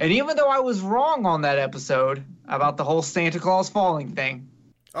episode. And even though I was wrong on that episode about the whole Santa Claus falling thing.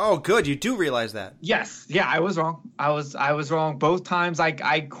 Oh, good. You do realize that. Yes. Yeah, I was wrong. I was wrong both times.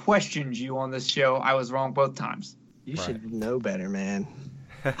 I questioned you on this show. I was wrong both times. You should know better, man.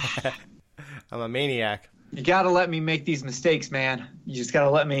 I'm a maniac. You got to let me make these mistakes, man. You just got to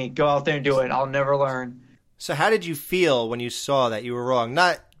let me go out there and do it. I'll never learn. So how did you feel when you saw that you were wrong?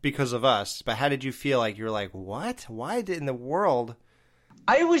 Not because of us, but how did you feel? Like you were like, what? Why in the world?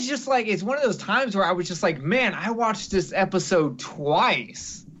 I was just like, it's one of those times where I was just like, man, I watched this episode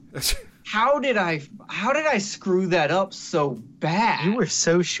twice. How did I screw that up so bad? You were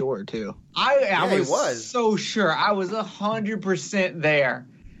so sure too. I was so sure. I was 100% there.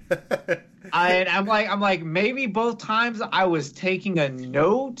 I'm like maybe both times I was taking a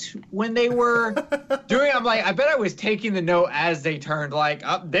note when they were doing. I'm like, I bet I was taking the note as they turned. Like,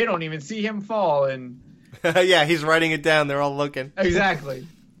 they don't even see him fall, and yeah, he's writing it down. They're all looking. Exactly.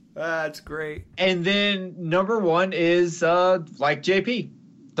 That's great. And then number 1 is like JP,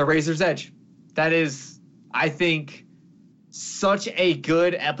 The Razor's Edge. That is, I think, such a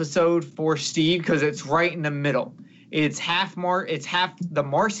good episode for Steve because it's right in the middle. It's half the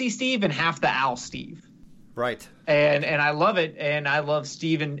Marcy Steve and half the Al Steve. Right. And I love it. And I love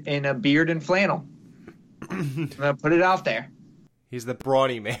Steve in a beard and flannel. I'm going to put it out there. He's the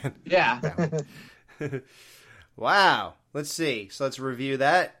brawny man. Yeah. Wow. Let's see. So let's review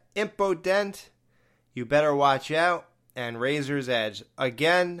that. Impotent, You Better Watch Out, and Razor's Edge.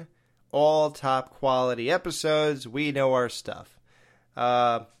 Again, all top quality episodes. We know our stuff.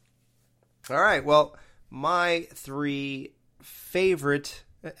 All right. Well, my 3 favorite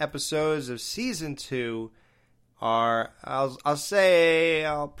episodes of season 2 are,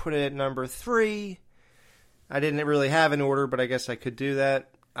 I'll put it at number 3. I didn't really have an order, but I guess I could do that.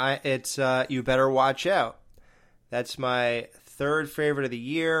 It's You Better Watch Out. That's my 3rd favorite of the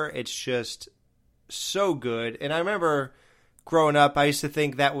year. It's just so good. And I remember growing up, I used to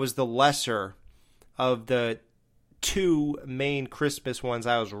think that was the lesser of the 2 main Christmas ones.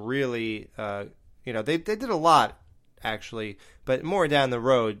 I was really, they did a lot, actually, but more down the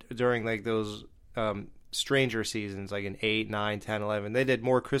road during like those Stranger seasons, like in 8, 9, 10, 11. They did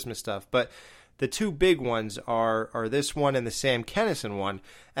more Christmas stuff. But the 2 big ones are this one and the Sam Kinison one.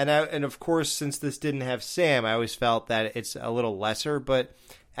 And of course, since this didn't have Sam, I always felt that it's a little lesser. But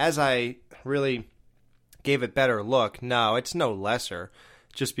as I really gave it better look, no, it's no lesser.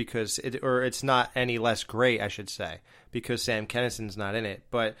 Just because it's not any less great, I should say, because Sam Kinison's not in it.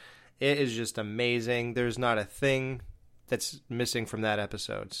 But it is just amazing. There's not a thing that's missing from that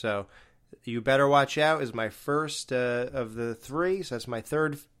episode. So You Better Watch Out is my first of the 3. So that's my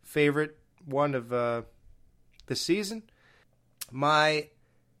 3rd favorite one of the season. My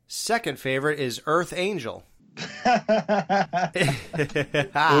 2nd favorite is Earth Angel.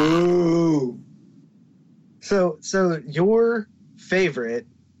 Ooh. So your favorite,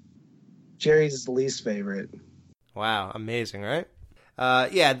 Jerry's least favorite. Wow, amazing, right?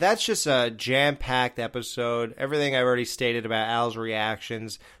 Yeah, that's just a jam-packed episode. Everything I've already stated about Al's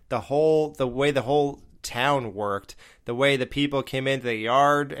reactions, the way the whole town worked, the way the people came into the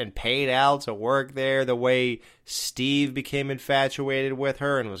yard and paid Al to work there, the way Steve became infatuated with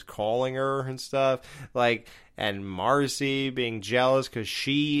her and was calling her and stuff, and Marcy being jealous because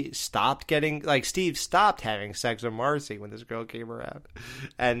she stopped Steve stopped having sex with Marcy when this girl came around,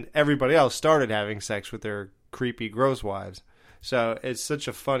 and everybody else started having sex with their creepy, gross wives. So it's such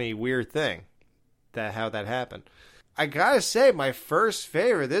a funny, weird thing how that happened. I gotta say, my first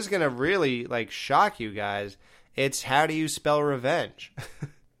favorite, this is gonna really shock you guys, It's how do you spell revenge?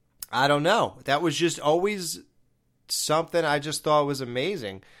 I don't know. That was just always something I just thought was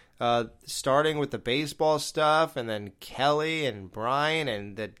amazing. Starting with the baseball stuff, and then Kelly and Brian,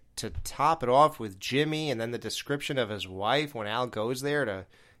 and to top it off with Jimmy, and then the description of his wife when Al goes there to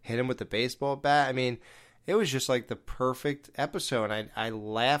hit him with the baseball bat. I mean, it was just like the perfect episode, and I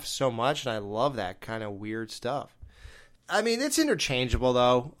laughed so much, and I love that kind of weird stuff. I mean, it's interchangeable,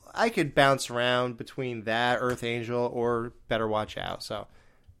 though. I could bounce around between that, Earth Angel, or Better Watch Out.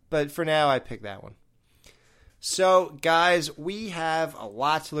 But for now, I picked that one. So, guys, we have a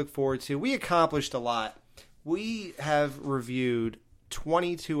lot to look forward to. We accomplished a lot. We have reviewed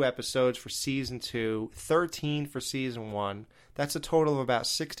 22 episodes for Season 2, 13 for Season 1. That's a total of about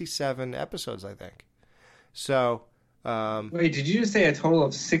 67 episodes, I think. So... Wait, did you just say a total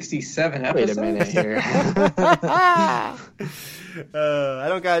of 67 episodes? Wait a minute here. I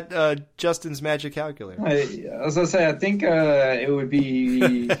don't got Justin's magic calculator. I was going to say, I think it would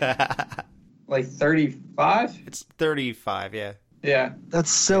be like 35? It's 35, yeah. Yeah.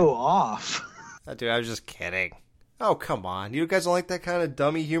 That's so off. Dude, I was just kidding. Oh, come on. You guys don't like that kind of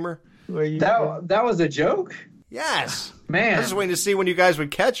dummy humor? That was a joke? Yes. Man. I was just waiting to see when you guys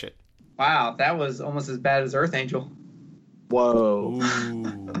would catch it. Wow, that was almost as bad as Earth Angel. Whoa.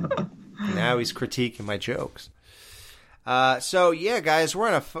 Now he's critiquing my jokes. So yeah, guys,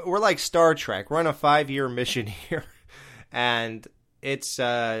 we're like Star Trek. We're on a 5-year mission here, and it's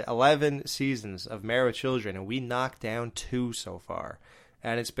 11 seasons of Married with Children, and we knocked down 2 so far,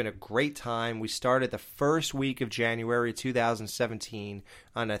 and it's been a great time. We started the first week of January 2017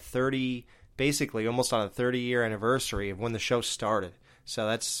 on basically almost on a 30-year anniversary of when the show started. So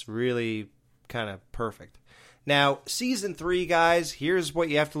that's really kind of perfect. Now, Season 3, guys, here's what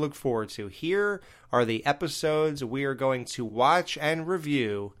you have to look forward to. Here are the episodes we are going to watch and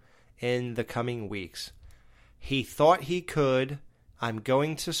review in the coming weeks. He Thought He Could, I'm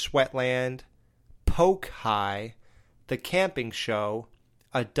Going to Sweatland, Poke High, The Camping Show,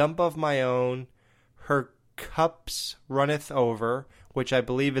 A Dump of My Own, Her Cups Runneth Over, which I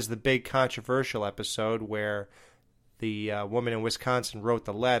believe is the big controversial episode where the woman in Wisconsin wrote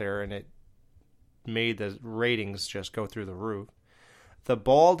the letter and it made the ratings just go through the roof. The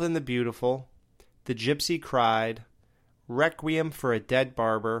Bald and the Beautiful, The Gypsy Cried, Requiem for a Dead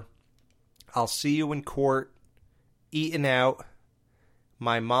Barber, I'll See You in Court, Eaten Out,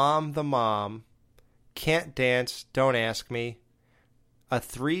 My Mom the Mom, Can't Dance, Don't Ask Me, A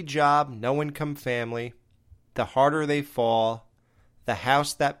 3-Job, No Income Family, The Harder They Fall, The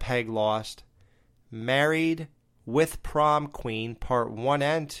House That Peg Lost, Married with Prom Queen, Part 1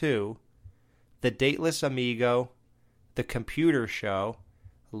 and 2, The Dateless Amigo, The Computer Show,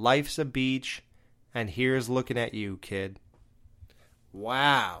 Life's a Beach, and Here's Looking at You, Kid.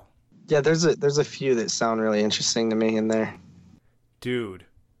 Wow. Yeah, there's a few that sound really interesting to me in there. Dude,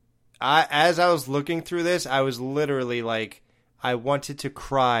 as I was looking through this, I was literally like, I wanted to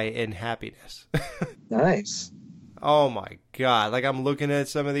cry in happiness. Nice. Oh my God. Like, I'm looking at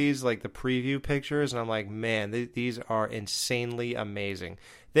some of these, like the preview pictures, and I'm like, man, these are insanely amazing.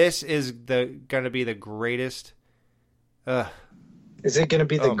 This is going to be the greatest. Is it going to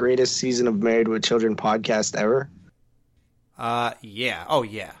be the greatest season of Married with Children podcast ever? Yeah. Oh,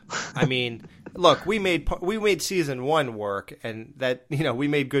 yeah. I mean, look, we made season 1 work, and that, we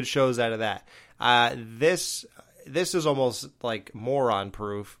made good shows out of that. This is almost like moron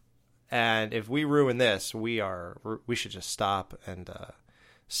proof. And if we ruin this, we should just stop and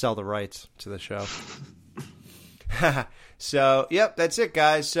sell the rights to the show. So, yep, that's it,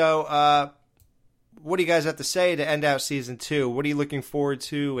 guys. So, what do you guys have to say to end out Season 2? What are you looking forward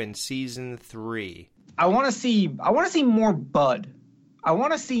to in Season 3? I want to see more Bud. I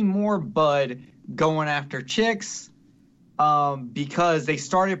want to see more Bud going after chicks, because they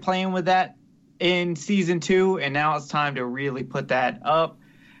started playing with that in Season 2, and now it's time to really put that up.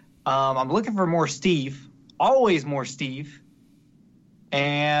 I'm looking for more Steve, always more Steve,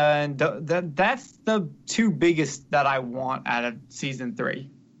 and that's the 2 biggest that I want out of Season 3.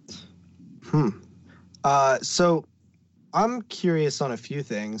 So I'm curious on a few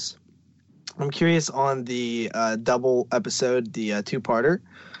things. I'm curious on the double episode, the 2-parter.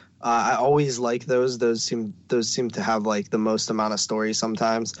 I always like those. Those seem to have like the most amount of story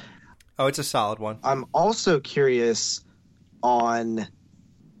sometimes. Oh, it's a solid one. I'm also curious on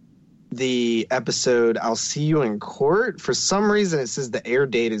the episode I'll See You in Court. For some reason, it says the air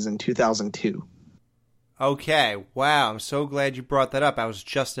date is in 2002. Okay, wow, I'm so glad you brought that up. I was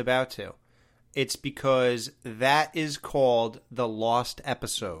just about to. It's because that is called the Lost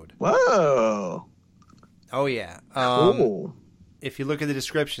episode. Whoa. Oh, yeah. Cool. If you look at the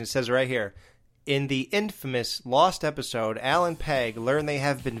description, it says right here, In the infamous Lost episode, Al and Peg learn they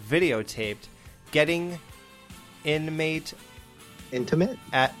have been videotaped getting intimate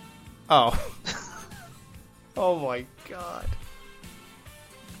at... Oh. Oh my god.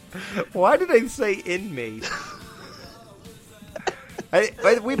 Why did I say inmate?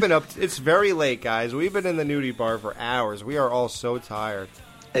 We've been up... It's very late, guys. We've been in the nudie bar for hours. We are all so tired.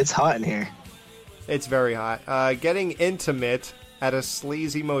 It's hot in here. It's very hot. Getting intimate at a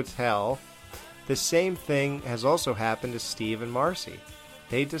sleazy motel. The same thing has also happened to Steve and Marcy.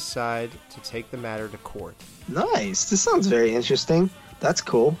 They decide to take the matter to court. Nice. This sounds very interesting. That's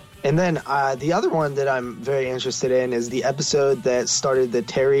cool. And then the other one that I'm very interested in is the episode that started the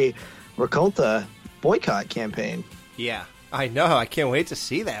Terry Rakolta boycott campaign. Yeah, I know. I can't wait to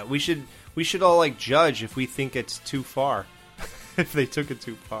see that. We should all like judge if we think it's too far. If they took it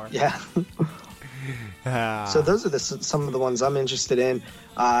too far. Yeah. So those are some of the ones I'm interested in.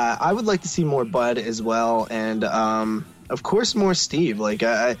 I would like to see more Bud as well, and of course more Steve. Like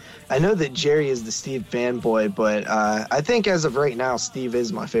I know that Jerry is the Steve fanboy, but I think as of right now, Steve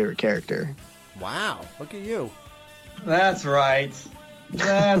is my favorite character. Wow, look at you. That's right.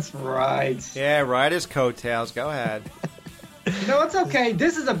 That's right. Yeah, ride his coattails. Go ahead. No, it's okay.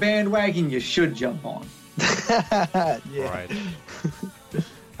 This is a bandwagon you should jump on. Yeah.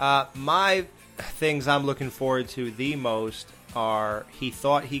 Right. My things I'm looking forward to the most are He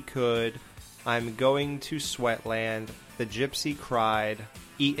Thought He Could, I'm Going to Sweatland, The Gypsy Cried,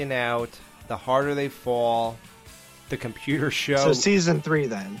 Eaten Out, The Harder They Fall, The Computer Show. So season 3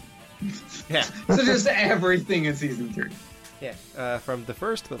 then. Yeah. So just everything in season 3. Yeah, from the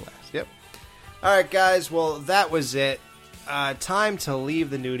first to the last. Yep. All right, guys. Well, that was it. Time to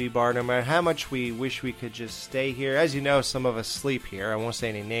leave the nudie bar, no matter how much we wish we could just stay here. As you know, some of us sleep here. I won't say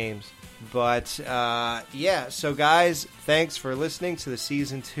any names. But, yeah, so guys, thanks for listening to the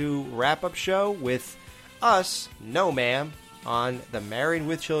Season 2 wrap-up show with us, No Ma'am, on the Married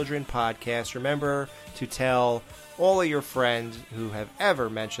with Children podcast. Remember to tell all of your friends who have ever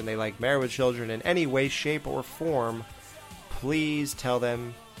mentioned they like Married with Children in any way, shape, or form. Please tell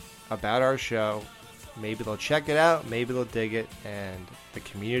them about our show. Maybe they'll check it out, maybe they'll dig it, and the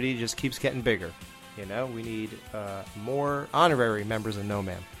community just keeps getting bigger. You know, we need more honorary members of No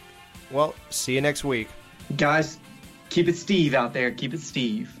Ma'am. Well, see you next week. Guys, keep it Steve out there. Keep it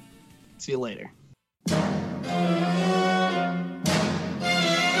Steve. See you later.